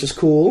coming, which is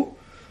cool.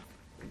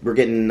 We're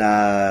getting,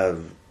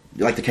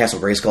 like the Castle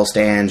Grayskull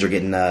stands, we're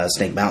getting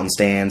Snake Mountain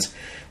stands.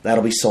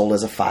 That'll be sold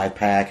as a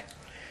 5-pack.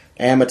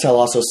 And Mattel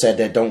also said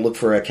that don't look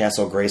for a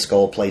Castle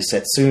Grayskull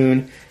playset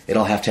soon.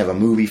 It'll have to have a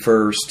movie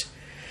first.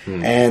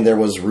 And there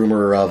was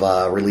rumor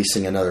of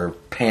releasing another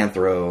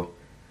Panthro.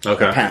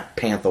 Okay.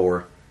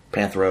 Panthro.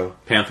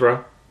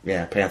 Panthro?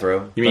 Yeah,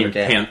 Panthro. You mean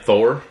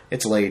Panthor?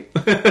 It's late.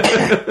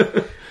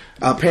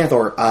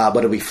 Panthor, but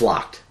it'll be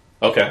flocked.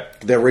 Okay.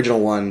 The original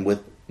one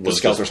with the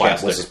Was Skeletor just Scap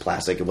plastic. was just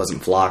plastic. It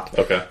wasn't flocked.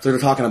 Okay. So they're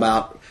talking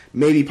about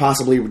maybe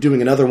possibly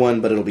doing another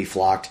one, but it'll be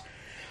flocked.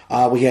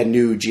 We had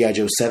new G.I.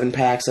 Joe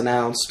 7-packs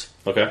announced.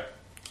 Okay.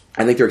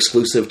 I think they're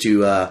exclusive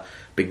to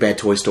Big Bad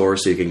Toy Store,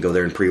 so you can go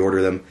there and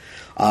pre-order them.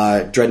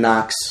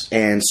 Dreadnoks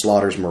and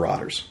Slaughter's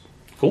Marauders.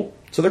 Cool.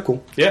 So they're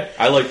cool. Yeah,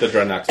 I like the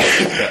Dreadnoks.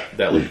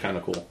 that looked kind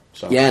of cool.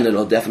 So. Yeah, and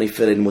it'll definitely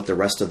fit in with the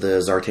rest of the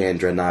Zartan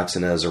Dreadnoks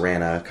and the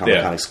Zorana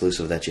Comic-Con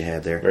exclusive that you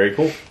had there. Very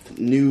cool.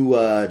 New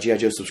G.I.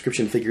 Joe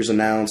subscription figures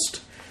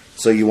announced,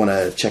 so you want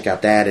to check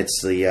out that.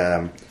 It's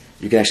the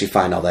you can actually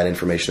find all that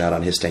information out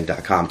on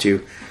histank.com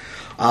too.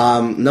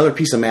 Another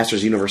piece of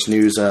Masters Universe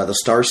news, the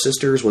Star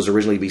Sisters was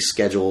originally to be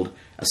scheduled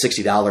a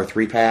 $60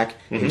 3-pack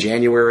in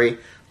January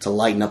to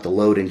lighten up the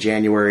load in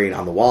January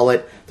on the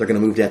wallet. They're going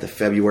to move that to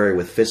February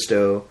with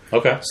Fisto.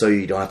 Okay. So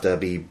you don't have to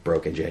be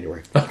broke in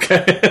January.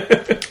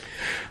 Okay.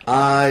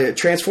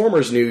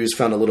 Transformers news,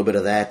 found a little bit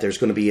of that. There's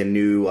going to be a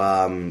new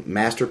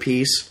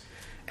Masterpiece,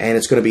 and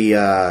it's going to be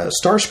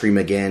Starscream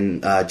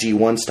again,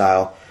 G1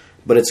 style,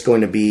 but it's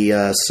going to be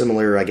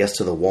similar, I guess,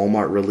 to the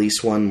Walmart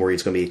release one, where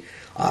it's going to be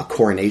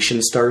Coronation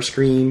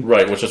Starscream.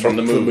 Right, which is from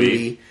the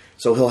movie.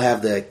 So he'll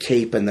have the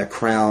cape and the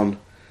crown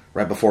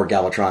right before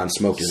Galvatron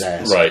smoked his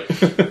ass. Right.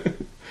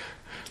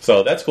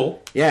 So that's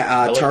cool.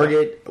 Yeah, like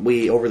Target,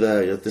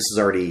 this has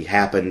already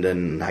happened,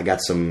 and I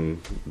got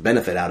some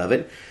benefit out of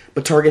it.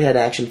 But Target had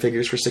action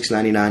figures for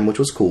 $6.99, which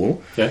was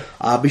cool. Yeah.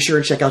 Be sure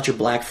and check out your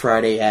Black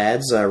Friday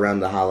ads around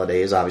the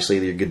holidays. Obviously,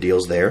 there are good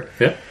deals there.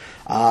 Yeah.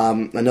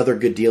 Another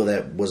good deal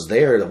that was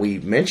there that we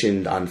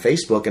mentioned on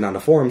Facebook and on the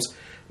forums,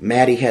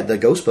 Maddie had the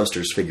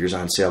Ghostbusters figures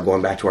on sale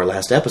going back to our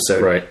last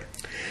episode. Right.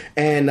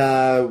 And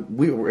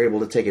we were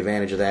able to take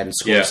advantage of that and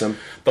squeeze some.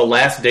 The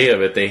last day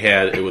of it, they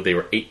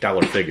were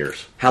 $8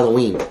 figures.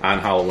 Halloween. On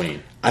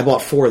Halloween. I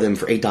bought 4 of them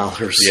for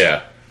 $8.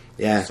 Yeah.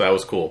 Yeah. So that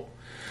was cool.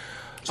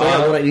 So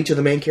one at each of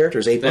the main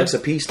characters, $8 a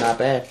piece, not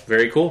bad.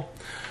 Very cool.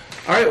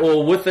 All right,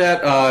 well, with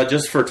that,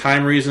 just for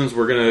time reasons,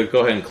 we're going to go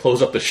ahead and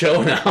close up the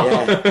show now.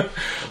 Yeah.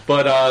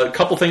 But a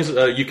couple things.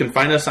 You can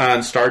find us on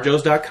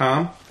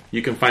starjoes.com.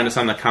 You can find us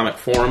on the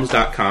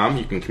comicforums.com.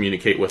 You can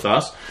communicate with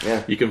us.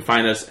 Yeah. You can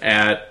find us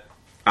on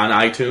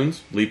iTunes.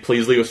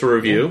 Please leave us a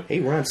review.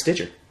 Hey, we're on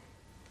Stitcher.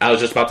 I was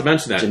just about to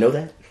mention that. Did you know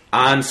that?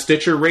 On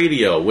Stitcher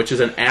Radio, which is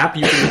an app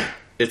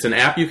it's an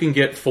app you can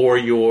get for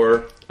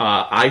your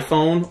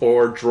iPhone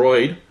or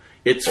Droid.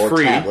 It's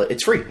free. Tablet.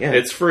 It's free. Yeah.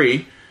 It's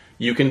free.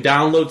 You can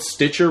download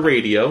Stitcher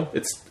Radio.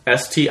 It's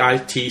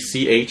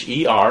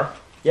STITCHER.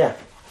 Yeah.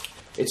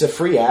 It's a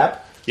free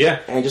app.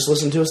 Yeah. And just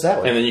listen to us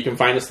that way. And then you can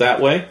find us that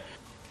way.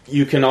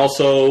 You can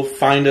also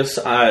find us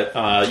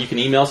at, you can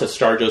email us at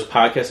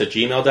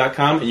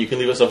starjoespodcast@gmail.com, and you can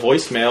leave us a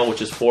voicemail,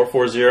 which is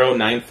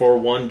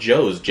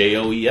 440-941-JOES,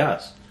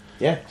 J-O-E-S.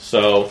 Yeah.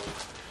 So,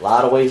 a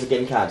lot of ways to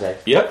get in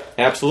contact. Yep,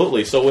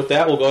 absolutely. So with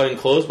that, we'll go ahead and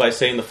close by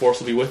saying the Force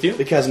will be with you.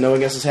 Because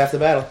knowing us is half the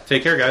battle.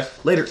 Take care, guys.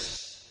 Later.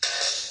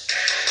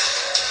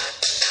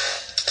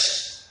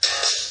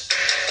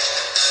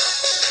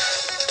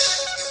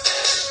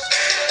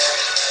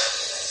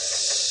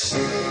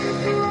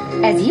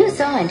 As you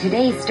saw in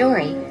today's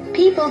story,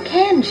 people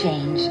can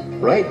change.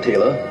 Right,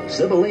 Tila.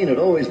 Sibylline had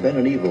always been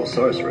an evil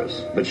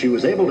sorceress, but she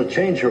was able to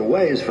change her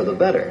ways for the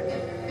better.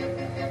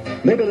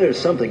 Maybe there's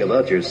something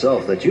about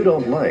yourself that you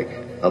don't like.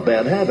 A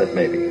bad habit,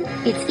 maybe.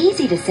 It's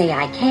easy to say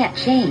I can't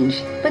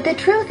change, but the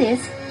truth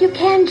is, you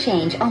can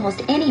change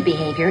almost any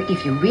behavior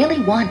if you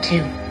really want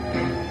to.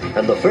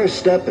 And the first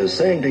step is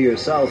saying to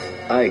yourself,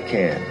 I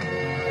can.